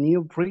received the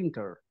new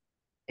printer,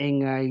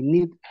 and I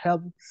need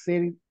help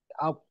setting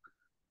up.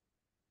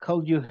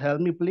 Could you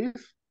help me,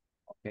 please?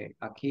 Okay,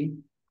 aquí.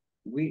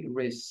 We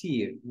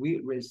receive.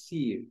 We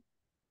receive.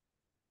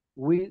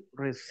 We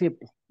receive.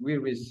 We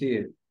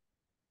receive.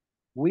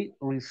 We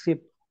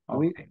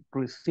Okay.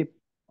 receive.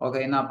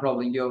 Okay, no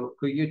problem.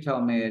 Could you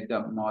tell me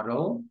the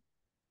model?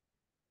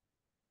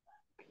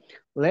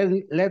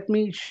 Let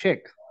me check.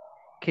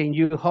 Can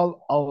you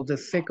hold on the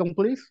second,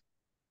 please?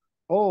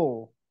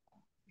 Oh,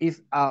 it's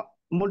a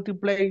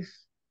multiplace.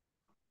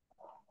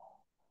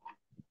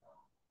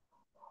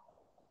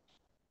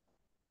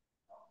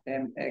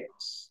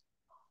 MX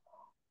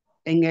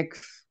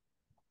NX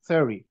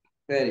 30.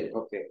 30.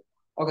 Okay.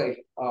 Okay.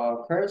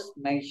 First,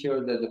 make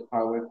sure that the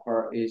power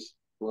cord is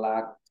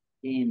plugged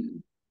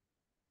in.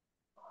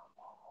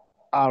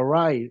 All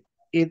right,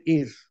 it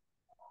is.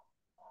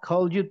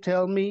 Could you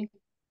tell me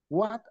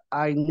what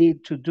I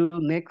need to do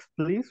next,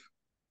 please?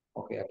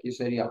 Okay, aquí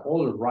sería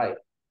all right.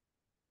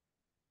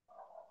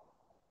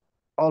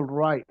 All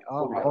right,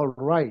 All right. all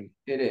right.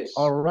 It is.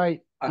 All right,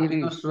 it Aquí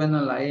no is.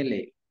 suena la L.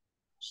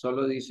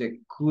 Solo dice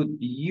could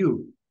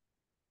you.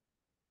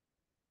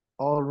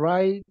 All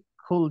right,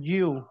 could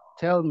you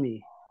tell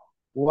me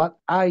what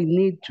I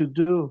need to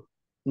do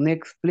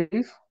next,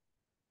 please?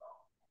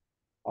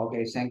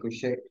 Okay, thank you.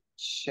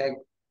 Check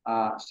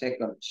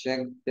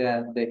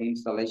that the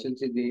installation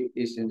CD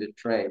is in the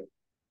tray.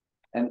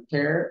 And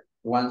here,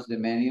 once the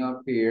menu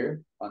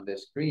appears on the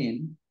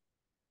screen,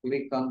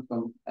 click on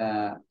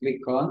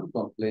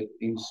complete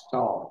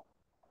install.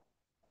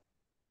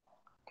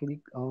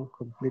 Click on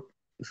complete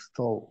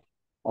install.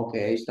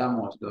 Okay, ahí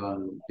estamos,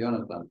 don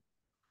Jonathan.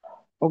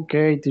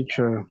 Okay,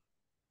 teacher.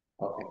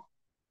 Okay.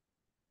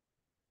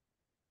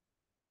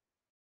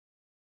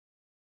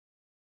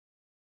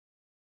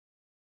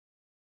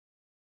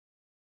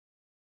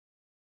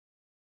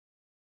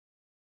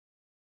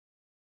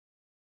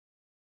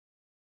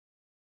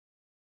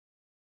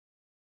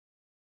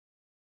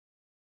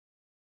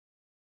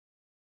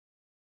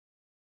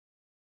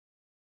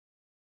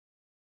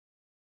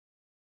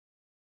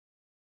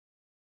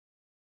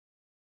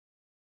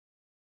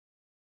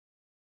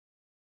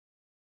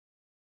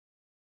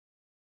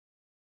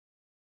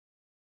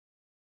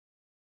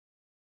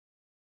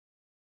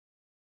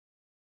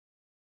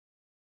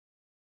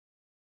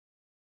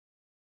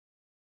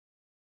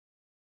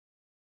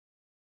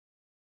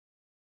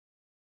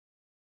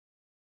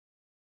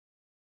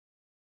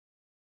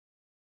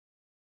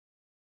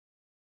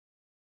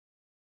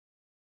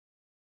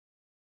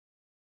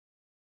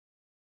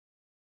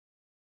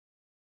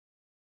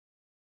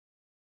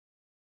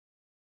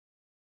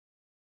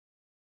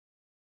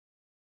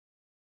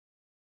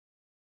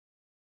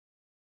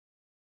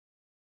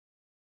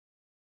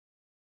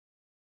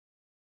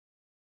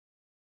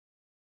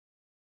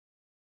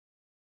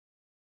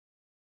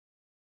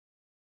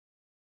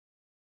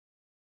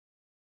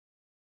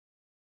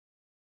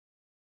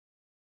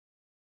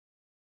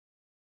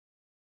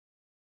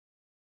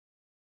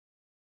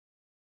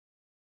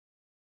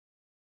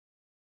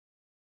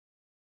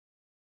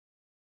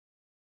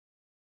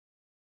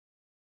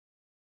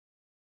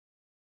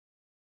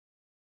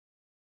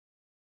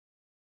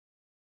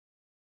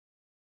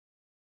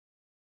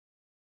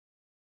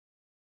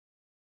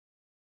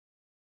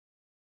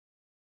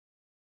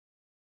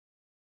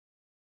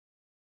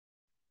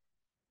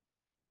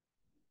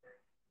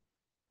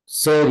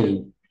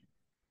 Sorry.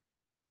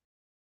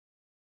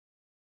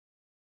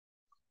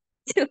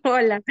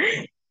 Hola,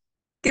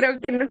 creo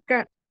que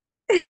nunca.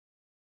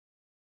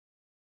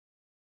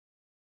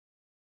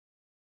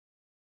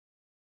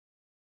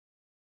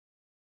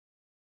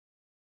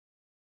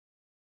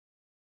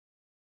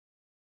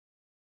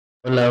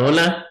 Hola,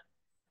 hola.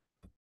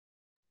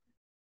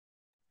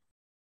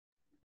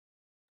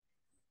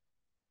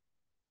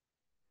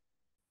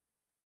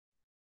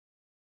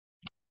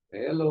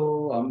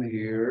 Hello, I'm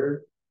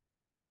here.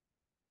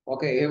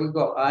 Okay, here we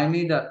go. I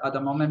need that at the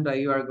moment that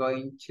you are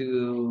going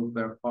to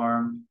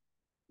perform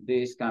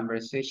this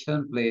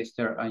conversation, please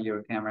turn on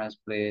your cameras,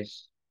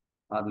 please.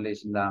 At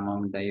least in that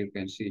moment that you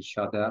can see each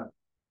other.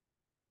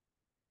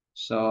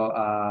 So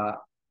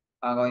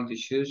I'm going to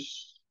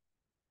choose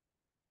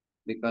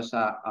because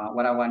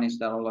what I want is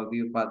that all of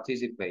you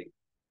participate.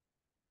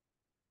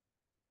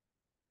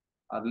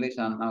 At least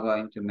I'm not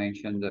going to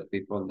mention the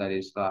people that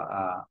is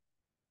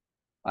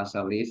as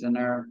a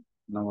listener.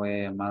 No voy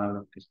a llamar a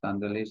los que están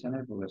de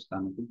listener porque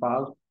están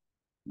ocupados.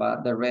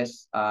 But the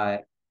rest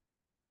I'm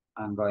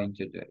going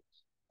to do it.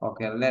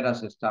 Okay, let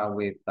us start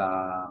with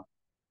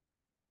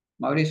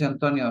Mauricio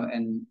Antonio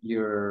and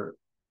your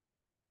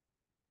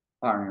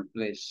partner,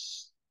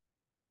 please.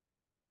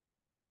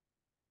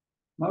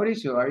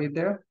 Mauricio, are you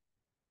there?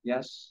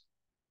 Yes.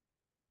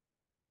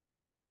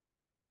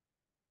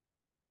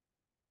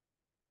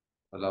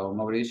 Hello,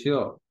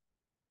 Mauricio.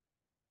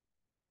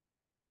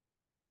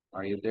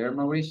 Are you there,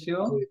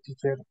 Mauricio? Sí,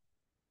 teacher.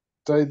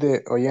 Estoy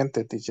de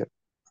oyente, teacher.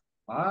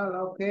 Ah,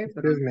 okay.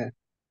 Excuse me.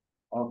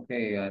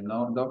 Okay,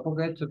 no, don't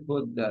forget to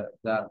put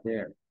that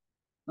there.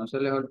 No se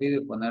les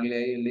olvide ponerle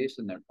ahí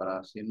listener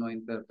para así no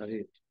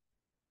interferir.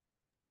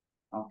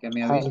 Aunque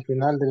me avise. Al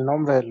final del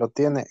nombre lo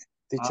tiene,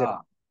 teacher.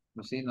 Ah,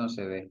 pues sí, no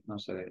se ve, no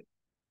se ve.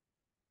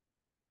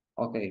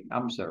 Okay,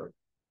 I'm sorry.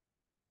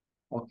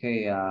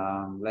 Okay,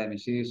 let me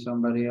see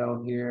somebody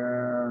out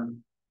here.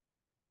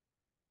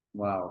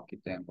 Wow, aquí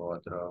tengo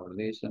otro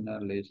listener.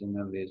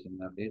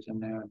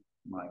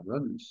 My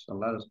goodness, a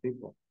lot of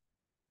people.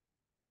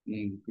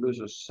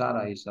 Incluso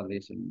Sarah is a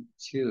listener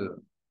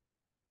too.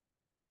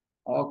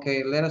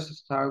 Okay, let us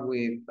start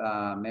with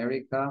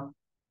America.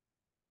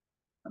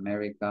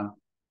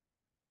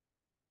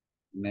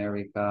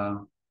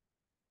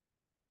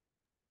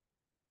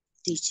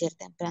 Teacher,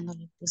 temprano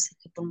le puse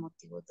que por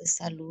motivos de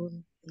salud,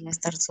 y no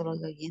estar solo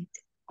de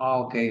oyente.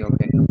 Okay.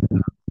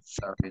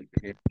 Sorry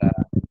to hear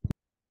that.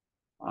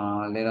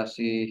 Let us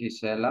see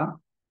Gisela.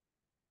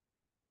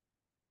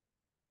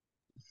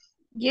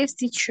 Yes,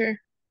 teacher.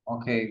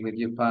 Okay, with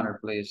your partner,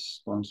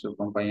 please. Con su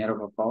compañero,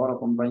 por favor, o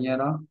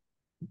compañera.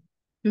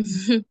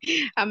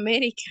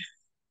 America.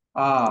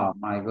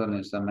 My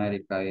goodness,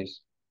 America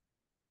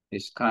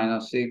is kind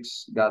of sick,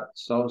 got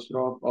sore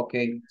throat.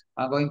 Okay,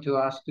 I'm going to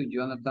ask to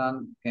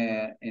Jonathan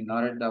in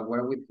order to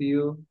work with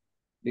you,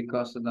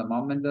 because at the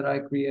moment that I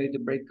create the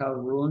breakout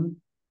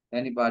room,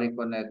 anybody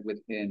connect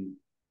with him.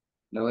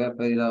 Le voy a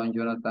pedir a don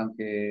Jonathan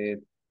que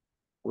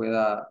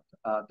pueda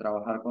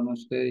trabajar con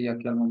usted, ya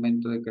que al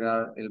momento de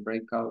crear el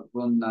breakout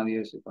room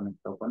nadie se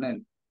conectó con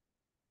él.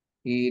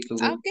 Y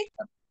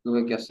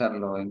tuve que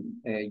hacerlo,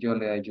 yo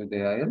le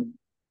ayudé a él.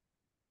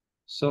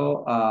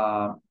 So,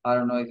 I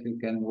don't know if you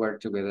can work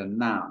together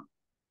now.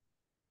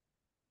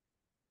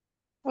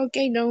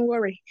 Okay, don't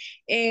worry.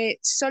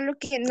 Solo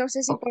que no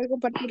sé si puedo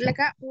compartirla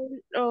acá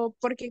o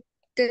porque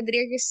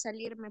tendría que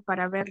salirme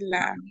para ver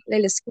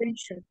el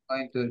screenshot.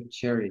 I'm going to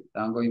share it.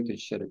 I'm going to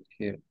share it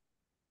here.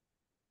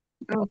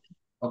 Okay.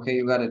 Okay,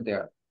 you got it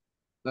there.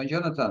 Don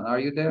Jonathan, are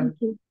you there?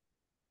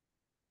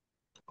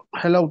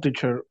 Hello,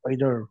 teacher. Are you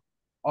there?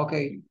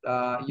 Okay,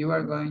 you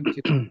are going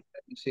to,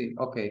 let me see.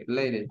 Okay,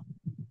 lady,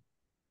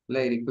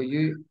 could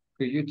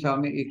you tell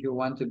me if you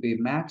want to be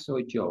Max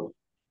or Joe?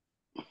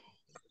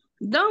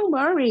 Don't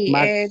worry,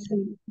 Max.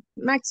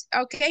 Max.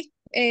 Okay,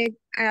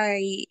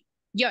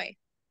 Joy.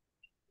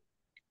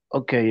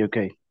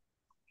 Okay.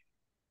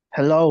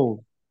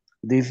 Hello,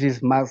 this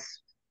is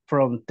Max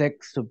from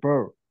Tech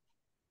Support.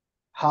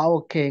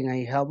 How can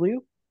I help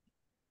you?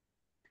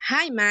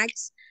 Hi,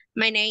 Max.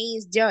 My name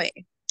is Joy.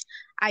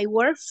 I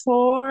work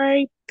for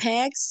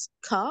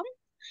PEX.com.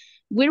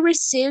 We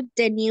received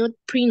the new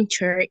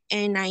printer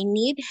and I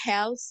need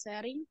help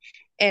setting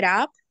it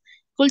up.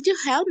 Could you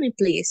help me,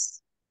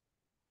 please?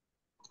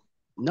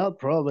 No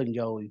problem,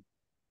 Joey.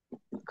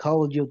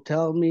 Could you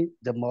tell me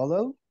the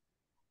model?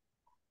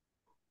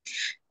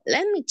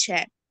 Let me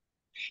check.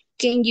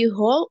 Can you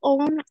hold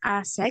on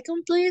a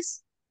second,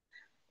 please?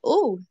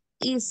 Oh,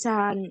 it's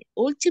an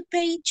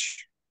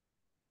Ultipage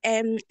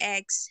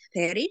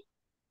MX30.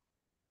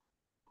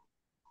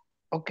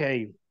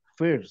 Okay,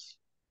 first,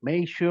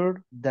 make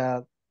sure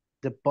that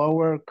the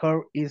power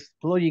cord is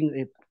plugging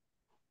it.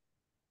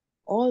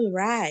 All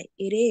right,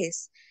 it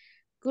is.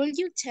 Could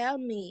you tell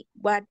me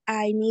what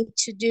I need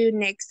to do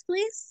next,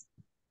 please?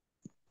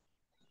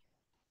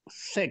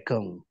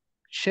 Second,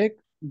 check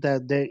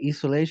that the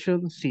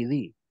isolation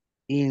CD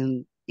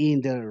in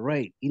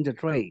the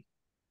tray.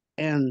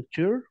 And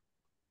third,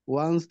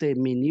 once the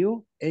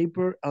menu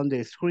appears on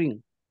the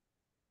screen,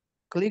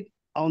 click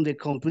on the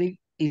complete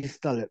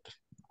installed.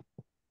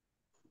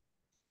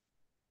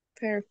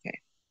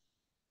 Perfect.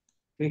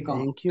 Click on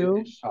Thank you.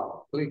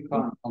 install. Click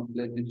on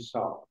complete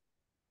install.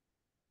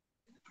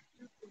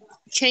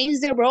 Change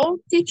the role,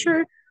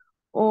 teacher,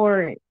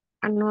 or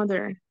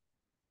another?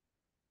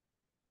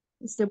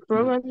 Is the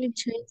probably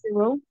change the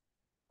role?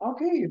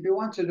 Okay, if you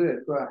want to do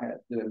it, go ahead.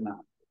 Do it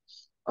now.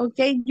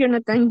 Okay,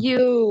 Jonathan,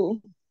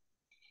 you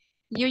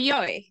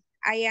Joy.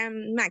 I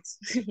am Max.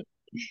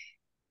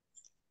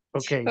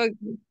 Okay. Okay.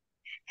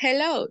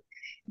 Hello,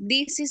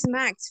 this is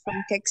Max from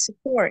Tech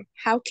Support.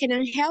 How can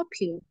I help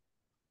you?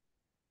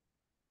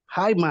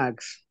 Hi,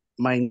 Max.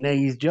 My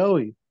name is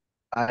Joey.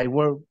 I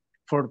work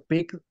for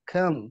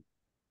BECAS.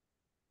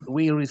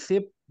 We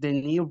received the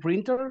new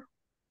printer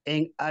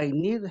and I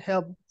need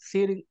help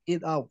setting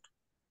it out.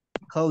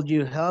 Could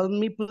you help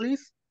me,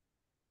 please?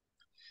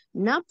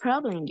 No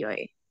problem,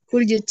 Joy.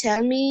 Could you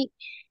tell me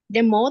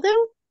the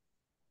model?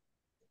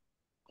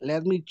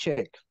 Let me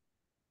check.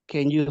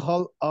 Can you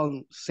hold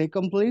on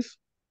second, please?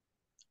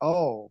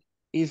 Oh,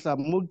 it's a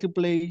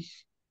multiplayer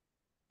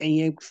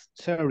NX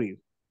series.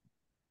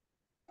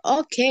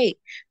 Okay,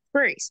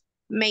 first,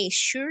 make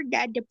sure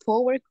that the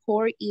power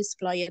cord is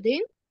plugged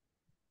in.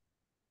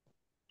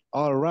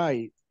 All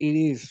right, it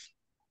is.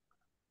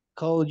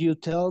 Could you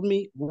tell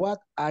me what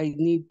I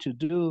need to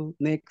do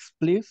next,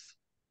 please?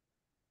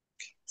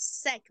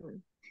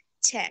 Second,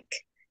 check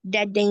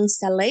that the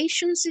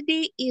installation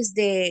CD is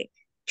the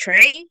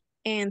tray.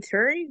 And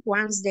third,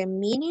 once the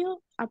menu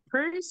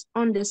appears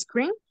on the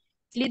screen,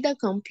 click the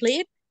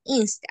complete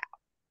install.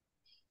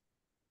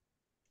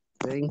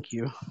 Thank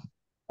you.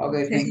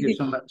 Okay, thank you.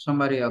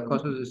 Somebody,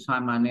 because of the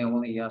time, I may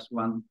only ask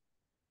one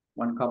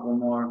couple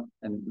more,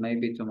 and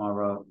maybe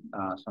tomorrow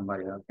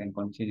somebody else can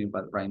continue,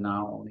 but right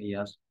now only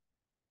ask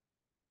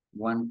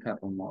one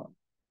couple more.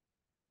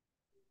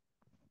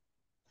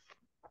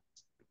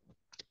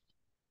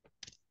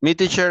 Me,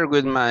 teacher,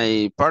 with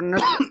my partner.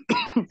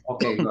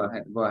 Okay, go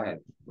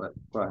ahead,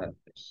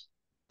 please.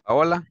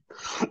 Paola.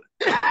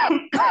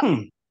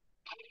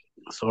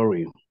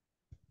 Sorry.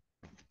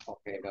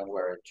 Okay, don't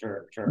worry.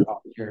 Turn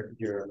off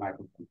your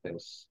microphone,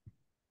 please.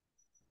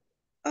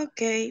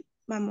 Ok,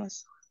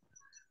 vamos.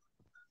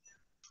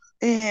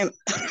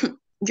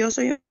 Yo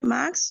soy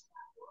Max,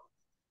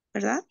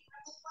 ¿verdad?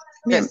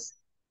 Bien. Yes.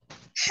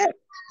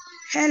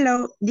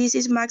 Hello, this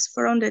is Max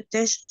from the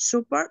Tech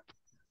Support.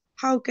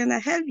 How can I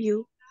help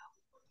you?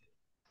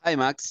 Hi,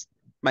 Max.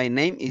 My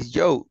name is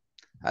Joe.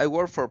 I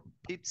work for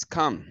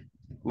BECAS.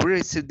 We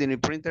received the new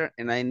printer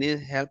and I need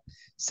help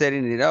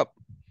setting it up.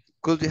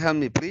 Could you help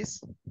me,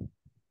 please?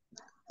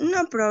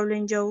 No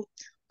problem, Joe.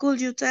 Could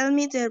you tell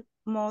me the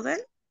model?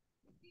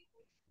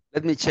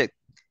 Let me check.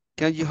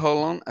 Can you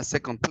hold on a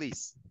second,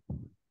 please?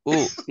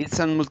 Oh, it's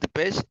a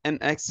multi-page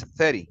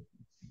MX30.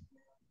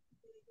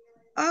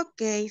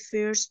 Okay,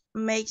 first,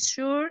 make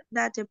sure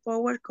that the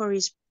power cord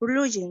is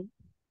plugged in.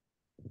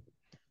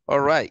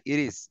 All right, it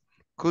is.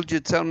 Could you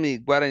tell me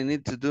what I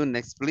need to do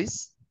next,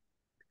 please?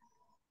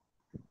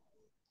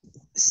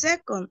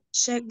 Second,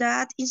 check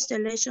that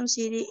installation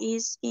CD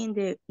is in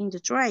the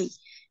tray.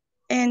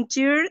 And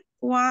third,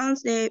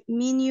 once the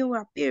menu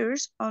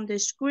appears on the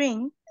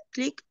screen,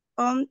 click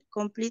on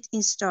complete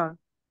install.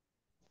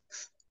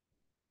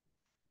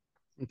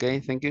 Okay,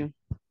 thank you.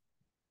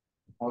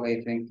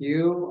 Okay, thank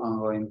you. I'm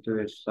going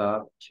to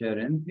stop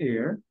sharing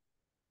here.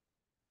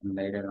 And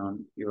later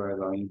on, you are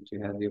going to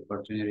have the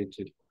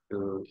opportunity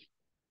to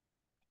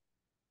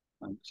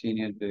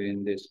continue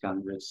doing this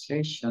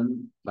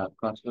conversation, but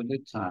because of the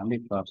time,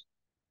 because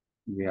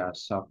we are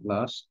so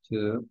close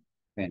to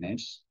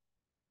finish,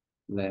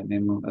 let me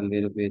move a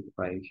little bit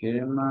right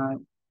here in my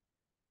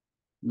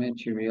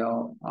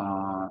material.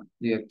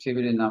 The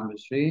activity number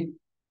 3,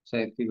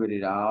 say figure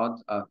it out,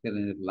 fill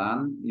in the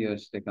blank,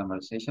 use the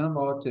conversation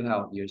board to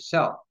help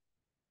yourself.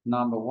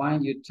 Number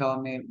 1, you tell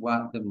me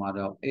what the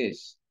model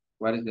is.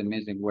 What is the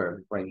missing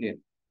word right here?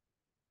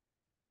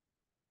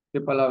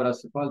 ¿Qué palabra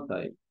hace falta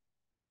ahí?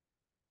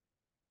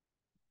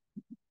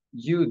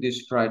 You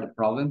describe the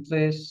problem,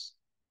 please.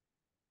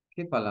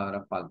 ¿Qué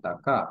palabra falta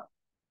acá?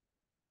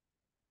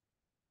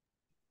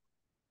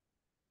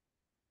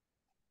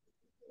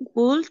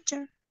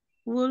 Vulture,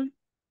 wool.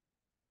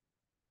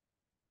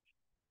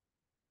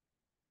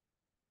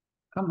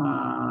 Come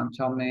on,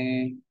 tell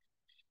me.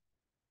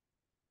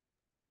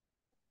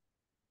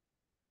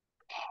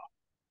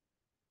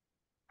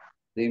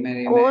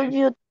 Dime. Could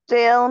you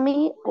tell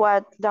me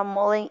what the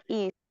model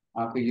is?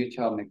 Could you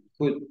tell me?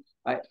 Could,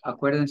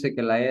 acuérdense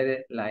que la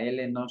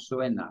L no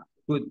suena.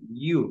 Could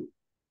you?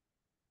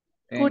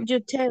 Could you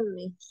tell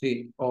me?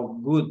 Sí, o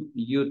good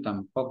you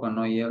tampoco,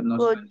 no,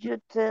 Could you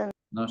tell me?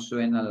 No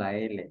suena la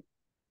L.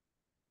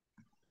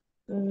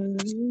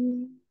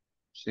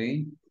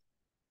 ¿Sí?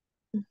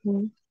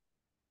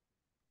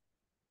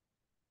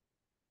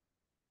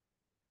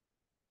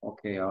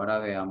 Ok, ahora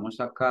veamos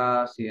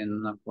acá, si en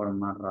una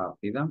forma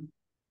rápida.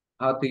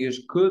 How to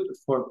use could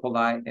for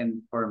polite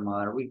and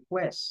formal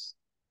requests.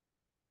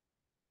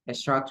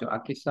 Structure,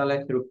 aquí está la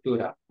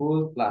estructura.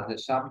 Could plus the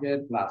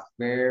subject plus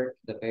verb,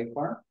 the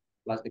paper.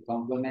 plus the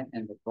complement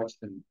and the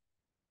question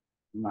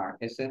mark.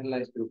 Esa es la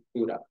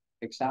estructura.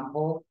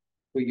 Example,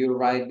 could you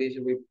write this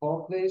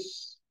report,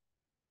 please?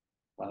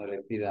 Cuando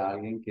le pida a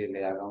alguien que le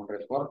haga un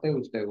reporte,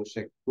 usted use,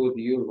 could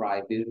you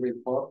write this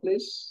report,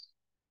 please?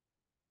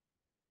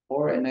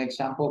 Or an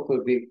example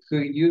could be,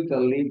 could you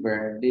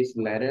deliver this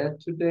letter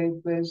today,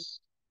 please?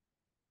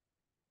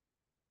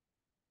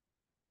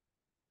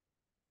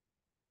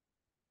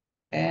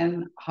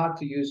 And how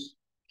to use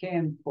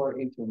can for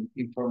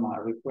informal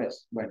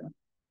request. Bueno,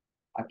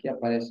 aquí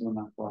aparece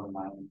una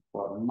forma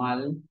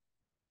informal.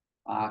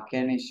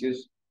 Can is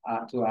used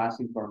to ask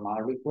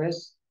informal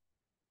requests.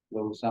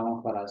 Lo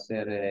usamos para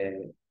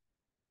hacer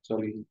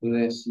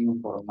solicitudes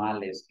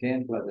informales.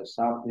 Can plus the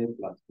subject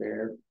plus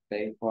verb,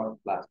 pay for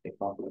plus the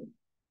complement.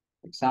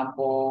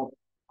 Example,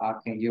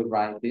 can you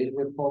write this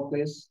report,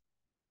 please?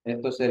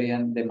 Estos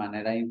serían de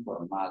manera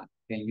informal.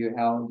 Can you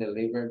help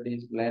deliver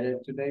this letter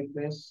today,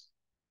 please?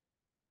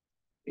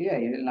 Y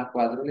ahí en la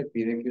 4 le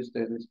pide que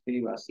usted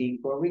escriba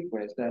 5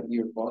 requests that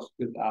your boss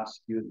could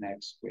ask you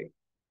next week.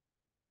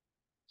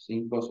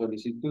 5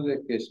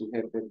 solicitudes que su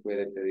jefe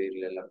puede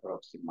pedirle la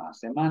próxima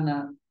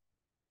semana.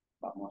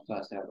 Vamos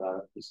a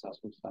cerrar quizás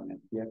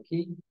justamente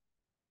aquí.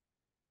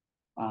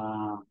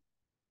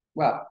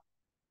 Well,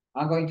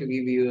 I'm going to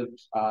give you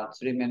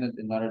 3 minutes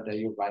in order that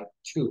you write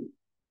 2.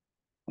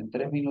 En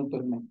 3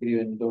 minutos me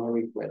escriben 2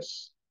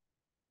 requests.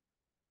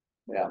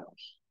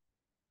 Veamos.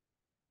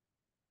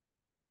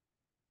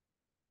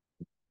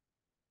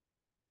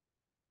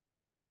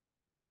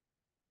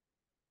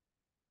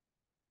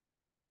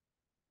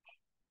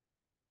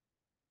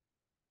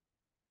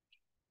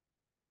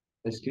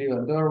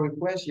 Escriba 2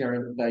 requests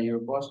that your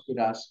boss could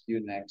ask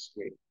you next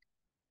week.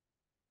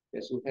 Que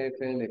su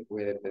jefe le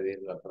puede pedir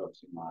la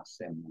próxima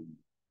semana.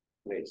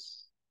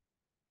 Please.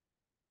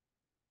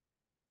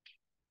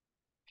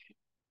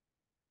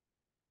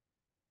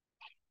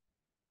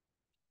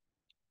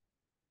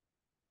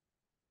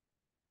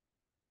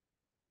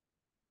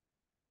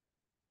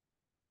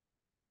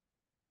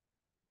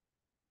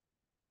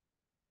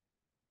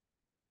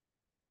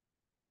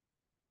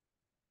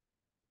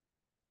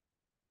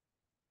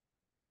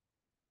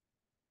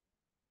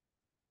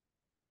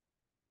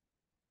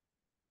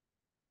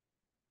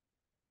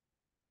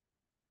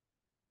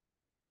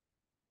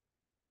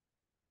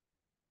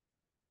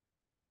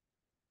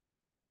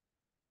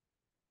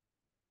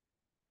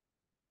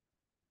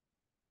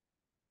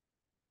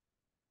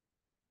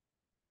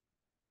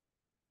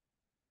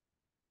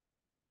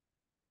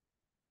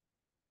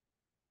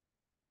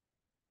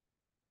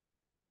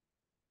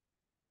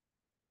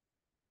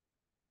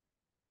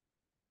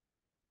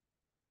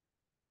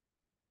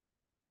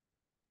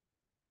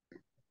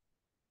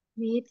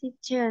 Me,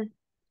 teacher.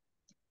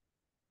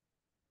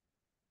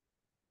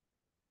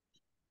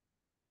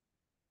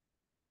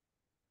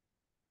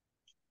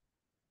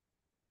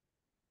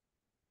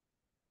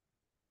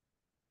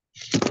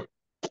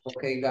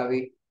 Okay,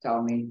 Gabby,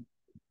 tell me.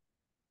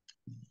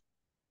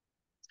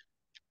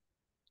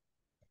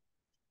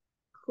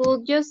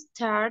 Could you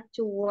start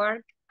to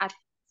work at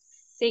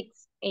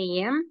 6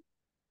 a.m.?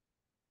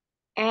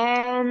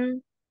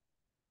 And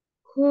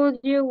could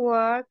you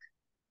work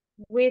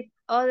with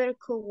other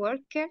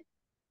coworkers?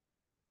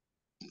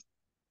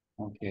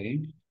 Okay.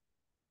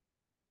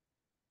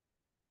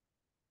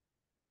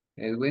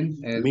 Edwin?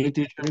 Me,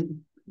 teacher.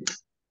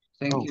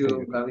 Thank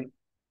you, Gabby.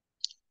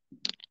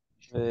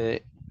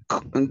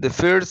 The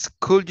first,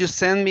 could you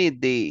send me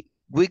the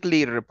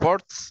weekly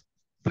reports,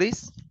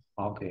 please?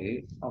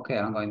 Okay,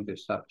 I'm going to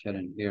stop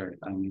chatting here.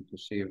 I need to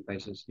see your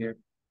faces here.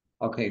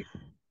 Okay.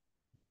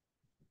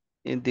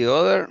 In the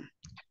other,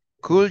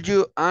 could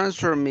you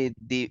answer me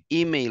the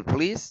email,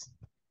 please?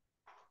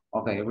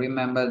 Okay,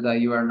 remember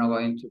that you are not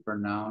going to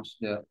pronounce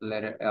the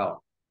letter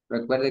L.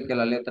 Recuerde que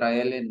la letra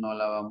L no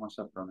la vamos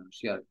a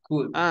pronunciar.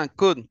 Could.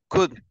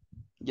 Could.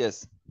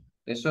 Yes.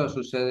 Eso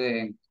sucede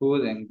en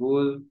could, en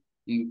good,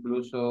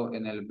 incluso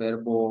en el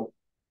verbo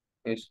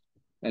es,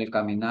 el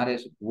caminar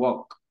es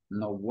walk,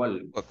 no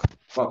walk.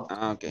 Walk.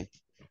 Okay.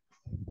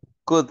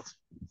 Could.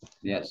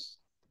 Yes.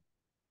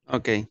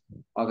 Okay.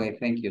 Okay,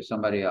 thank you.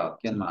 Somebody else.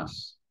 ¿Quién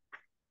más?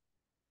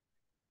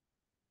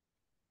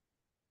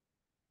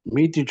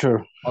 Me,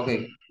 teacher.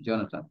 Okay,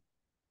 Jonathan.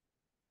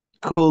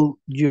 Could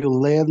you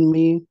lend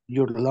me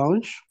your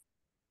lunch?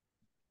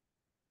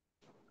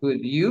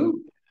 Could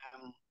you?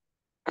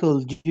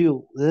 Could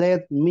you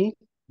let me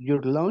your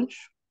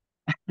lunch?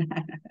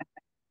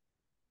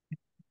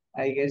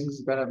 I guess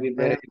it's gonna be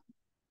better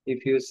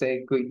if you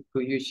say, could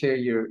you share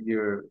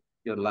your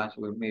lunch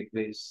with me,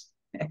 please?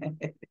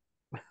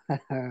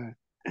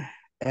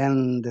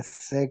 And the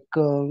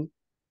second,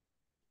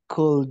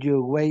 could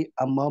you wait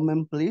a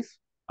moment, please?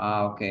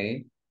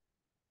 Okay.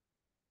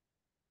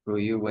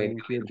 Could you wait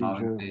Thank a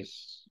moment,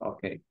 please?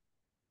 Okay.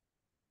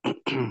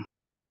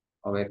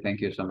 Okay, thank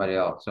you. Somebody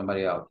else.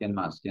 ¿Quién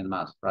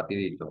más?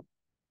 Rapidito.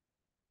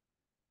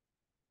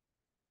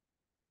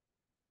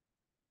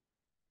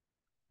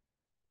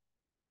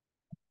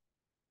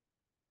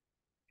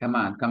 Come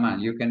on.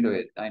 You can do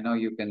it. I know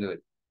you can do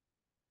it.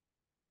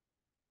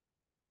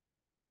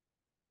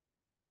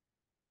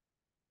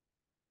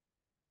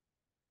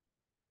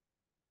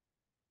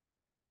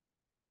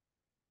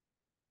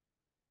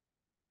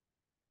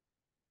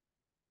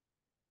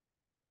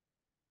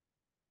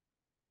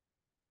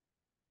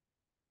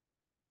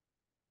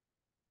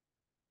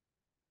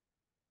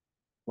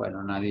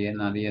 Bueno, nadie.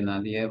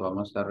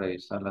 Vamos a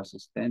revisar la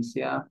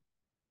asistencia.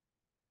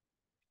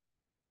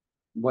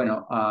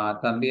 Bueno,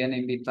 también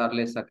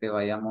invitarles a que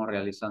vayamos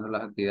realizando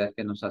las actividades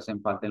que nos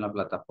hacen falta en la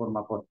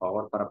plataforma, por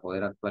favor, para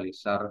poder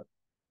actualizar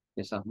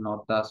esas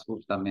notas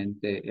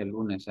justamente el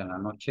lunes en la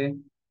noche.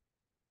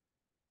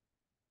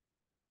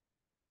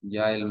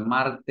 Ya el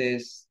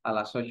martes a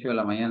las 8 de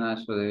la mañana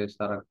eso debe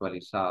estar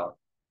actualizado.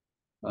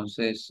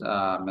 Entonces,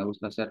 me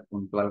gusta ser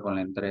puntual con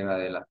la entrega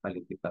de las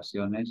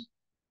calificaciones.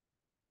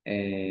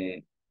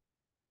 Y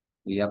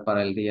ya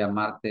para el día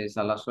martes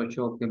a las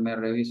 8 que me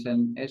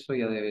revisen, eso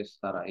ya debe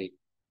estar ahí.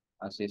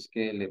 Así es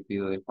que le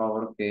pido de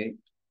favor que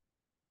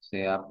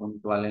sea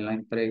puntual en la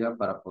entrega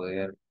para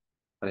poder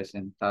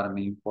presentar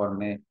mi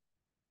informe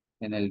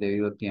en el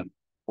debido tiempo.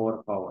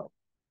 Por favor.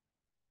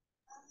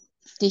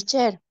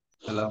 Teacher,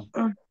 Hello.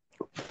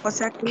 O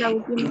sea que la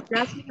última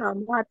clase la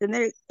vamos a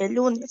tener el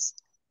lunes.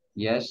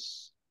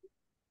 Yes.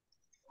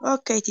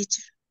 Ok,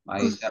 teacher.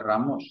 Ahí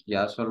cerramos.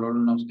 Ya solo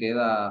nos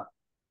queda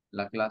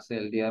la clase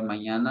del día de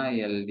mañana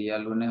y el día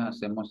lunes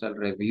hacemos el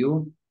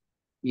review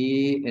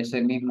y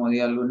ese mismo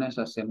día lunes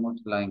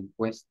hacemos la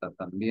encuesta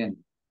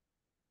también.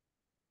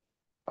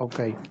 Ok.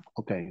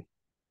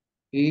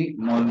 Y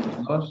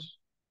módulo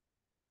 2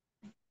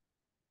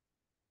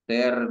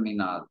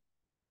 terminado.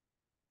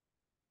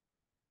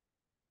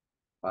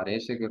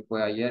 Parece que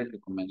fue ayer que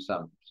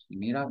comenzamos. Y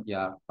mira,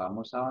 ya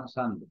vamos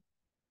avanzando.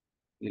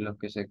 Y los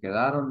que se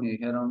quedaron y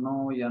dijeron,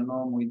 no, ya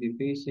no, muy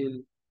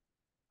difícil,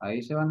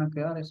 ahí se van a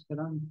quedar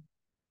esperando.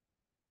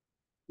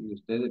 Y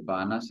ustedes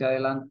van hacia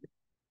adelante.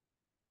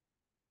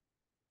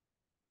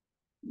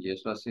 Y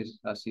eso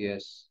así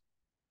es.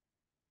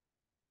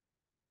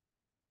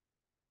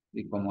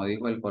 Y como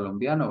dijo el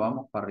colombiano,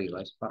 vamos para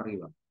arriba, es para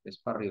arriba, es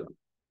para arriba.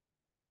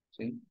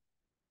 ¿Sí?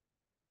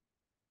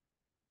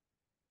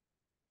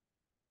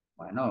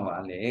 Bueno,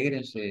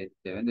 alégrense,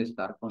 deben de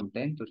estar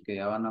contentos que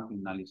ya van a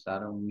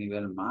finalizar un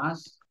nivel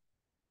más.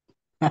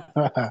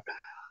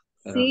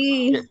 Pero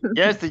Sí.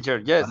 Yes,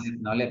 teacher, yes.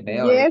 no les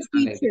veo ahí Yes,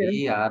 la teacher.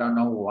 alegría. I don't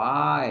know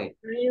why.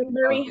 I am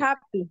very Okay.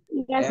 happy.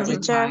 Yes, Every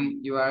teacher. time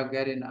you are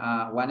getting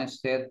one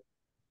step,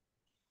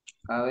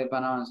 cada vez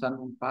van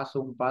avanzando un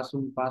paso, un paso,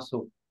 un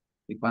paso.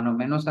 Y cuando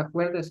menos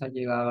acuerdes, ha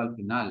llegado al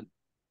final.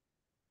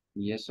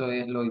 Y eso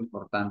es lo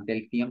importante.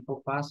 El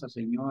tiempo pasa,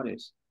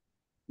 señores.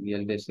 Y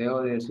el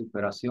deseo de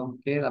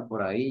superación queda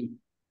por ahí.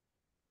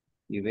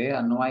 Y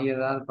vea, no hay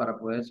edad para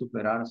poder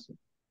superarse.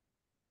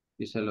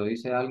 Y se lo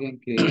dice alguien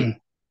que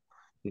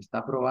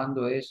está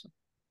probando eso.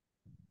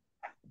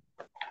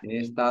 He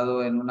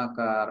estado en una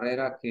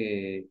carrera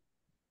que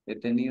he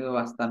tenido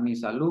hasta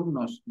mis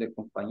alumnos de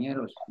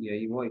compañeros y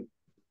ahí voy.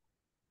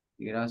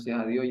 Y gracias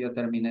a Dios ya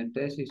terminé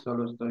tesis,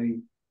 solo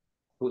estoy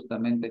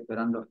justamente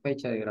esperando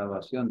fecha de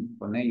graduación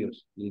con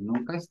ellos. Y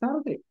nunca es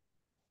tarde.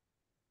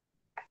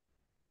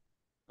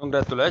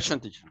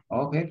 Congratulations, teacher.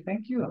 Okay,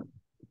 thank you.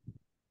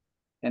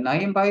 And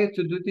I invite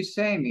you to do the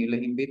same. Y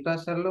les invito a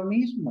hacer lo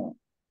mismo.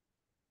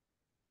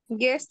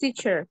 Yes,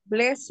 teacher.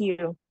 Bless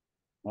you.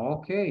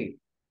 Ok.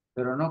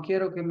 Pero no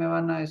quiero que me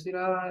van a decir,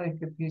 es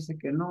que fíjese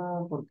que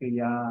no, porque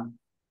ya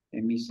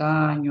en mis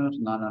años,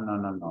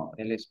 no.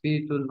 El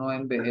espíritu no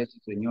envejece,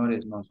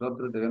 señores.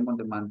 Nosotros debemos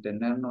de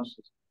mantenernos,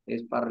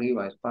 es para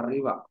arriba, es para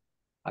arriba.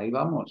 Ahí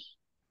vamos.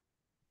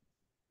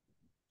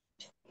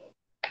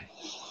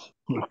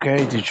 Ok,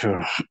 teacher.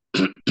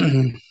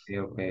 Sí,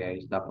 ok, ahí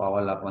está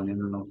Paola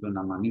poniéndonos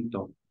una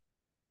manito.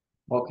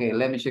 Okay,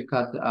 let me check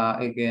out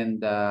again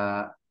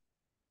the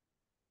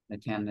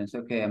attendance.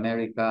 Okay,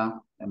 America,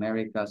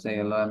 say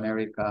hello,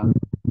 America.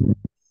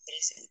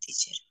 Present,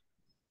 teacher.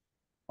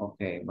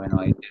 Okay, bueno,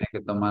 ahí tiene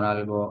que tomar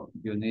algo.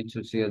 You need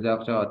to see a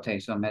doctor or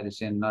take some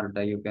medicine in order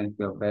that you can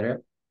feel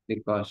better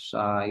because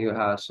you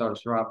have sore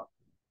throat.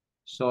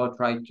 So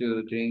try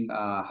to drink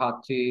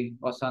hot tea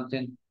or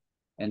something,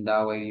 and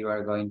that way you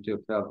are going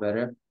to feel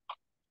better.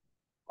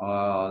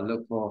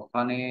 Look for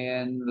honey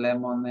and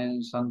lemon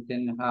and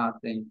something hot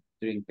and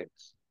drink it.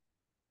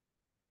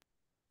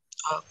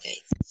 Okay.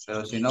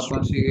 Pero si no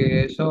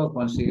consigue eso,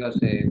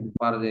 consígase un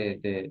par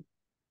de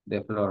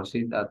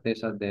florcitas de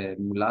esas de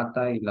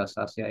mulata y las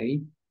hace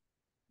ahí.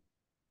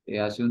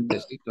 Hace un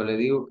tecito. Le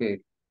digo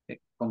que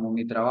como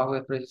mi trabajo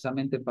es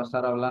precisamente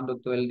pasar hablando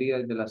todo el día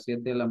desde las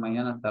 7 de la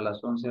mañana hasta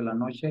las 11 de la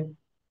noche,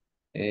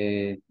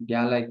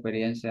 ya la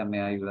experiencia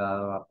me ha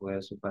ayudado a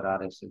poder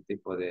superar ese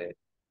tipo de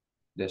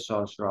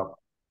sore throat,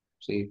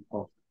 ¿sí?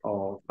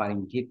 O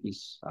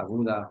faringitis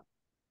aguda,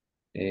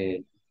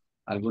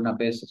 algunas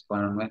veces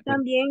cuando no es...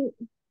 También,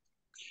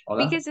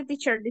 Hola. fíjese,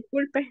 teacher,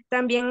 disculpe,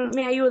 también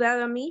me ha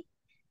ayudado a mí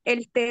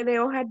el té de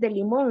hojas de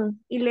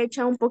limón y le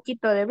echa un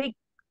poquito de Vic.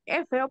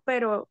 Es feo,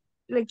 pero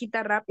le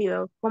quita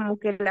rápido, como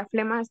que la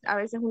flema a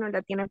veces uno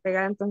la tiene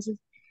pegada, entonces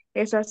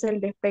eso hace el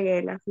despegue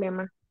de la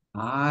flema.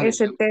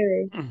 Ese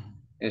té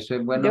Eso es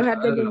de bueno hojas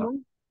de saberlo.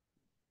 limón.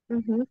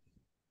 Ujú.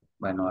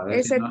 Bueno, a ver si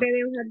Ese no, té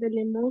de hojas de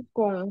limón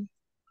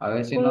a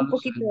ver si con no un nos,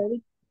 poquito de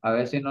Vic. a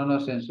ver si no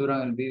nos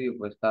censuran el vídeo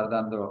por estar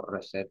dando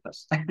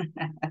recetas.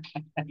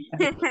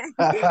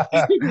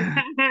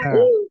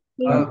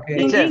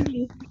 Okay. In Teacher,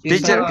 English.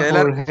 teacher,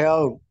 For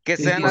help. que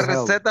sean las For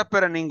help. recetas,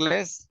 pero en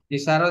inglés.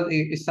 It's out of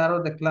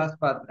the class,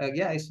 but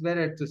yeah, it's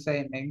better to say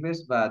in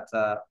English, but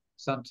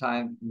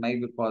sometimes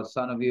maybe for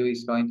some of you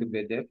it's going to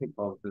be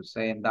difficult to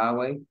say in that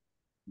way.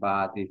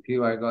 But if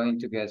you are going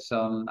to get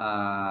some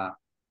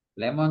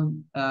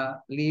lemon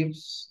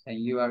leaves and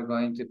you are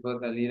going to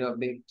put a little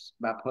bit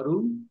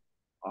vaporu,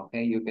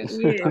 okay, you can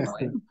say Yes. that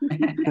way.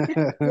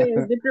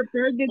 Yes, they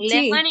prepare the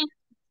tea.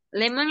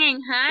 Lemon and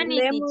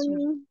honey, teacher.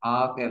 Lemon.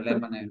 Okay,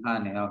 lemon and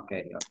honey,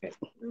 okay, okay.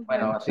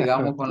 Bueno,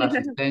 sigamos con la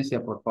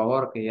asistencia, por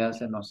favor, que ya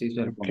se nos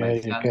hizo el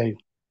comercial. Okay.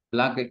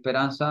 Blanca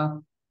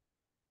Esperanza.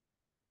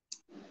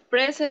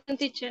 Present,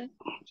 teacher.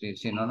 Sí,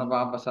 si no nos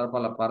va a pasar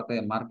por la parte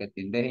de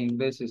marketing. De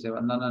inglés y se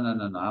va. No,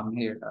 I'm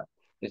here.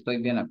 Estoy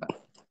bien acá.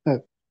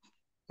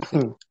 Sí.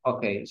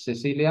 Ok,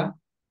 Cecilia.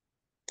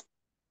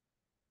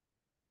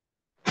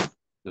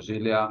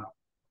 Cecilia,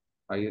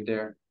 are you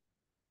there?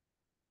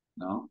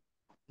 No.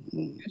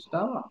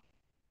 Estaba.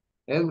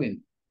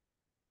 Edwin.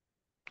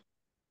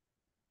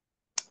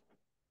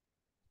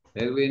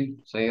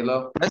 Edwin, say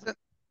hello.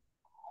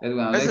 Edwin,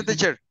 Alex.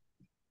 Teacher.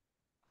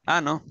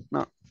 Ah, no.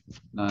 No,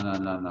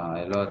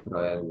 el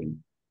otro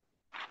Edwin.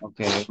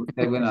 Ok,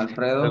 Edwin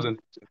Alfredo.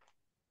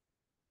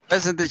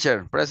 Present,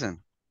 teacher,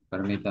 present.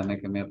 Permítame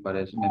que me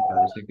parece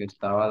que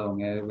estaba don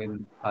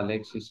Edwin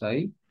Alexis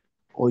ahí.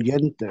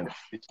 Oyente.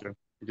 Teacher.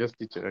 Just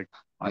teacher.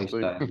 Ahí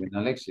está Edwin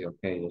Alexis, ok,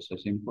 eso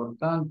es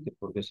importante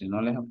porque si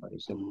no les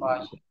aparece el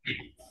pase.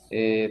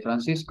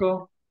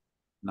 Francisco,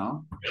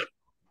 no.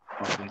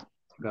 Ok,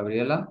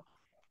 Gabriela.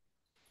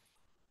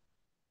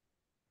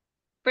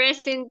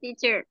 Present,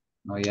 teacher.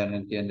 No, ya no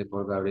entiende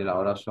por Gabriela,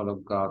 ahora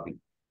solo Gaby.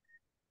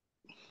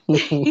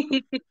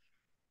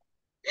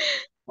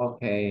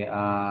 Ok,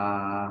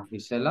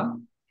 Gisela.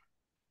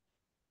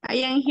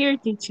 I am here,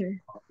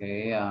 teacher. Ok,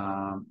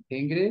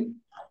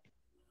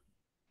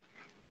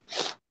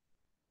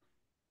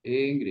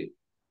 Ingrid.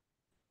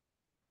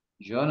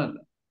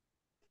 Jonathan.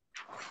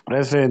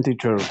 Present,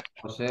 teacher.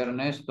 José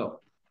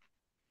Ernesto.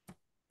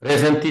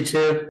 Present,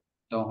 teacher.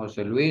 Don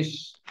José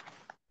Luis.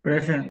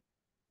 Present.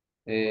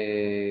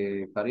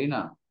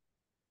 Karina.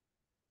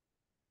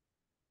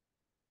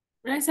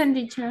 Present,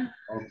 teacher.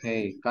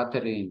 Ok,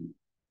 Catherine.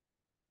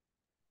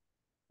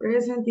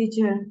 Present,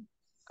 teacher.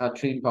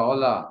 Catherine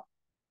Paola.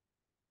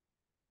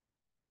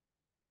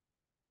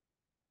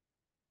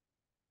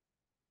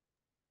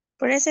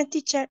 Present,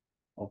 teacher.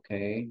 Ok.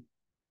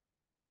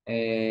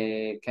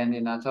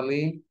 Candy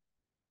Natalie.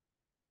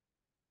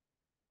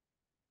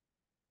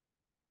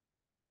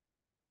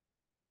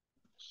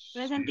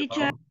 Present,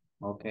 teacher.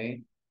 Ok.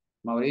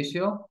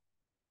 Mauricio.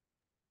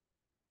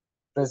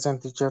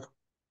 Present, teacher.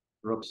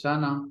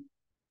 Roxana.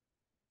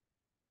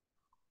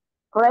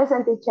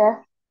 Present,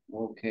 teacher.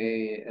 Ok.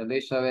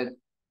 Elizabeth.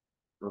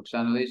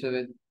 Roxana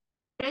Elizabeth.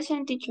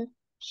 Present, teacher.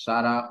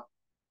 Sara.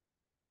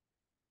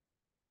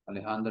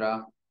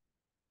 Alejandra.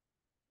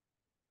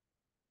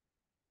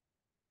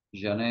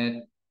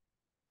 Janet.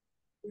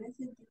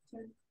 Present,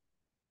 teacher.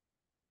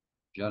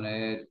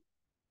 Janet.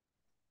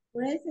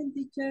 Present,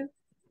 teacher.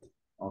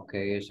 Ok,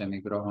 ese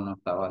micrófono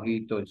está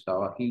bajito, está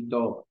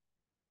bajito.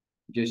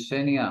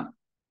 Yesenia.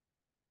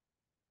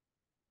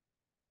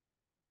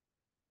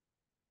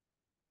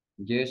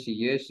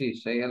 Jessie,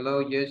 say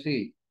hello,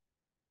 Jessie.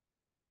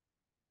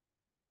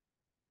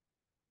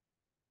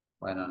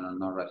 Bueno,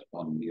 no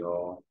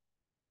respondió.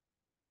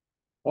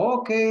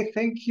 Okay,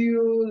 thank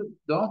you.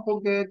 Don't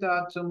forget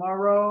that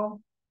tomorrow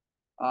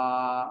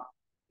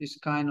is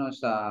kind of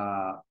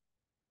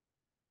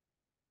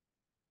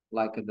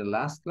like the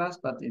last class,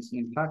 but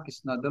in fact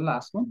it's not the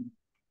last one.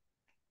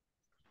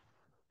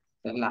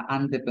 Es la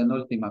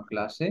antepenúltima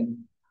clase,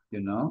 you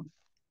know,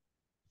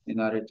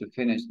 in order to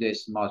finish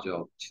this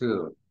module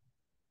 2.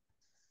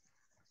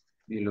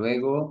 Y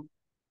luego,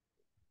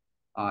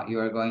 you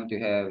are going to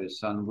have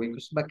some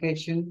weeks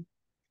vacation.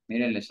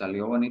 Miren, les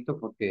salió bonito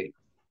porque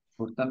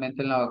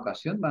justamente en la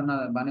vacación van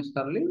a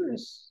estar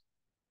libres.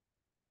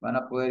 Van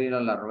a poder ir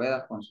a las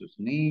ruedas con sus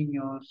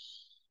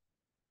niños,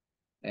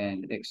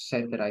 and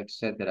etcétera.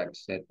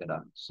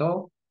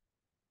 So,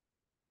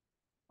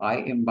 I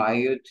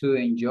invite you to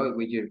enjoy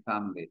with your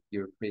family,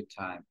 your free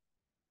time.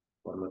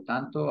 Por lo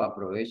tanto,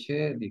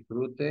 aproveche,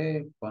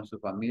 disfrute con su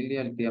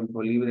familia el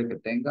tiempo libre que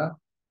tenga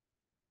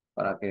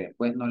para que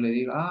después no le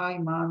diga, ay,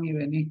 mami,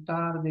 venís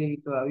tarde y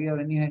todavía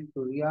venís a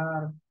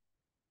estudiar.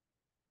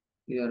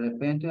 Y de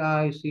repente,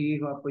 ay, sí,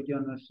 hijo, pues yo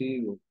no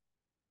sigo.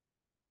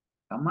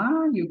 Come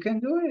on, you can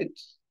do it.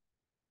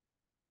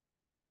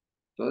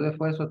 Todo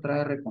esfuerzo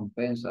trae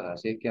recompensas,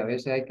 así que a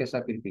veces hay que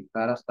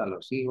sacrificar hasta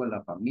los hijos,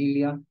 la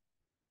familia,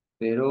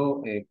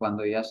 pero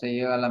cuando ya se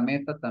llega a la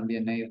meta,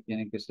 también ellos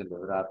tienen que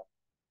celebrar.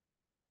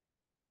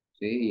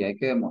 ¿Sí? Y hay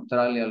que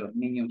demostrarle a los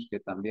niños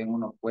que también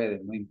uno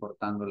puede, no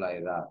importando la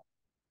edad,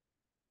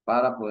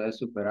 para poder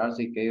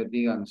superarse y que ellos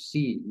digan,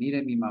 sí,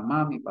 mire, mi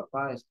mamá, mi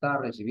papá está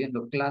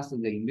recibiendo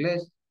clases de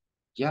inglés,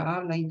 ya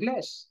habla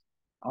inglés.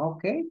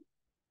 Ok.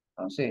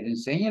 Entonces,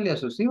 enséñale a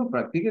sus hijos,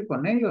 practique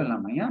con ellos en la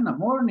mañana,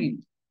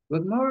 morning,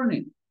 good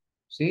morning.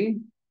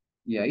 ¿Sí?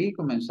 Y ahí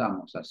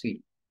comenzamos,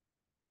 así.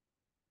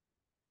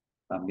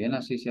 También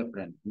así se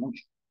aprende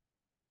mucho.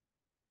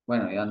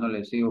 Bueno, ya no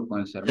le sigo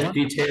con el sermón.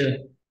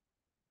 Teacher.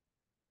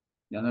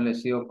 Ya no le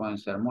sigo con el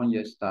sermón,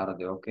 ya es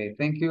tarde. Ok,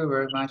 thank you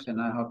very much and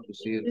I hope to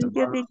see you Thank you,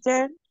 tomorrow.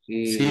 teacher.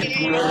 Sí, See you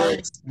tomorrow.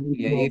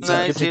 y ahí Good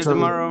night, see you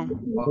tomorrow.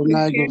 Ok, Good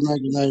night, good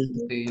night, good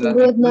night. sí,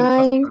 Good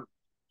night.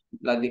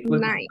 las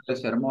disculpas Night. por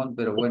el sermón,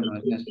 pero bueno,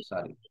 es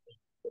necesario.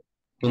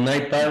 Good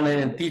night,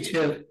 partner and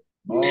teacher.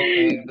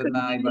 Ok, good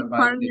night, bye bye,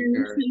 Partner,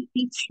 teacher.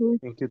 teacher.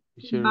 Thank you,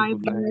 teacher. Bye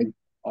Good bye. night.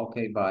 Ok,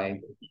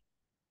 bye.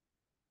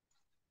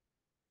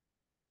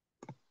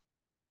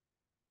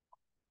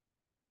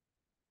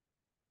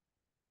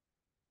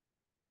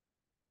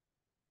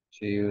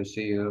 See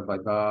you, bye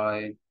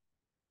bye.